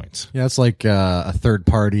tipping point. Yeah, it's like a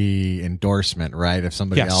third-party endorsement, right? If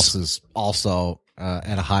somebody Yes. else is also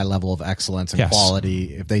at a high level of excellence and Yes.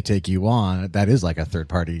 quality, if they take you on, that is like a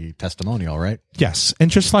third-party testimonial, right? Yes.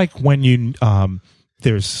 And just like when you,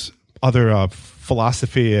 there's other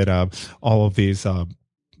philosophy and all of these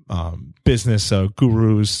business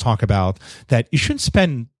gurus talk about that you shouldn't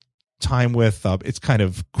spend time with, it's kind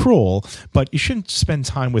of cruel, but you shouldn't spend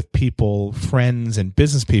time with people, friends and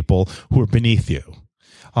business people who are beneath you,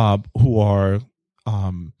 who are,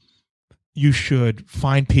 you should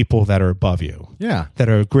find people that are above you. Yeah. That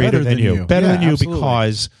are greater Better than than you. you. Better Yeah, than you, absolutely.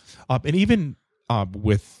 because, and even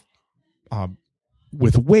with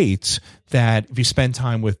weight, that if you spend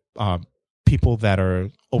time with people that are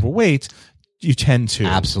overweight, you tend to.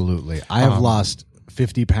 Absolutely. I have lost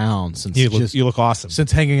 50 pounds since You look awesome.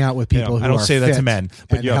 since hanging out with people who I don't are say that to fit men,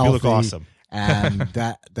 but and you look healthy, awesome. And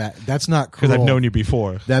that's not cruel. Because I've known you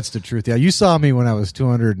before. That's the truth. Yeah, you saw me when I was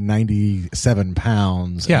 297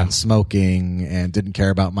 pounds and smoking and didn't care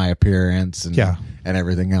about my appearance and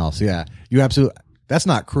everything else. Yeah, you absolutely. That's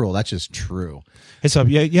not cruel. That's just true. It's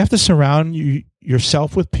you have to surround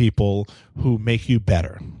yourself with people who make you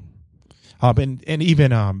better. And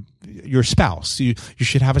even your spouse. You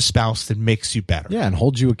should have a spouse that makes you better. Yeah, and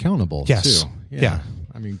holds you accountable. Yes. Too. Yeah.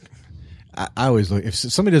 I mean, I always look, if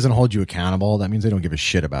somebody doesn't hold you accountable, that means they don't give a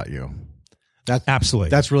shit about you. Absolutely.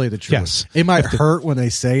 That's really the truth. Yes. It might hurt when they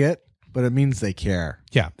say it, but it means they care.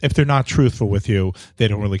 Yeah. If they're not truthful with you, they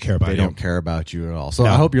don't really care about you. They don't care about you at all. So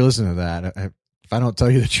I hope you're listening to that. If I don't tell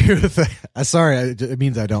you the truth, I'm sorry. It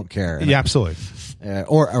means I don't care. Yeah, absolutely.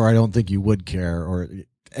 Or I don't think you would care. Or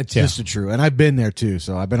it's just the truth. And I've been there too.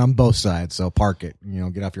 So I've been on both sides. So park it.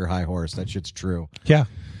 Get off your high horse. That shit's true. Yeah.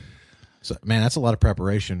 So man, that's a lot of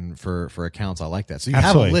preparation for accounts. I like that. So you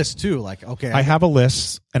Absolutely. have a list too. Like, okay, I have a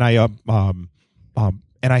list, and I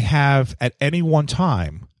have at any one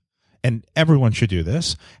time, and everyone should do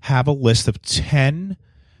this. Have a list of 10.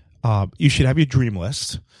 You should have your dream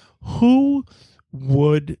list. Who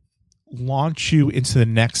would launch you into the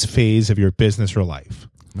next phase of your business or life?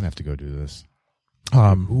 I'm gonna have to go do this.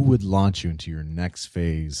 Who would launch you into your next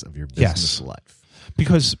phase of your business life?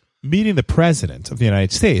 Because meeting the president of the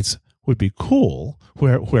United States would be cool,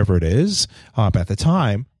 whoever it is at the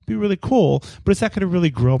time, be really cool, but it's not going to really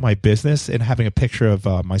grow my business. And having a picture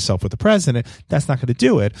of myself with the president, that's not going to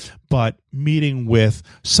do it. But meeting with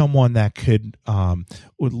someone that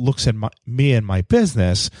looks at me and my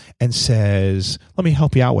business and says, let me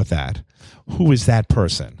help you out with that. Who is that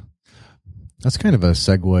person? That's kind of a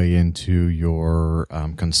segue into your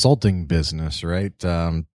consulting business, right?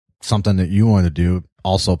 Something that you want to do.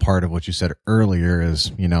 Also, part of what you said earlier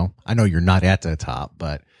is, I know you're not at the top,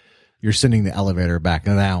 but you're sending the elevator back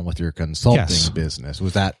down with your consulting business.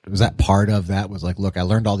 Was that part of that? Was like, look, I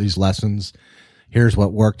learned all these lessons. Here's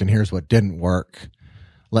what worked and here's what didn't work.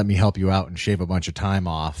 Let me help you out and shave a bunch of time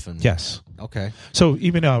off. And yes. Okay. So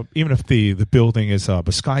even if the building is a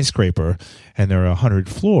skyscraper and there are 100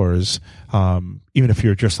 floors, even if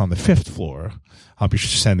you're just on the 5th floor, you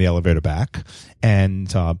should send the elevator back.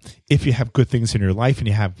 And if you have good things in your life and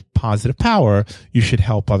you have positive power, you should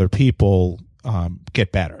help other people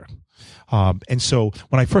get better. And so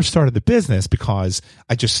when I first started the business, because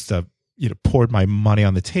I just poured my money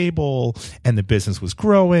on the table and the business was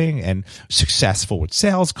growing and successful with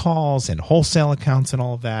sales calls and wholesale accounts and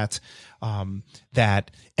all of that,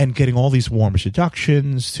 and getting all these warm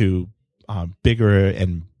introductions to bigger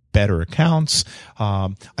and better accounts,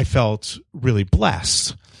 I felt really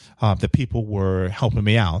blessed that people were helping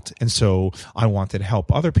me out. And so I wanted to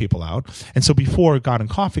help other people out. And so before God and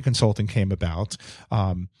Coffee Consulting came about,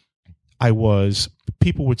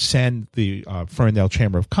 people would send the Ferndale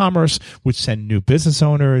Chamber of Commerce would send new business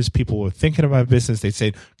owners. People were thinking about business. They'd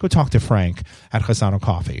say, go talk to Frank at Khazano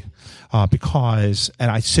Coffee. And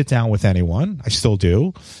I sit down with anyone, I still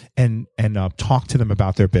do, and talk to them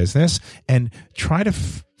about their business and try to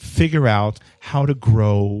figure out how to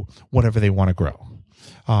grow whatever they want to grow.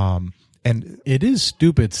 And it is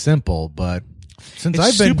stupid simple, but since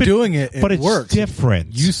I've been doing it, but it's works.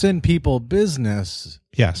 Different. You send people business.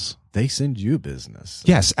 Yes. They send you business.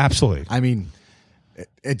 Yes, absolutely. I mean,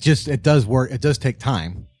 it does work. It does take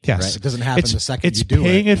time. Yes. Right? It doesn't happen the second you do it. It's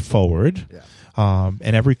paying it forward. Yeah.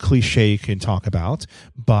 And every cliche you can talk about,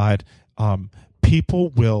 but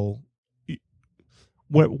people will,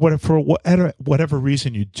 for whatever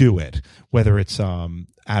reason you do it, whether it's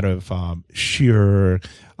out of sheer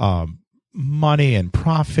money and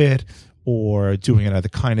profit or doing it out of the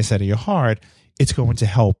kindness out of your heart, it's going to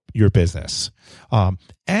help your business.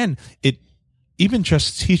 And it even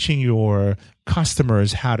just teaching your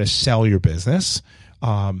customers how to sell your business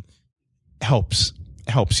helps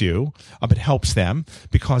you. It helps them,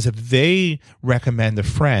 because if they recommend a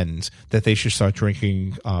friend that they should start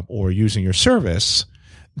drinking or using your service,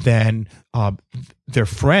 then their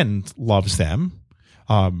friend loves them.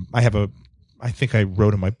 I think I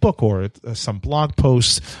wrote in my book or some blog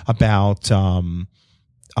posts about a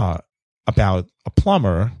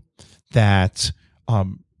plumber that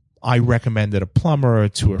I recommended a plumber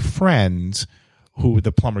to a friend who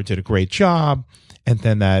the plumber did a great job. And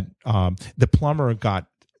then that the plumber got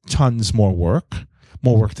tons more work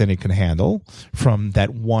than he can handle from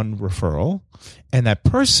that one referral. And that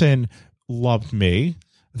person loved me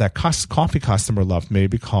that coffee customer loved me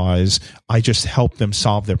because I just helped them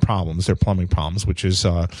solve their problems, their plumbing problems, which is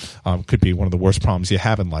could be one of the worst problems you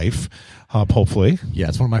have in life. Hopefully, Yeah,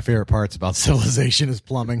 it's one of my favorite parts about civilization is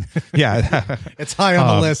plumbing. yeah, It's high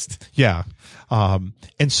on the list. yeah. And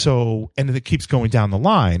then it keeps going down the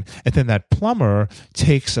line, and then that plumber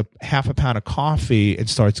takes a half a pound of coffee and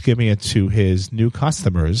starts giving it to his new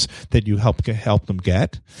customers that you help them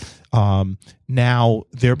get. Now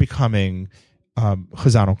they're becoming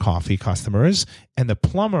Khazano coffee customers, and the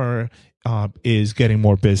plumber is getting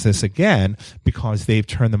more business again because they've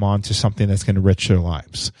turned them on to something that's going to enrich their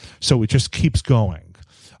lives. So it just keeps going.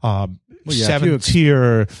 Seventh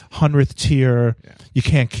tier, 100th tier, you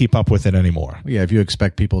can't keep up with it anymore. Yeah, if you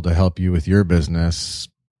expect people to help you with your business,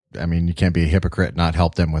 I mean, you can't be a hypocrite and not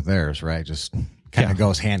help them with theirs, right? Just kind of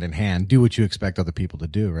goes hand in hand. Do what you expect other people to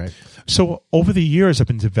do, right? So over the years, I've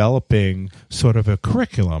been developing sort of a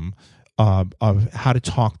curriculum of how to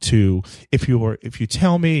talk to, if you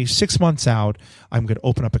tell me 6 months out, I'm going to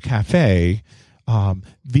open up a cafe,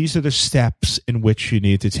 these are the steps in which you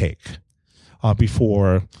need to take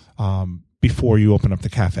before you open up the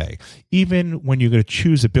cafe. Even when you're going to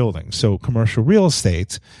choose a building. So commercial real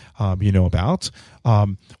estate, you know about.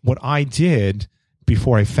 What I did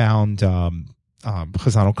before I found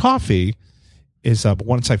Khazano Coffee is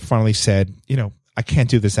once I finally said, I can't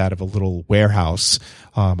do this out of a little warehouse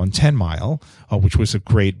on 10 Mile, which was a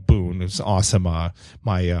great boon. It was awesome.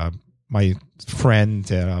 My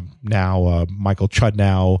friend now, Michael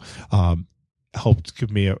Chudnow, helped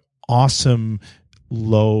give me an awesome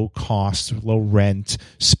low cost, low rent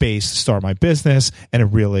space to start my business, and it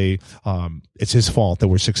really it's his fault that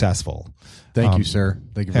we're successful. Thank you, sir.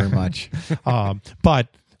 Thank you very much. But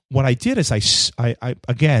what I did is I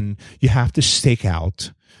again, you have to stake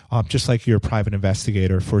out. Just like you're a private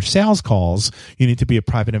investigator for sales calls, you need to be a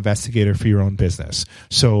private investigator for your own business.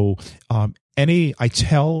 So I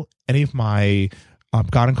tell any of my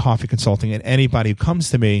God and Coffee Consulting and anybody who comes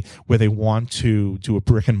to me where they want to do a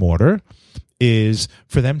brick and mortar is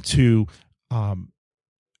for them to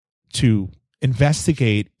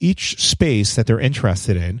investigate each space that they're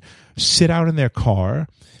interested in, sit out in their car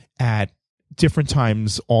at different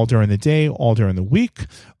times all during the day, all during the week,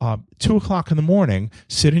 2:00 in the morning,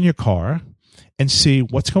 sit in your car and see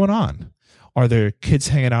what's going on. Are there kids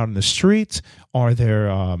hanging out in the street?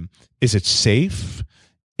 Is it safe?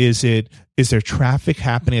 Is there traffic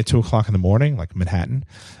happening at 2:00 in the morning, like Manhattan?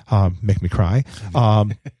 Make me cry.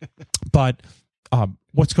 But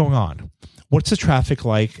what's going on? What's the traffic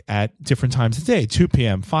like at different times of day? 2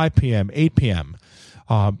 p.m., 5 p.m., 8 p.m.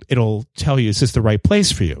 It'll tell you, is this the right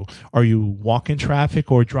place for you? Are you walking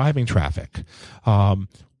traffic or driving traffic?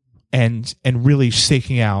 And really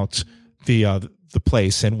staking out the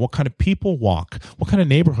place and what kind of people walk. What kind of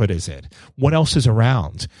neighborhood is it? What else is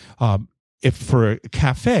around? If for a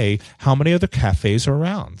cafe, how many other cafes are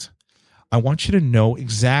around? I want you to know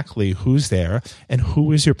exactly who's there and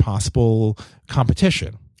who is your possible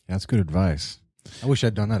competition. That's good advice. I wish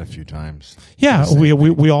I'd done that a few times. Yeah,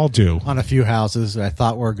 we all do. On a few houses I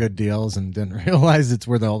thought were good deals and didn't realize it's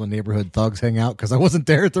where all the neighborhood thugs hang out because I wasn't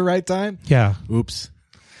there at the right time. Yeah. Oops.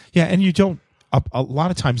 Yeah, and you don't, a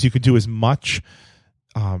lot of times you could do as much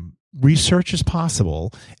research as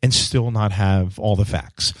possible and still not have all the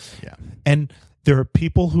facts. Yeah. And there are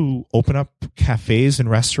people who open up cafes and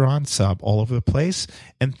restaurants all over the place,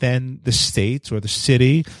 and then the state or the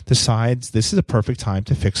city decides this is a perfect time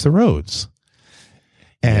to fix the roads.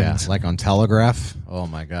 And like on Telegraph. Oh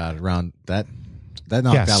my God. Around that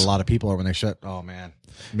knocked out a lot of people over when they shut. Oh man.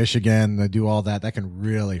 Michigan, they do all that. That can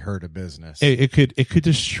really hurt a business. It could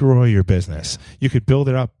destroy your business. Yeah. You could build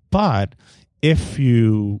it up, but if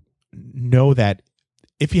you know that,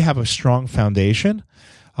 if you have a strong foundation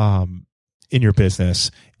in your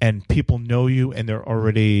business and people know you and they're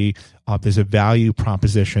already there's a value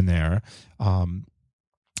proposition there,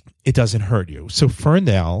 it doesn't hurt you. So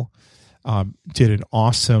Ferndale did an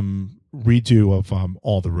awesome redo of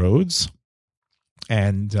all the roads,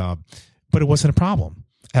 and but it wasn't a problem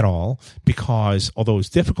at all because although it was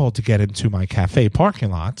difficult to get into my cafe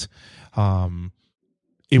parking lot,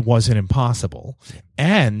 it wasn't impossible.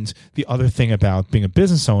 And the other thing about being a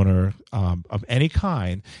business owner of any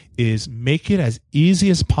kind is make it as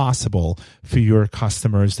easy as possible for your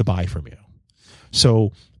customers to buy from you.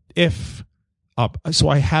 So so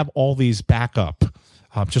I have all these backup.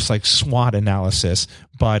 Just like SWOT analysis,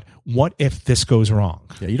 but what if this goes wrong?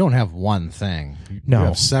 Yeah, you don't have one thing. You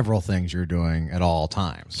have several things you're doing at all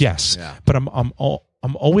times. Yes, yeah. But I'm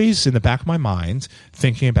always in the back of my mind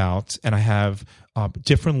thinking about, and I have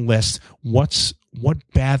different lists. What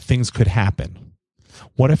bad things could happen?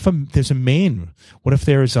 What if there's a main? What if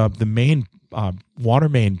there's the main water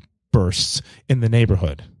main bursts in the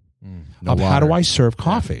neighborhood? How do I serve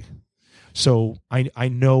coffee? So I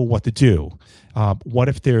know what to do. What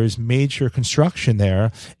if there's major construction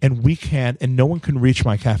there and no one can reach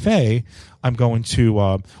my cafe? I'm going to,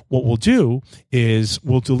 what we'll do is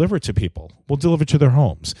we'll deliver it to people. We'll deliver it to their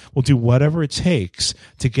homes. We'll do whatever it takes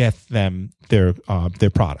to get them their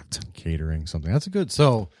product. Catering, something. That's good.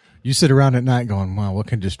 So you sit around at night going, wow, what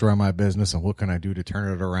can destroy my business and what can I do to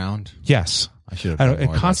turn it around? Yes. I should have done more And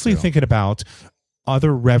of that constantly too. thinking about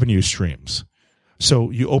other revenue streams.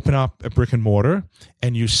 So you open up a brick and mortar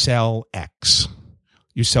and you sell X.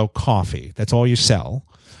 You sell coffee. That's all you sell.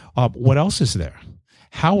 What else is there?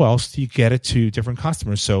 How else do you get it to different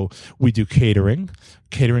customers? So we do catering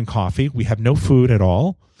coffee. We have no food at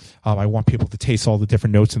all. I want people to taste all the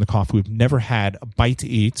different notes in the coffee. We've never had a bite to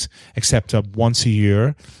eat except once a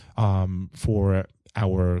year for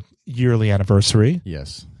our yearly anniversary.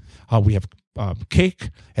 Yes. We have cake,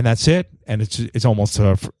 and that's it. And it's almost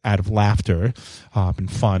out of laughter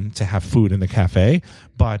and fun to have food in the cafe.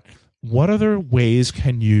 But what other ways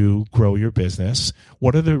can you grow your business?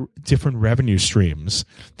 What are the different revenue streams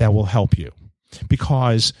that will help you?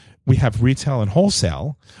 Because we have retail and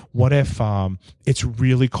wholesale. What if it's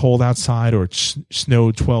really cold outside or it's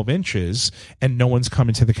snowed 12 inches and no one's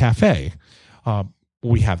coming to the cafe?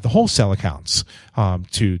 We have the wholesale accounts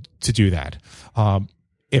to do that.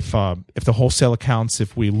 If the wholesale accounts,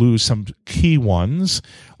 if we lose some key ones,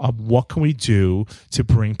 what can we do to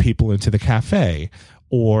bring people into the cafe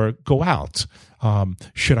or go out?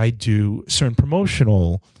 Should I do certain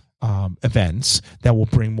promotional events that will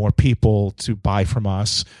bring more people to buy from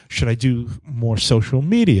us? Should I do more social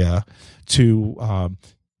media to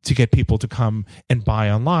get people to come and buy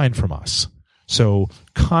online from us? So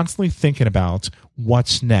constantly thinking about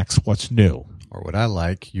what's next, what's new. Or what I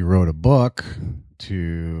like, you wrote a book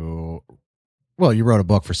you wrote a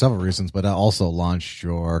book for several reasons, but I also launched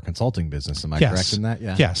your consulting business. Am I correct in that?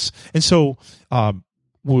 Yeah. Yes. And so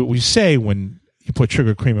we say when you put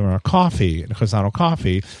sugar cream in our coffee, in Khazano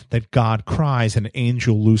coffee, that God cries and an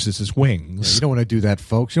angel loses his wings. Yeah, you don't want to do that,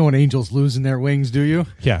 folks. You don't want angels losing their wings, do you?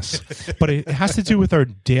 Yes. But it has to do with our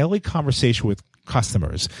daily conversation with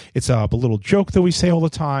customers. It's a little joke that we say all the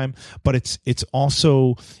time, but it's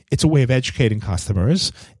also a way of educating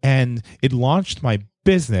customers. And it launched my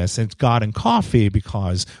business, and it's God and Coffee,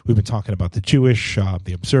 because we've been talking about the Jewish,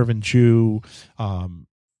 the observant Jew,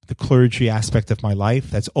 the clergy aspect of my life.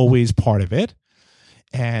 That's always part of it.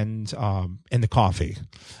 And the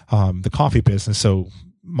coffee business. So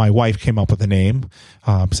my wife came up with a name.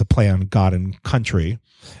 It's a play on God and Country,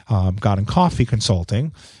 God and Coffee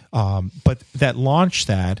Consulting. But that launched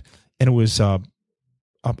that, and it was a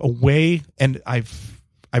way. And I've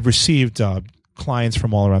received clients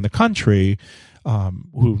from all around the country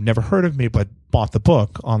who've never heard of me but bought the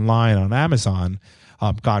book online on Amazon.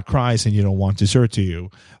 God Cries and You Don't Want Dessert, Do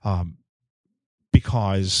You?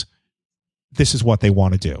 Because this is what they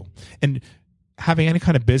want to do. And having any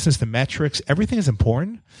kind of business, the metrics, everything is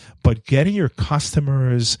important, but getting your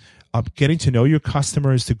customers, getting to know your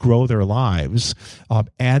customers to grow their lives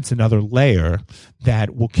adds another layer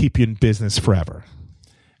that will keep you in business forever.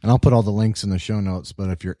 And I'll put all the links in the show notes, but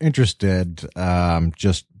if you're interested,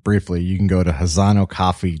 just briefly, you can go to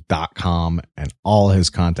hazanocoffee.com and all his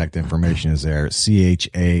contact information is there.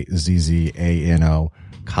 CHAZZANO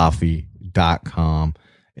coffee.com.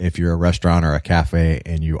 If you're a restaurant or a cafe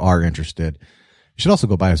and you are interested, you should also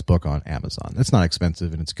go buy his book on Amazon. It's not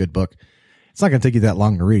expensive and it's a good book. It's not going to take you that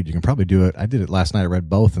long to read. You can probably do it. I did it last night. I read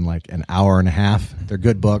both in like an hour and a half. They're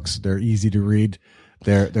good books. They're easy to read.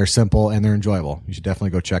 They're simple and they're enjoyable. You should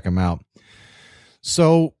definitely go check them out.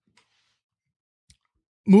 So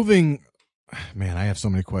man, I have so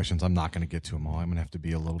many questions. I'm not going to get to them all. I'm going to have to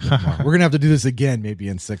be a little bit more. We're going to have to do this again maybe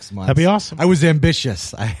in 6 months. That'd be awesome. I was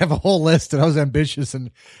ambitious. I have a whole list and I was ambitious,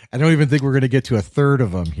 and I don't even think we're going to get to a third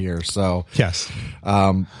of them here. So Yes.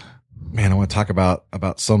 man, I want to talk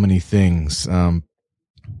about so many things.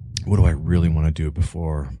 What do I really want to do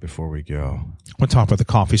before we go? Want to talk about the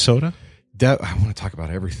coffee soda? I want to talk about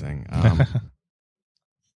everything.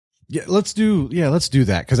 Let's do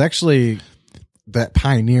that. Cause actually that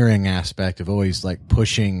pioneering aspect of always like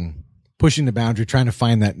pushing the boundary, trying to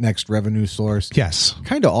find that next revenue source. Yes.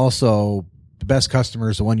 Kind of also the best customer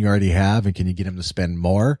is the one you already have. And can you get them to spend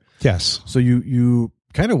more? Yes. So you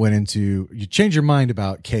kind of went into, you changed your mind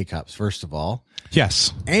about K-Cups, first of all.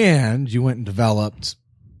 Yes. And you went and developed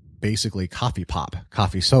basically coffee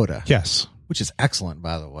soda. Yes. Which is excellent,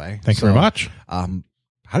 by the way. Thank you very much. How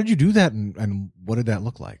did you do that, and what did that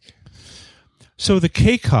look like? So the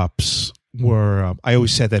K-Cups were. I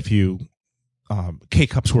always said that if you K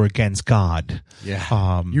cups were against God.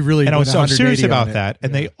 Yeah, you really. And I'm serious about it. that.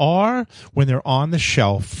 And they are when they're on the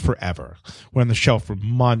shelf forever. We're on the shelf for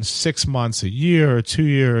months, 6 months, a year, 2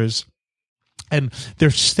 years, and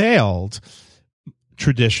they're staled.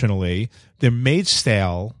 Traditionally, they're made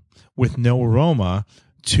stale with no aroma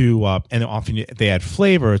to, and often they add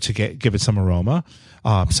flavor to give it some aroma,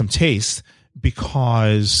 some taste,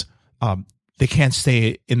 because they can't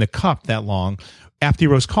stay in the cup that long. After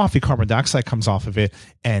you roast coffee, carbon dioxide comes off of it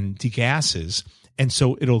and degasses, and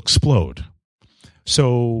so it'll explode.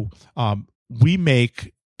 So we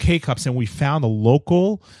make K-Cups, and we found a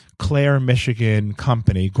local Clare, Michigan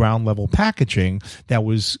company, Ground Level Packaging, that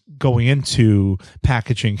was going into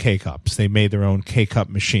packaging K-Cups. They made their own K-Cup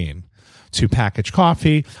machine to package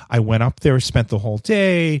coffee. I went up there, spent the whole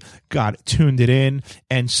day, tuned it in,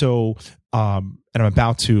 and so and I'm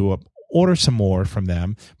about to order some more from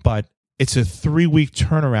them, but it's a 3-week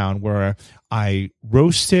turnaround where I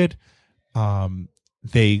roast it,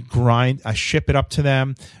 they grind, I ship it up to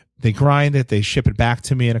them, they grind it, they ship it back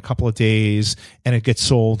to me in a couple of days, and it gets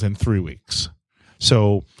sold in 3 weeks.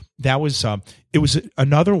 So that was, it was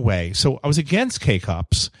another way. So I was against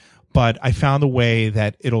K-Cups, but I found a way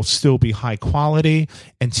that it'll still be high quality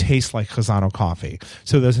and taste like Khazano coffee.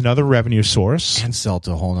 So there's another revenue source. And sell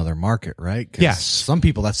to a whole other market, right? 'Cause yes. Some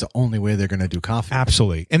people, that's the only way they're going to do coffee.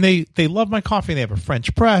 Absolutely. And they love my coffee. They have a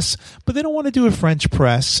French press, but they don't want to do a French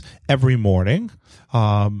press every morning.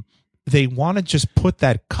 They want to just put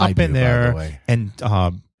that cup in there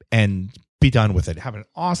and be done with it. Have an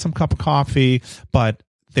awesome cup of coffee, but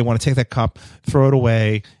they want to take that cup, throw it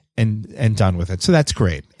away, and done with it. So that's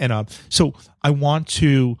great. And so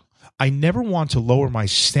I never want to lower my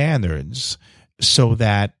standards so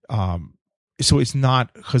that so it's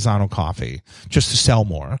not Khazano coffee just to sell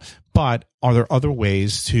more. But are there other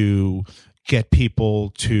ways to get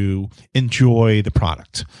people to enjoy the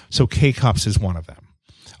product? So K-Cups is one of them.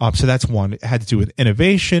 So that's one. It had to do with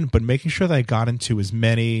innovation, but making sure that I got into as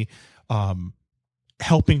many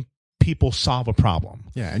helping people solve a problem.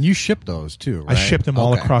 Yeah, and you ship those too, right? I ship them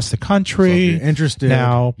all across the country. So if you're interested,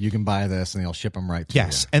 now, you can buy this and they'll ship them right to you.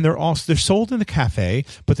 Yes, and they're sold in the cafe,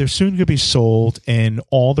 but they're soon going to be sold in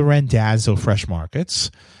all the Randazzo fresh markets.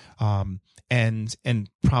 And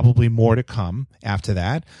probably more to come after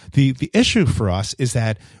that. The issue for us is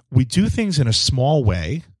that we do things in a small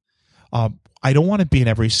way. I don't want to be in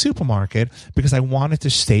every supermarket because I want it to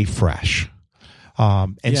stay fresh.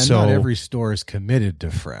 So not every store is committed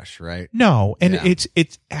to fresh, right? No, and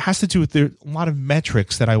it has to do with a lot of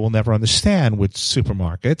metrics that I will never understand with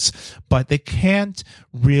supermarkets, but they can't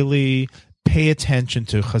really pay attention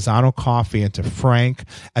to Khazano coffee and to Frank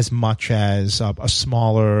as much as a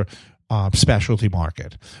smaller specialty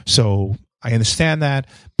market. So I understand that,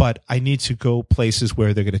 but I need to go places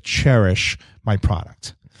where they're going to cherish my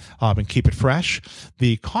product and keep it fresh.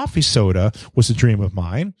 The coffee soda was a dream of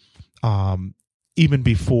mine. Even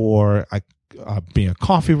before I being a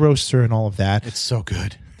coffee roaster and all of that. It's so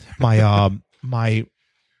good. My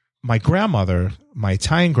my grandmother, my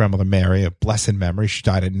Italian grandmother Mary, a blessed memory, she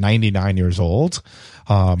died at 99 years old.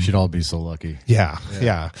 Should all be so lucky. Yeah.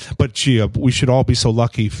 But we should all be so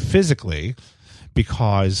lucky physically,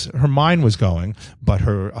 because her mind was going, but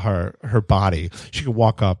her body, she could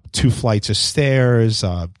walk up 2 flights of stairs,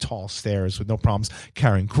 tall stairs with no problems,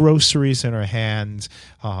 carrying groceries in her hand.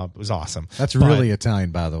 It was awesome. That's really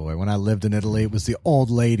Italian, by the way. When I lived in Italy, it was the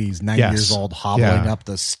old ladies, 90 years old, hobbling up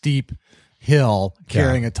the steep hill,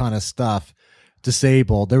 carrying a ton of stuff,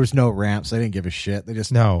 disabled. There was no ramps. They didn't give a shit. They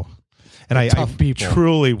just no. And I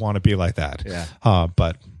truly want to be like that. Yeah.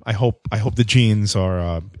 But I hope the genes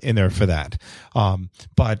are in there for that.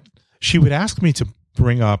 But she would ask me to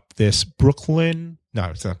bring up this Brooklyn. No,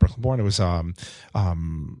 it's not Brooklyn born. It was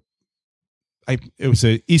it was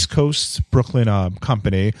a East Coast Brooklyn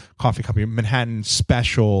coffee company, Manhattan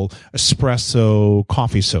Special Espresso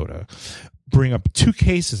coffee soda. Bring up 2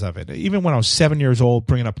 cases of it. Even when I was 7 years old,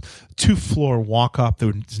 bringing up 2-floor walk up. There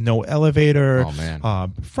was no elevator. Oh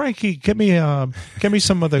man, Frankie, get me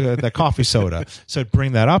some of the coffee soda. So I'd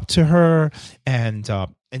bring that up to her, and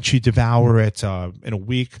she'd devour it in a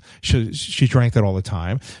week. She drank that all the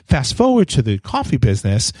time. Fast forward to the coffee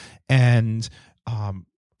business, and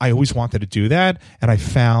I always wanted to do that, and I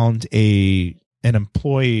found an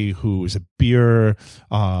employee who was a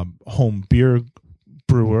home beer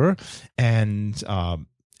brewer, and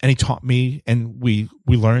he taught me, and we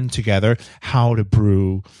learned together how to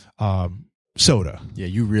brew soda. Yeah,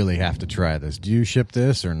 you really have to try this. Do you ship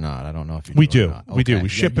this or not? I don't know if you we do. Or not. We do. We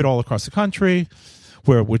ship it all across the country.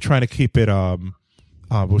 We're trying to keep it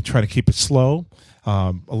slow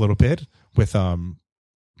a little bit. with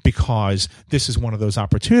because this is one of those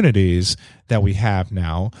opportunities that we have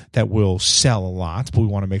now that will sell a lot, but we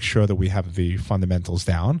want to make sure that we have the fundamentals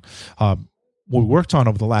down. What we worked on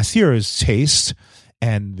over the last year is taste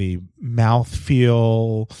and the mouth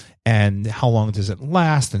feel and how long does it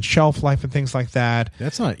last and shelf life and things like that.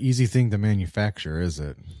 That's not an easy thing to manufacture, is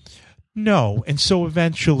it? No. And so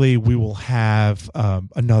eventually we will have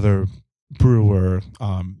another brewer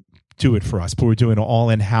do it for us, but we're doing it all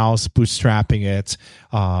in-house, bootstrapping it.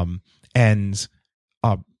 And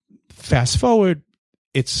fast forward,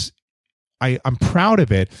 I'm proud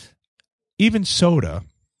of it. Even soda,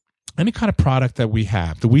 any kind of product that we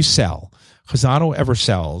have, that we sell, Khazano ever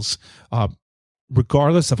sells,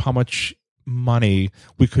 regardless of how much money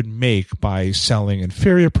we could make by selling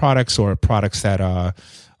inferior products or products that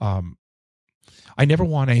I never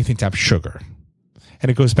want anything to have sugar. And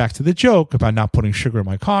it goes back to the joke about not putting sugar in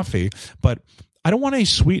my coffee, but I don't want any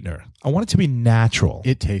sweetener. I want it to be natural.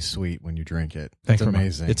 It tastes sweet when you drink it. It's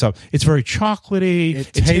amazing. It's very chocholatey.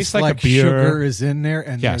 It tastes like a beer. Sugar is in there,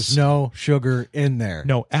 and there's no sugar in there.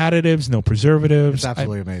 No additives, no preservatives. It's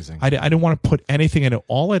absolutely amazing. I didn't want to put anything in it.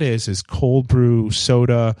 All it is cold brew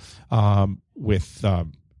soda with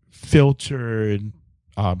filtered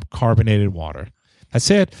carbonated water. That's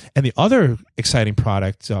it. And the other exciting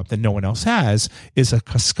product that no one else has is a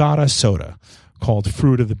Cascada soda called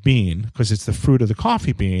Fruit of the Bean, because it's the fruit of the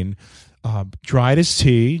coffee bean, dried as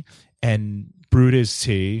tea and brewed as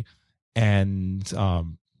tea and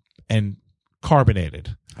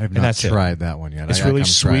carbonated. I have not tried that one yet. It's really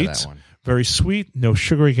sweet, very sweet, no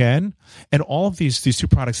sugar again. And all of these two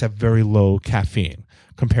products have very low caffeine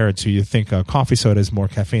compared to, you think coffee soda has more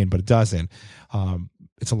caffeine, but it doesn't.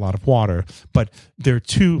 It's a lot of water. But there are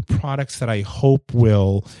two products that I hope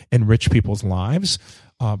will enrich people's lives.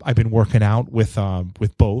 I've been working out with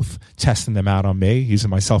both, testing them out on me,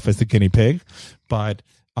 using myself as the guinea pig. But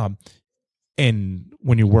and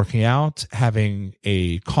when you're working out, having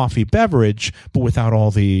a coffee beverage, but without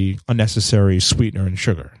all the unnecessary sweetener and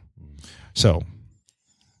sugar. So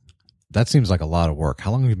that seems like a lot of work.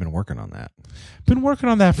 How long have you been working on that? Been working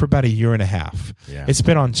on that for about 1.5 years. Yeah. It's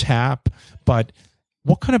been on tap, but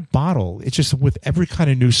what kind of bottle? It's just with every kind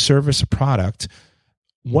of new service or product,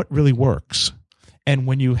 what really works? And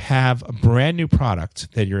when you have a brand new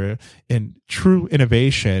product that you're in true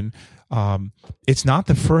innovation, it's not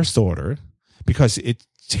the first order because it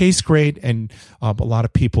tastes great. And a lot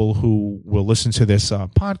of people who will listen to this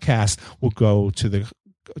podcast will go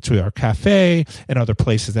to our cafe and other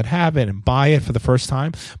places that have it and buy it for the first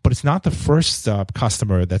time. But it's not the first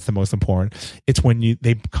customer that's the most important. It's when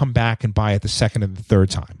they come back and buy it the second and the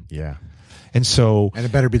third time. Yeah. And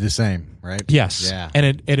it better be the same, right? Yes. Yeah.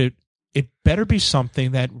 And it better be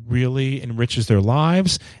something that really enriches their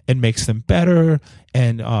lives and makes them better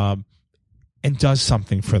and does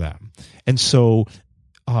something for them. And so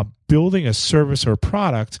building a service or a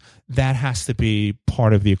product, that has to be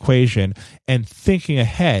part of the equation. And thinking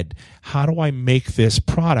ahead, how do I make this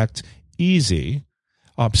product easy?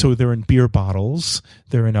 So they're in beer bottles.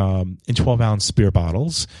 They're in 12-ounce beer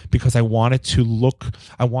bottles because I want it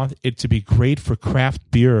to be great for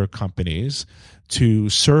craft beer companies to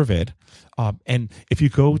serve it. And if you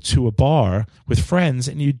go to a bar with friends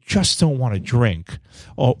and you just don't want to drink,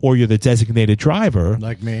 or you're the designated driver,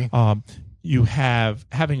 like me, you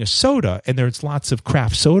having a soda, and there's lots of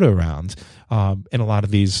craft soda around. And a lot of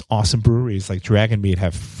these awesome breweries like Dragon Mead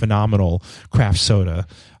have phenomenal craft soda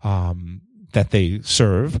that they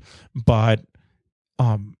serve. But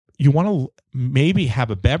you want to maybe have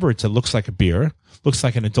a beverage that looks like a beer, looks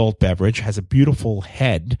like an adult beverage, has a beautiful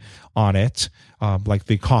head on it, like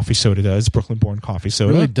the coffee soda does, Brooklyn-born coffee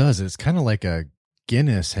soda. It really does. It's kind of like a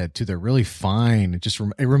Guinness head too. They're really fine.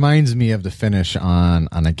 It reminds me of the finish on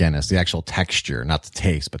a Guinness, the actual texture, not the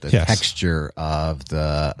taste, but the texture of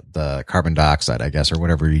the carbon dioxide, I guess, or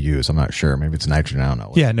whatever you use. I'm not sure. Maybe it's nitrogen. I don't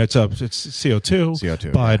know. Yeah, no, it's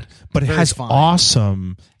CO2. But it has fine.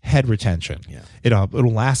 Awesome head retention. Yeah.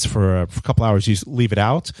 It'll last for a couple hours. You leave it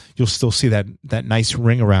out, you'll still see that nice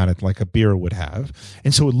ring around it like a beer would have,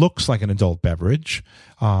 and so it looks like an adult beverage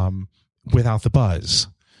without the buzz.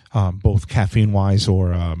 Both caffeine-wise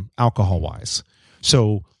or alcohol-wise.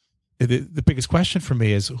 So the biggest question for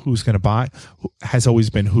me is who's going to buy, has always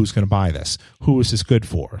been who's going to buy this? Who is this good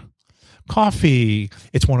for? Coffee,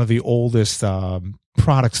 it's one of the oldest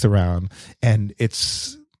products around, and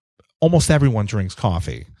it's almost everyone drinks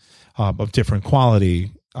coffee of different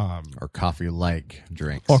quality. Or coffee-like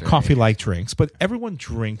drinks. Or coffee-like drinks. But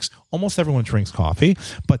almost everyone drinks coffee,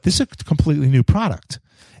 but this is a completely new product.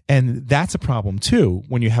 And that's a problem too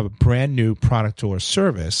when you have a brand new product or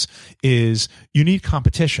service, is you need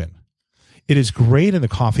competition. it is great in the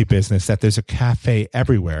coffee business that there's a cafe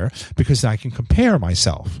everywhere because I can compare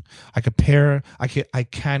myself. I can compare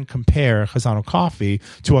Khazano coffee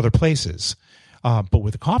to other places. But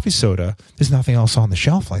with a coffee soda, there's nothing else on the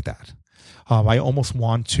shelf like that. I almost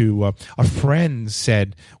want to, a friend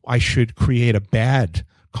said I should create a bad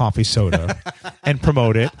coffee soda and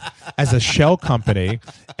promote it as a shell company.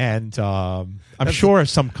 And I'm sure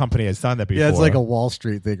some company has done that before. Yeah, it's like a Wall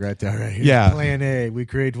Street thing right there. Right? Here's Yeah. Plan A. We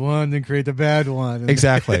create one, then create the bad one.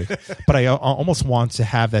 Exactly. But I almost want to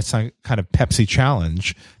have that kind of Pepsi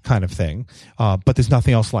challenge kind of thing. But there's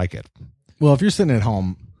nothing else like it. Well, if you're sitting at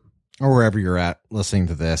home or wherever you're at listening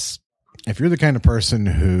to this, if you're the kind of person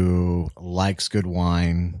who likes good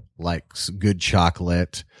wine, likes good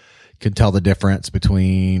chocolate, can tell the difference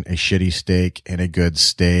between a shitty steak and a good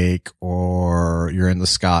steak, or you're in the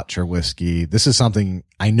Scotch or whiskey, this is something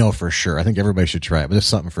I know for sure. I think everybody should try it, but this is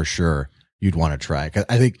something for sure you'd want to try. 'Cause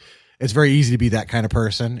I think it's very easy to be that kind of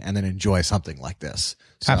person and then enjoy something like this.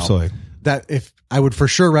 So Absolutely. that if I would for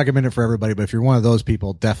sure recommend it for everybody, but if you're one of those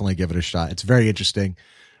people, definitely give it a shot. It's very interesting.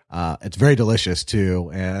 It's very delicious too,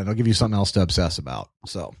 and it'll give you something else to obsess about.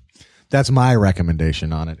 So that's my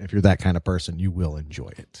recommendation on it. If you're that kind of person, you will enjoy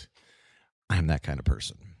it. I'm that kind of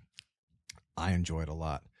person. I enjoy it a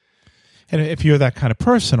lot. And if you're that kind of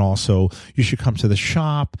person also, you should come to the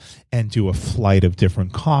shop and do a flight of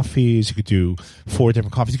different coffees. You could do 4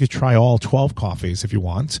 different coffees. You could try all 12 coffees if you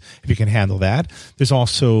want, if you can handle that. There's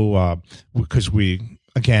also, because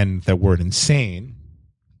that word insane,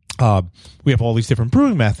 we have all these different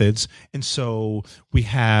brewing methods. And so we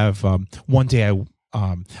have, one day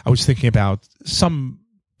I was thinking about some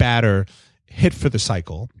batter hit for the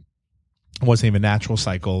cycle. It wasn't even a natural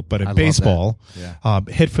cycle, but in baseball,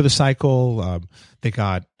 hit for the cycle. They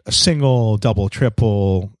got a single, double,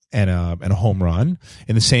 triple, and a home run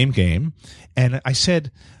in the same game. And I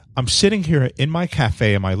said, I'm sitting here in my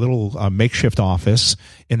cafe, in my little makeshift office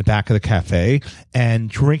in the back of the cafe, and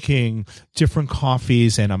drinking different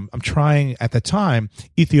coffees. And I'm trying at the time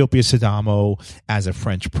Ethiopia Sidamo as a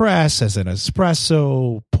French press, as an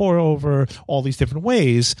espresso, pour over, all these different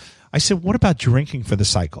ways. I said, what about drinking for the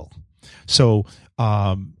cycle? So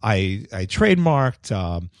I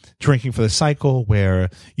trademarked drinking for the cycle, where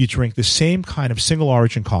you drink the same kind of single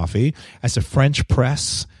origin coffee as a French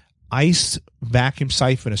press, iced vacuum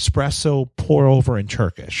siphon espresso, pour over in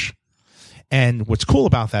Turkish. And what's cool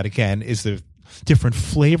about that, again, is the different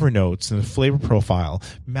flavor notes and the flavor profile,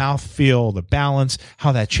 mouthfeel, the balance,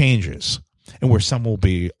 how that changes, and where some will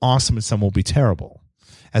be awesome and some will be terrible,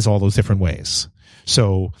 as all those different ways.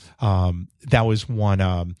 So that was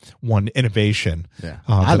one innovation that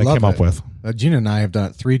I came up with. Gina and I have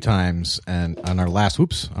done it 3 times, and on our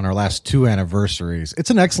last 2 anniversaries.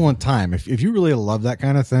 It's an excellent time. If you really love that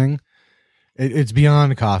kind of thing, it's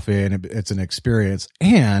beyond coffee, and it's an experience,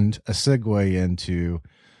 and a segue into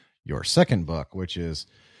your second book, which is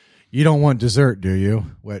You Don't Want Dessert, Do You?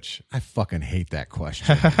 Which I fucking hate that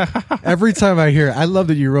question. Every time I hear it, I love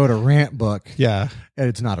that you wrote a rant book. Yeah. And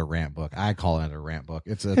it's not a rant book. I call it a rant book.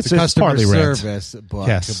 It's a customer service book.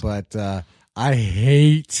 Yes. But I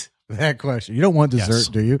hate that question. You don't want dessert, Yes.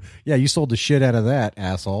 do you? Yeah, you sold the shit out of that,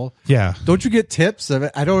 asshole. Yeah. Don't you get tips of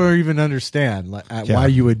it? I don't even understand why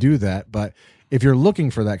you would do that. But if you're looking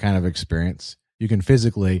for that kind of experience, you can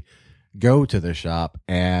physically go to the shop,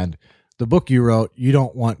 and the book you wrote, You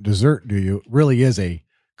Don't Want Dessert, Do You? Really is a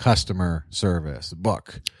customer service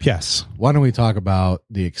book. Yes. Why don't we talk about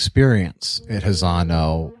the experience at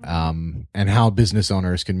Khazano, and how business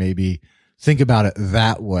owners can maybe think about it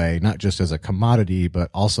that way, not just as a commodity, but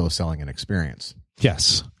also selling an experience.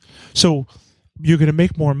 Yes. So you're going to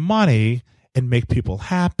make more money and make people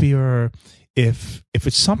happier if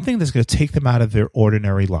it's something that's going to take them out of their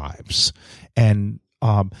ordinary lives. And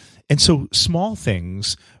so small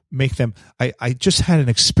things make them. I just had an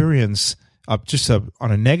experience on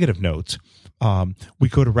a negative note. We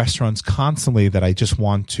go to restaurants constantly that I just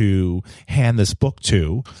want to hand this book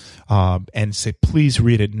to and say, please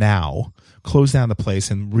read it now. Close down the place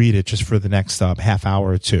and read it just for the next half hour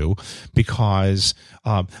or two, because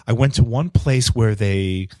I went to one place where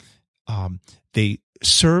they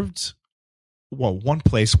served. Well, one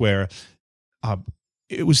place where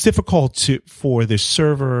it was difficult for the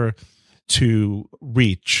server to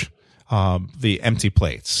reach the empty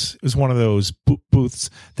plates. It was one of those booths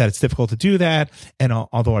that it's difficult to do that. And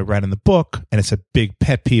although I read in the book, and it's a big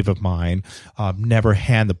pet peeve of mine, never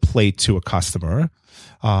hand the plate to a customer,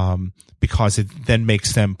 because it then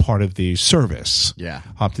makes them part of the service. Yeah.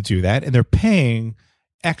 To do that. And they're paying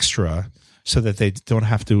extra so that they don't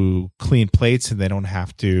have to clean plates, and they don't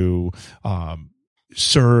have to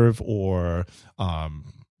serve or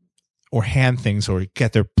or hand things or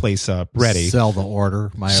get their place ready. Sell the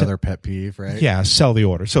order. My other pet peeve, right? Yeah, sell the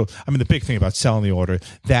order. So, I mean, the big thing about selling the order,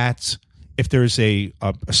 that's if there's a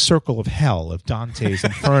circle of hell, if Dante's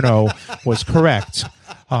Inferno was correct,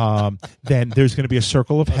 then there's going to be a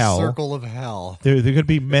circle of hell. Circle of hell. There are going to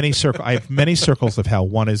be many circles. I have many circles of hell.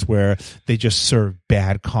 One is where they just serve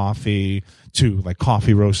bad coffee to like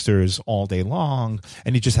coffee roasters all day long,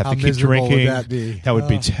 and you just have How to keep miserable drinking. would that be? That would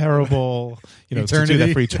be terrible. You know, to do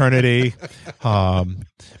that for eternity.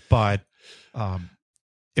 But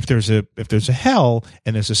if there's a hell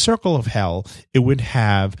and there's a circle of hell, it would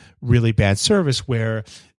have really bad service where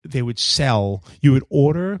they would sell. You would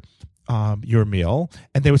order your meal,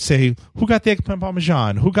 and they would say, "Who got the eggplant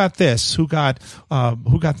parmesan? Who got this? Who got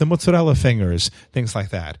the mozzarella fingers?" Things like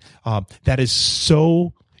that. That is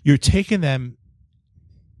so. You're taking them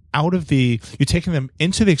you're taking them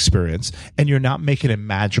into the experience, and you're not making it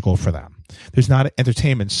magical for them. There's not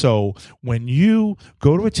entertainment. So when you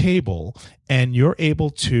go to a table and you're able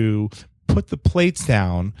to put the plates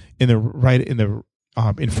down in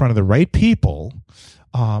front of the right people,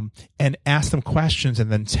 and ask them questions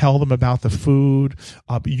and then tell them about the food,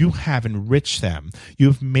 you have enriched them.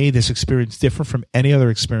 You've made this experience different from any other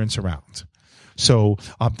experience around. So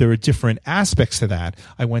there are different aspects to that.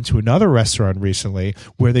 I went to another restaurant recently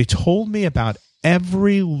where they told me about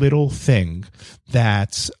every little thing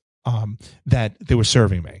that they were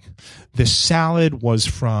serving me. The salad was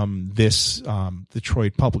from this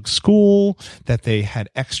Detroit public school, that they had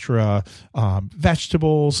extra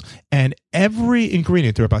vegetables, and every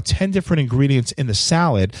ingredient, there were about 10 different ingredients in the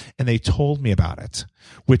salad, and they told me about it,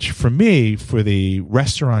 which for me, for the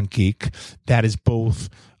restaurant geek, that is both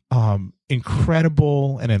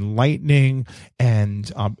incredible and enlightening,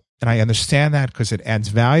 and I understand that because it adds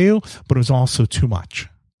value, but it was also too much.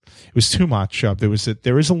 It was too much.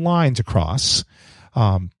 There is a line to cross.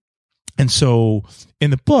 And so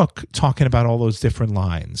in the book, talking about all those different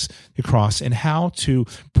lines to cross and how to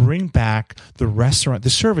bring back the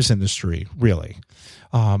service industry, really.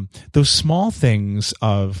 Those small things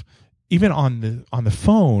of, even on the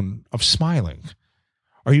phone, of smiling.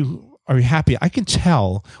 Are you happy? I can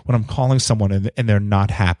tell when I'm calling someone and they're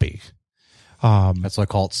not happy. That's why I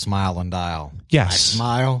call it smile and dial. Yes. I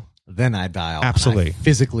smile, then I dial. Absolutely. I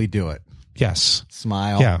physically do it. Yes.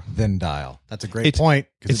 Smile, then dial. That's a great point,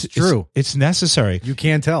 because it's true. It's necessary. You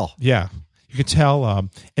can tell. Yeah. You can tell.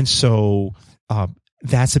 And so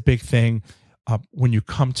that's a big thing. When you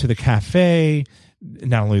come to the cafe,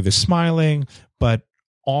 not only the smiling, but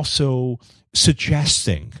also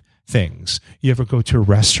suggesting things. You ever go to a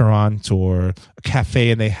restaurant or a cafe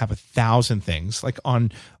and they have 1,000 things, like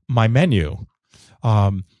on my menu?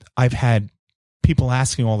 I've had people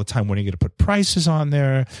asking all the time, when are you going to put prices on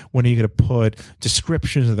there? When are you going to put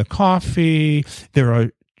descriptions of the coffee? There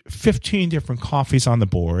are 15 different coffees on the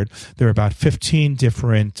board. There are about 15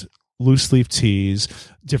 different loose leaf teas,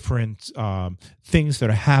 different things that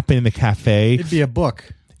are happening in the cafe. It'd be a book.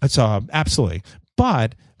 It's absolutely.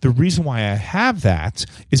 But the reason why I have that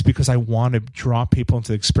is because I want to draw people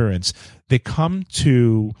into the experience. They come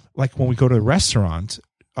to, like when we go to a restaurant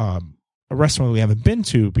we haven't been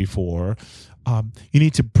to before, you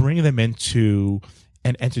need to bring them into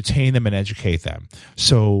and entertain them and educate them.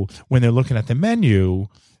 So when they're looking at the menu,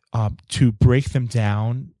 to break them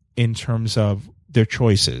down in terms of their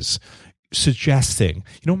choices, suggesting,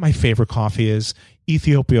 you know what my favorite coffee is?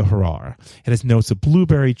 Ethiopia Harar. It has notes of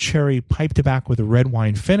blueberry, cherry, pipe tobacco with a red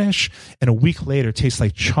wine finish, and a week later tastes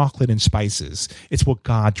like chocolate and spices. It's what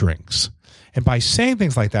God drinks. And by saying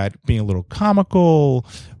things like that, being a little comical,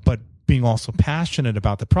 but being also passionate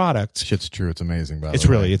about the product. Shit's true. It's amazing, by the way. It's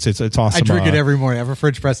really, it's awesome. I drink it every morning. I have a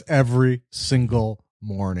French press every single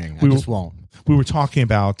morning. I just won't. We were talking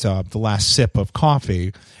about the last sip of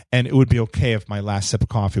coffee, and it would be okay if my last sip of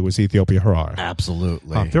coffee was Ethiopia Harar.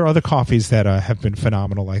 Absolutely. There are other coffees that have been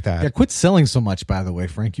phenomenal like that. Yeah, quit selling so much, by the way,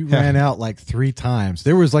 Frank. You ran out like 3 times.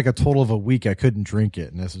 There was like a total of a week I couldn't drink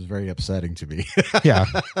it, and this was very upsetting to me. Yeah.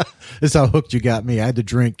 This is how hooked you got me. I had to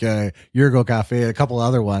drink Yurgo Cafe, a couple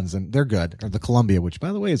other ones, and they're good. Or the Columbia, which,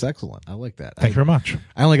 by the way, is excellent. I like that. Thank you very much.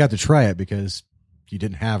 I only got to try it because you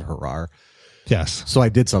didn't have Harar. Yes. So I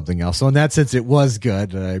did something else. So in that sense, it was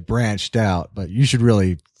good. I branched out, but you should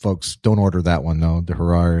really, folks, don't order that one though. The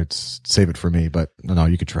Harar, save it for me, but no,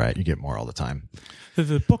 you could try it. You get more all the time.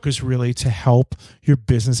 The book is really to help your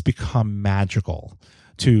business become magical,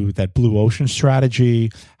 to that blue ocean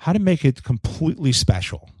strategy, how to make it completely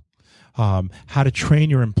special. How to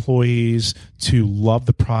train your employees to love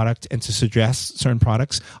the product and to suggest certain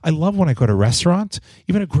products. I love when I go to a restaurant,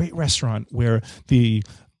 even a great restaurant, where the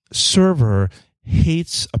server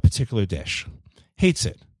hates a particular dish, hates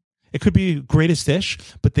it. It could be greatest dish,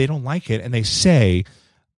 but they don't like it, and they say,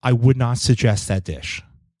 I would not suggest that dish.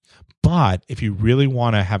 But if you really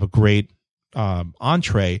want to have a great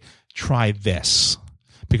entree, try this,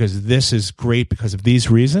 because this is great because of these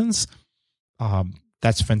reasons.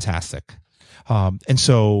 That's fantastic. And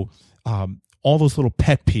so all those little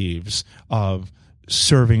pet peeves of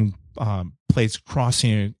serving plates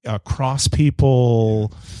crossing across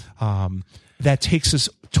people, that takes us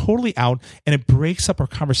totally out, and it breaks up our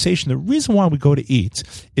conversation. The reason why we go to eat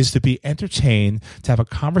is to be entertained, to have a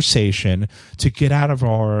conversation, to get out of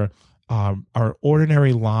our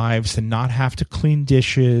ordinary lives, to not have to clean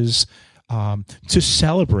dishes, to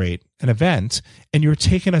celebrate an event. And you're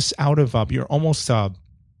taking us out of you're almost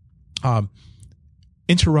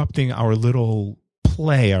interrupting our little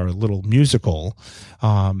play, our little musical,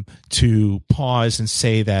 to pause and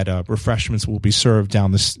say that refreshments will be served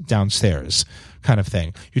downstairs, kind of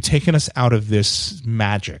thing. You're taking us out of this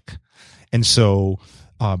magic. And so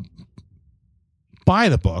buy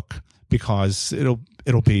the book, because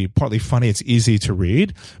it'll be partly funny, it's easy to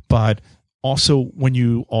read, but also when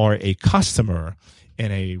you are a customer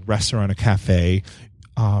in a restaurant, a cafe,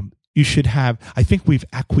 you should have, I think we've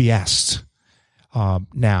acquiesced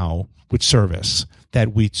now with service,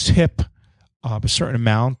 that we tip a certain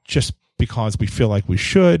amount just because we feel like we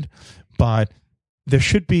should, but there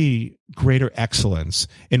should be greater excellence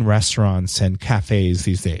in restaurants and cafes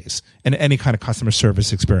these days, and any kind of customer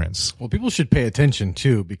service experience. Well, people should pay attention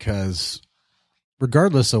too, because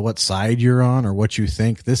regardless of what side you're on or what you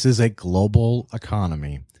think, this is a global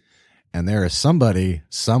economy, and there is somebody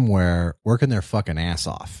somewhere working their fucking ass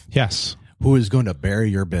off. Yes. Who is going to bury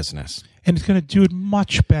your business. And it's going to do it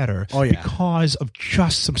much better because of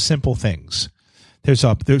just some simple things. There's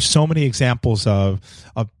so many examples of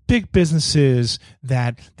big businesses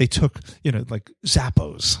that they took, like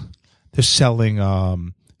Zappos. They're selling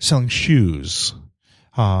shoes,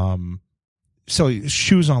 selling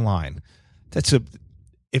shoes online.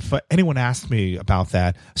 If anyone asked me about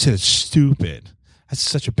that, I said it's stupid. That's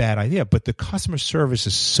such a bad idea. But the customer service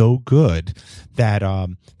is so good that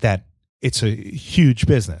that it's a huge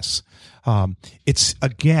business. It's,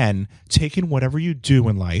 again, taking whatever you do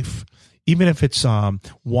in life, even if it's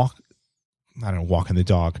walking the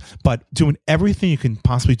dog, but doing everything you can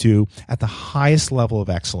possibly do at the highest level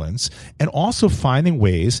of excellence, and also finding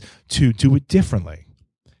ways to do it differently,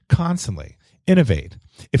 constantly innovate.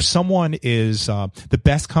 If someone is the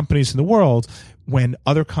best companies in the world, when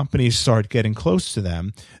other companies start getting close to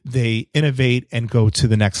them, they innovate and go to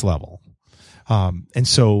the next level. And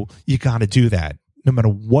so you got to do that no matter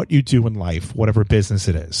what you do in life, whatever business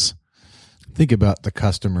it is. Think about the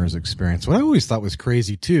customer's experience. What I always thought was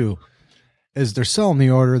crazy too is they're selling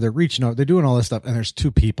the order, they're reaching out, they're doing all this stuff, and there's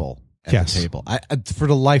two people at the table. I, for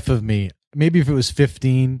the life of me, maybe if it was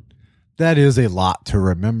 15, that is a lot to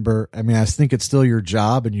remember. I mean, I think it's still your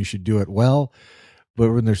job and you should do it well.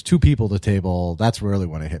 But when there's two people at the table, that's really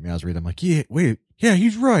when it hit me. I was reading, I'm like, yeah,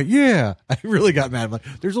 he's right. Yeah. I really got mad. I'm like,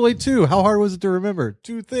 there's only two. How hard was it to remember?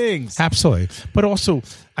 Two things. Absolutely. But also,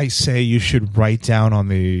 I say you should write down on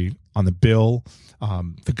the bill,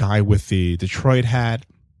 the guy with the Detroit hat,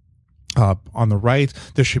 on the right,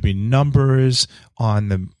 there should be numbers on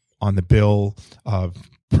the bill of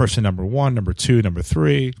person number 1, number 2, number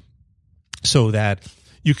 3, so that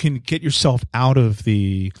you can get yourself out of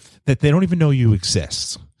that they don't even know you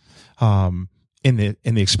exist in the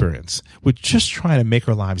experience. We're just trying to make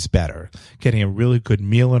our lives better, getting a really good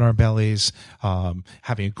meal in our bellies,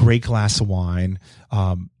 having a great glass of wine.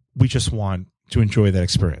 We just want to enjoy that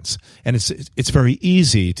experience, and it's very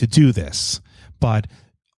easy to do this,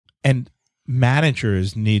 and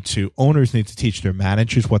owners need to teach their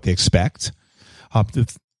managers what they expect.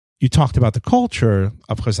 You talked about the culture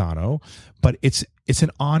of Fasano, but it's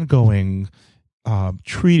an ongoing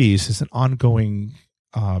treatise. It's an ongoing.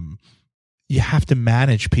 You have to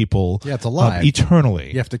manage people. Yeah, it's alive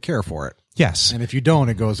eternally. You have to care for it. Yes, and if you don't,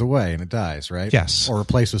 it goes away and it dies, right? Yes, or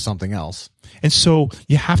replaced with something else. And so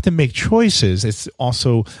you have to make choices. It's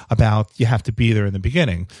also about you have to be there in the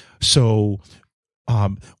beginning. So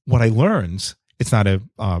what I learned, it's not a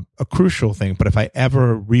crucial thing, but if I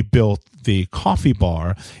ever rebuilt the coffee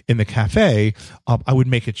bar in the cafe, I would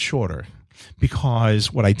make it shorter,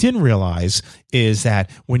 because what I didn't realize is that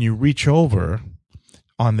when you reach over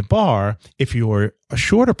on the bar, if you're a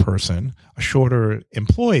shorter person, a shorter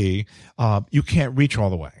employee, you can't reach all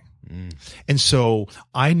the way. And so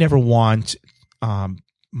I never want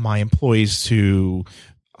my employees to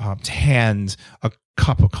hand a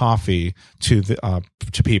cup of coffee to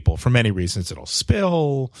people for many reasons. It'll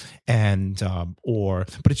spill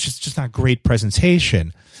but it's just not great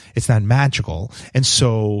presentation. It's not magical. And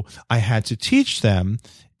so I had to teach them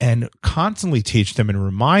and constantly teach them and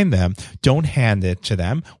remind them, don't hand it to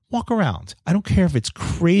them. Walk around. I don't care if it's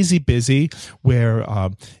crazy busy where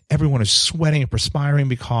everyone is sweating and perspiring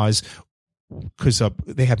because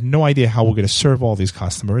they have no idea how we're going to serve all these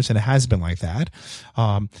customers, and it has been like that.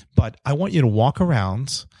 But I want you to walk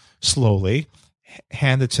around slowly,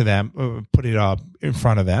 hand it to them, put it in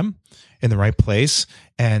front of them in the right place,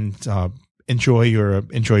 and enjoy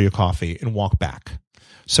your coffee and walk back.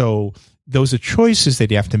 So those are choices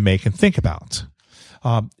that you have to make and think about.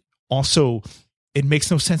 Also, it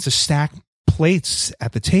makes no sense to stack plates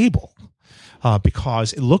at the table.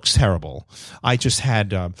 Because it looks terrible. I just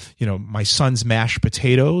had, my son's mashed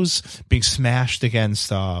potatoes being smashed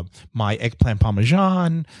against my eggplant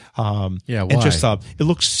parmesan. Why? And just it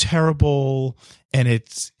looks terrible, and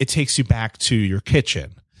it takes you back to your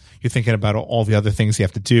kitchen. You're thinking about all the other things you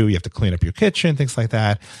have to do. You have to clean up your kitchen, things like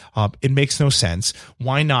that. It makes no sense.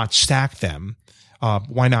 Why not stack them?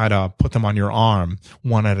 Why not put them on your arm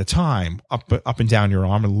one at a time, up and down your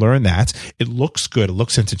arm, and learn that? It looks good. It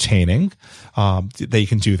looks entertaining. That you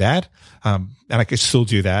can do that, and I can still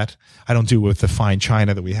do that. I don't do it with the fine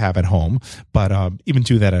china that we have at home, but even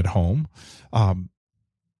do that at home.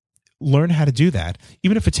 Learn how to do that,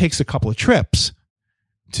 even if it takes a couple of trips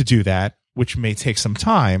to do that, which may take some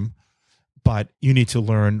time. But you need to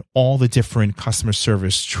learn all the different customer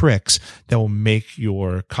service tricks that will make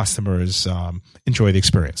your customers enjoy the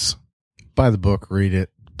experience. Buy the book, read it.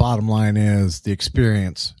 Bottom line is the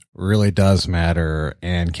experience really does matter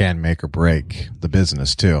and can make or break the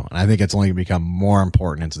business too. And I think it's only going to become more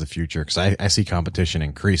important into the future because I see competition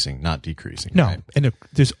increasing, not decreasing. No, right? And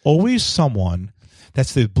there's always someone.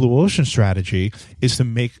 That's the blue ocean strategy, is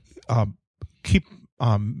to keep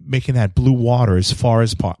making that blue water as far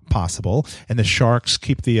as possible, and the sharks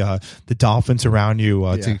keep the dolphins around you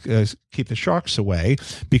to keep the sharks away,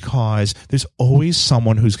 because there's always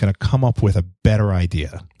someone who's going to come up with a better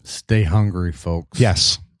idea. Stay hungry, folks.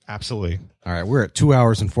 Yes, absolutely. All right, we're at 2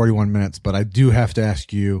 hours and 41 minutes, but I do have to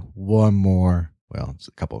ask you one more. Well, it's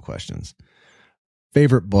a couple of questions.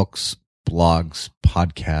 Favorite books, blogs,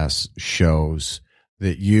 podcasts, shows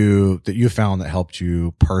that you found that helped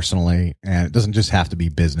you personally, and it doesn't just have to be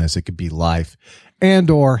business. It could be life and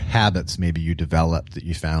or habits maybe you developed that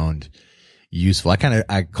you found useful.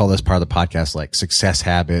 I call this part of the podcast like success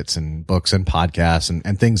habits and books and podcasts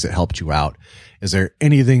and things that helped you out. Is there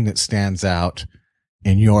anything that stands out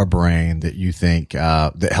in your brain that you think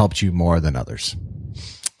that helped you more than others,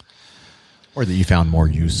 or that you found more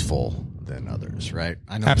useful than others? Right?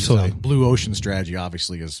 I know. Absolutely. Blue ocean strategy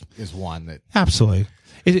obviously is one that absolutely.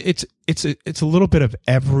 It's a little bit of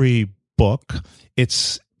every book.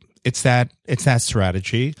 It's that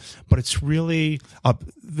strategy, but it's really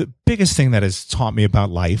the biggest thing that has taught me about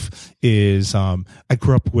life is I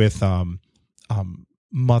grew up with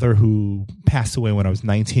mother who passed away when I was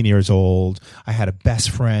 19 years old. I had a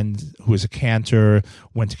best friend who was a cantor,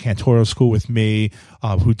 went to cantorial school with me,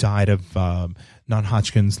 who died of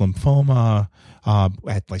non-Hodgkin's lymphoma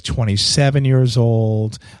at like 27 years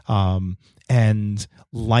old, and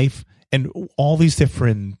life and all these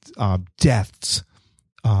different deaths.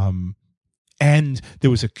 And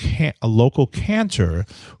there was a local cantor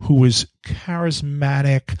who was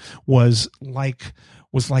charismatic, was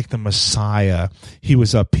like the Messiah. He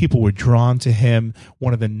was people were drawn to him.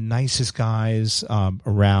 One of the nicest guys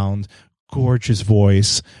around, gorgeous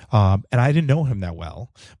voice. And I didn't know him that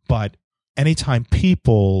well, but anytime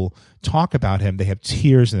people talk about him, they have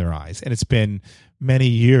tears in their eyes. And it's been many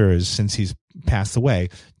years since he's passed away.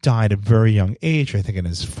 Died at a very young age, I think in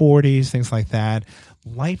his 40s, things like that.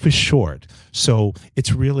 Life is short. So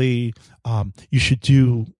it's really, you should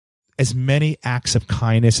do as many acts of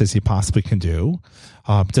kindness as you possibly can do.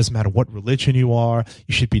 It doesn't matter what religion you are.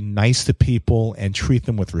 You should be nice to people and treat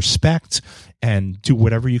them with respect, and do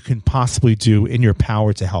whatever you can possibly do in your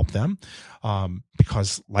power to help them,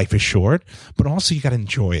 because life is short. But also you got to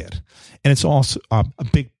enjoy it. And it's also a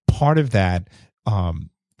big part of that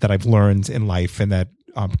that I've learned in life, and that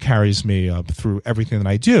carries me through everything that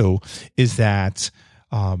I do, is that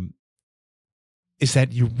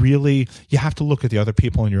you have to look at the other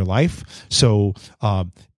people in your life. So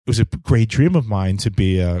it was a great dream of mine to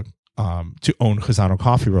be to own Khazano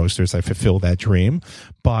Coffee Roasters. I fulfilled that dream,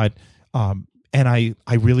 but and I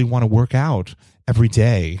really want to work out every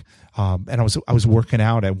day. And I was working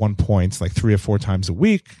out at one point, like 3 or 4 times a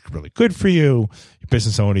week. Really good for you. Your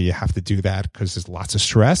business owner, you have to do that because there's lots of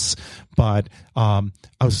stress. But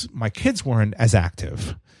my kids weren't as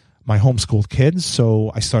active. My homeschooled kids,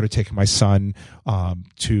 so I started taking my son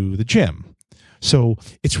to the gym. So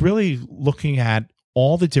it's really looking at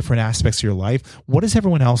all the different aspects of your life. What does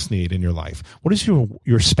everyone else need in your life? What does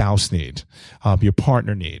your spouse need, your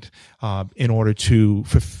partner need, in order to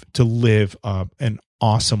live an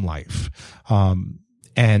awesome life?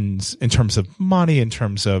 And in terms of money, in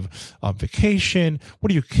terms of vacation, what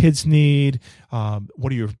do your kids need? What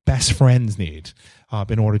do your best friends need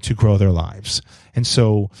in order to grow their lives? And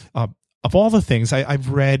so, of all the things, I've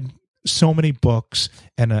read so many books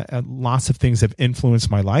and lots of things have influenced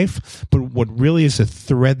my life. But what really is a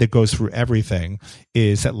thread that goes through everything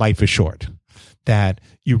is that life is short, that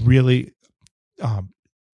you really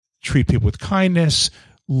treat people with kindness,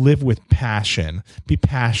 live with passion, be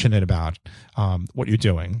passionate about what you're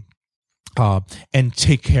doing, and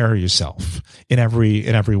take care of yourself in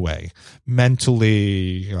every way,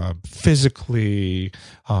 mentally, physically,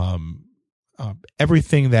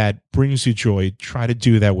 everything that brings you joy. Try to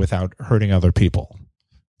do that without hurting other people.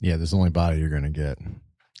 Yeah, there's the only body you're going to get.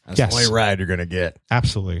 That's Yes. the only ride you're going to get.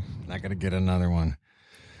 Absolutely. Not going to get another one.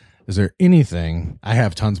 Is there anything? I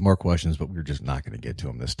have tons more questions, but we're just not going to get to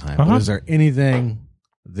them this time. But is there anything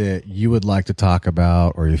that you would like to talk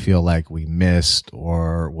about, or you feel like we missed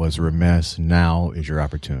or was remiss? Now is your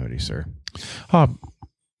opportunity, sir.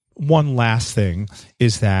 One last thing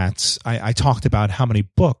is that I talked about how many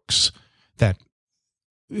books that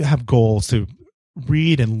have goals to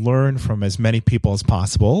read and learn from as many people as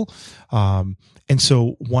possible. And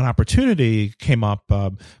so one opportunity came up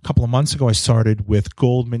a couple of months ago. I started with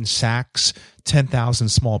Goldman Sachs 10,000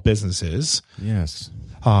 Small Businesses. Yes.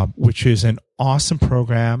 Which is an awesome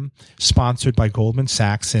program sponsored by Goldman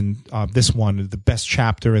Sachs. And this one, the best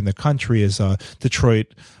chapter in the country, is a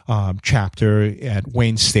Detroit chapter at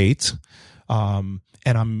Wayne State. And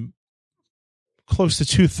I'm close to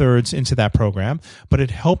 2/3 into that program, but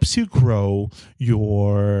it helps you grow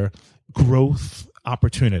your growth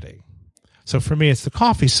opportunity. So for me, it's the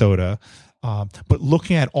coffee soda, but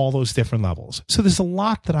looking at all those different levels. So there's a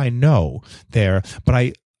lot that I know there, but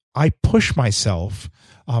I push myself.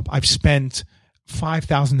 I've spent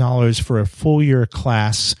 $5,000 for a full year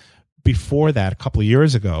class before that, a couple of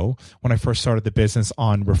years ago, when I first started the business,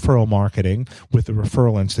 on referral marketing with the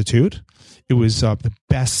Referral Institute. It was the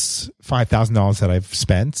best $5,000 that I've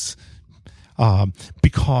spent,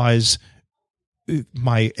 because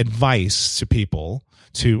my advice to people,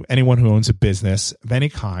 to anyone who owns a business of any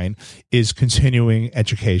kind, is continuing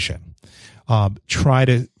education. Try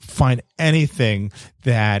to find anything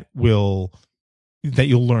that you'll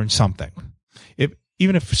learn something.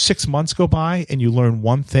 Even if 6 months go by and you learn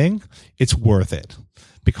one thing, it's worth it,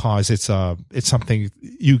 because it's something,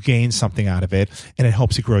 you gain something out of it, and it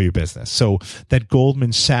helps you grow your business. So that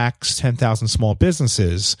Goldman Sachs 10,000 Small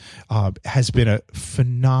Businesses has been a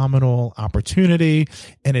phenomenal opportunity,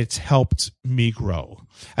 and it's helped me grow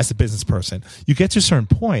as a business person. You get to a certain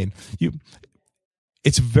point,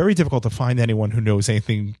 it's very difficult to find anyone who knows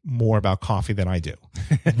anything more about coffee than I do.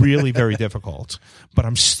 Really very difficult. But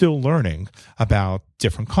I'm still learning about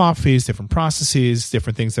different coffees, different processes,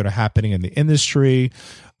 different things that are happening in the industry.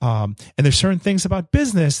 And there's certain things about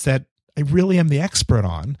business that I really am the expert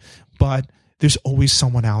on, but there's always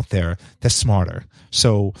someone out there that's smarter.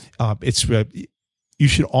 So you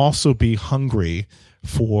should also be hungry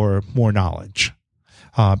for more knowledge.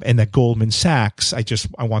 And that Goldman Sachs,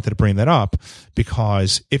 I wanted to bring that up,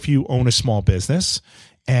 because if you own a small business,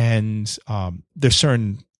 and there's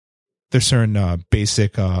certain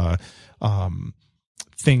basic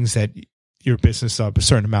things that your business, a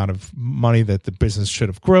certain amount of money that the business should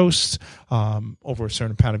have grossed over a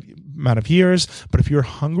certain amount of years. But if you're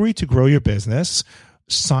hungry to grow your business,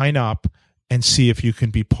 sign up and see if you can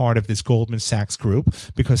be part of this Goldman Sachs group,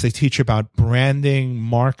 because they teach about branding,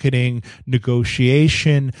 marketing,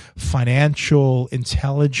 negotiation, financial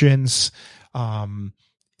intelligence, and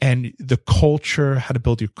the culture, how to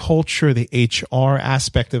build your culture, the HR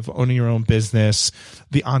aspect of owning your own business,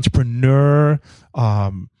 the entrepreneur,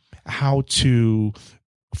 how to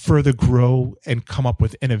further grow and come up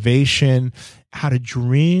with innovation, how to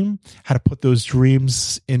dream, how to put those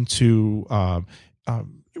dreams into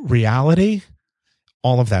reality,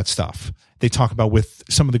 all of that stuff. They talk about with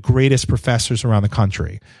some of the greatest professors around the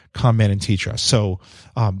country come in and teach us. So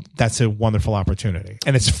that's a wonderful opportunity,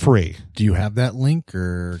 and it's free. Do you have that link,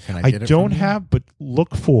 or can I get it? I don't have, but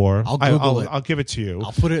look for. I'll Google it. I'll give it to you.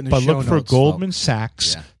 I'll put it in the but show look for notes, Goldman folks.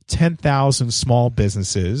 Sachs Yeah. 10,000 Small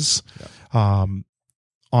Businesses.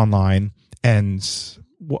 online, and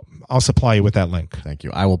I'll supply you with that link. Thank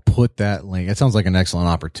you. I will put that link. It sounds like an excellent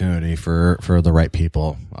opportunity for the right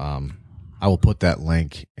people. I will put that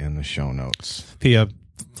link in the show notes. The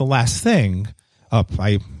last thing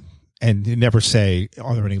and you never say,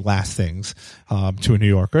 are there any last things to a New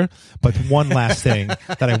Yorker? But one last thing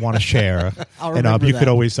that I want to share, and you could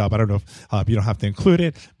always, I don't know if you don't have to include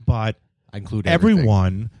it, but I include everything.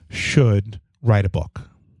 Everyone should write a book,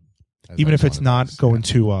 even if it's not going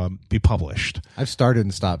to be published. I've started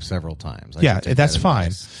and stopped several times. That's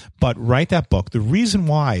fine. But write that book. The reason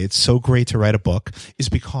why it's so great to write a book is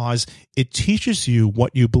because it teaches you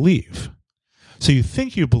what you believe. So you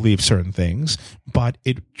think you believe certain things, but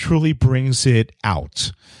it truly brings it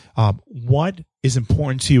out. What is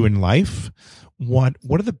important to you in life? What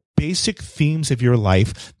are the basic themes of your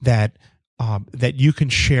life that you can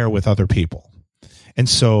share with other people? And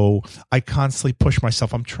so I constantly push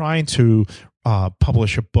myself. I'm trying to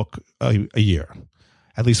publish a book a year,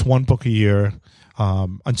 at least one book a year,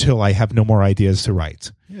 until I have no more ideas to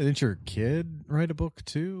write. Yeah, didn't your kid write a book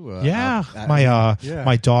too?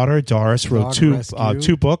 My daughter Doris wrote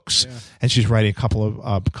two books, and she's writing a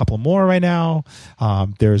couple more right now.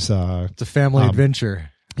 It's a family adventure.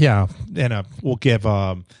 Yeah, and we'll give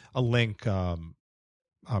a link to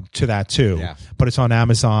that too. Yeah. But it's on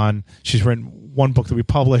Amazon. She's written one book to be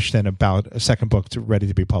published and about a second book ready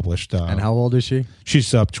to be published. And how old is she? She's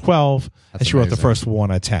 12, and she wrote the first one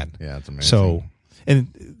at 10. Yeah, that's amazing. So,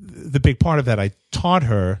 and the big part of that, I taught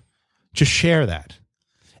her, just share that,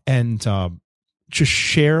 and just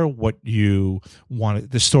share what you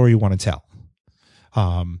want, the story you want to tell.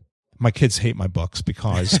 My kids hate my books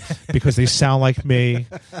because they sound like me,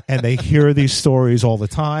 and they hear these stories all the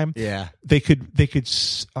time. Yeah, they could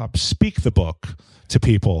speak the book to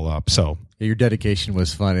people. So your dedication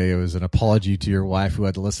was funny. It was an apology to your wife who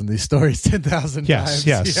had to listen to these stories 10,000 times.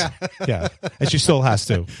 Yes, yeah, and she still has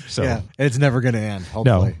to. So yeah, it's never going to end.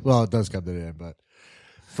 Hopefully, no. Well, it does come to the end. But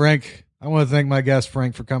Frank, I want to thank my guest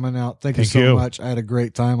Frank for coming out. Thank you so much. I had a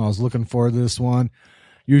great time. I was looking forward to this one.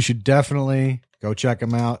 You should definitely go check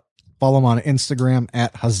him out. Follow him on Instagram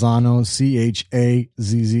at Chazzano,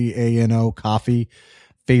 Chazzano Coffee.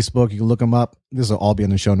 Facebook, you can look him up. This will all be in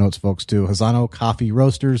the show notes, folks, too. Chazzano Coffee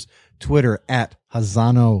Roasters. Twitter at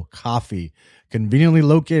Chazzano Coffee. Conveniently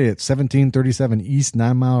located at 1737 East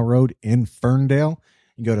 9 Mile Road in Ferndale.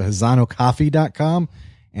 You can go to ChazzanoCoffee.com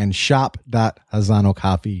and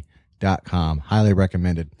shop.chazzanocoffee.com. Highly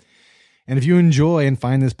recommended. And if you enjoy and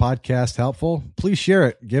find this podcast helpful, please share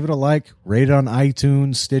it. Give it a like. Rate it on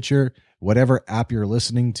iTunes, Stitcher, whatever app you're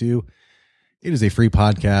listening to. It is a free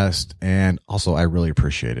podcast, and also I really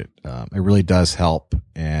appreciate it. It really does help,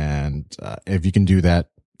 and if you can do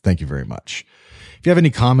that, thank you very much. If you have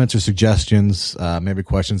any comments or suggestions, maybe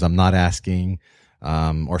questions I'm not asking,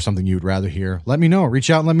 or something you would rather hear, let me know.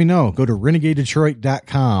 Reach out and let me know. Go to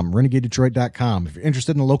renegadedetroit.com, renegadedetroit.com. If you're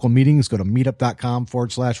interested in the local meetings, go to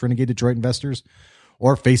meetup.com/Renegade Detroit Investors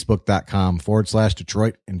or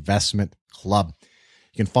Facebook.com/Detroit Investment Club.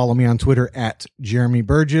 You can follow me on Twitter at Jeremy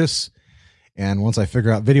Burgess. And once I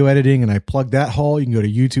figure out video editing and I plug that hole, you can go to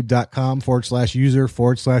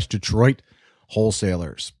youtube.com/user/Detroit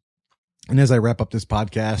Wholesalers. And as I wrap up this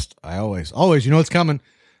podcast, I always, you know what's coming. I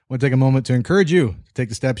want to take a moment to encourage you to take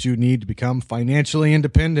the steps you need to become financially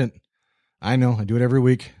independent. I know, I do it every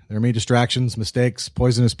week. There are many distractions, mistakes,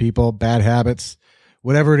 poisonous people, bad habits,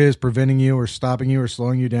 whatever it is preventing you or stopping you or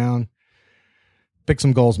slowing you down. Pick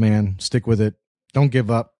some goals, man. Stick with it. Don't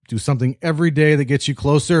give up. Do something every day that gets you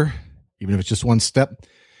closer, even if it's just one step.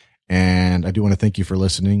 And I do want to thank you for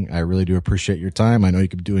listening. I really do appreciate your time. I know you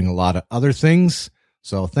could be doing a lot of other things.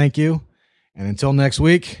 So thank you. And until next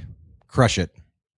week, crush it.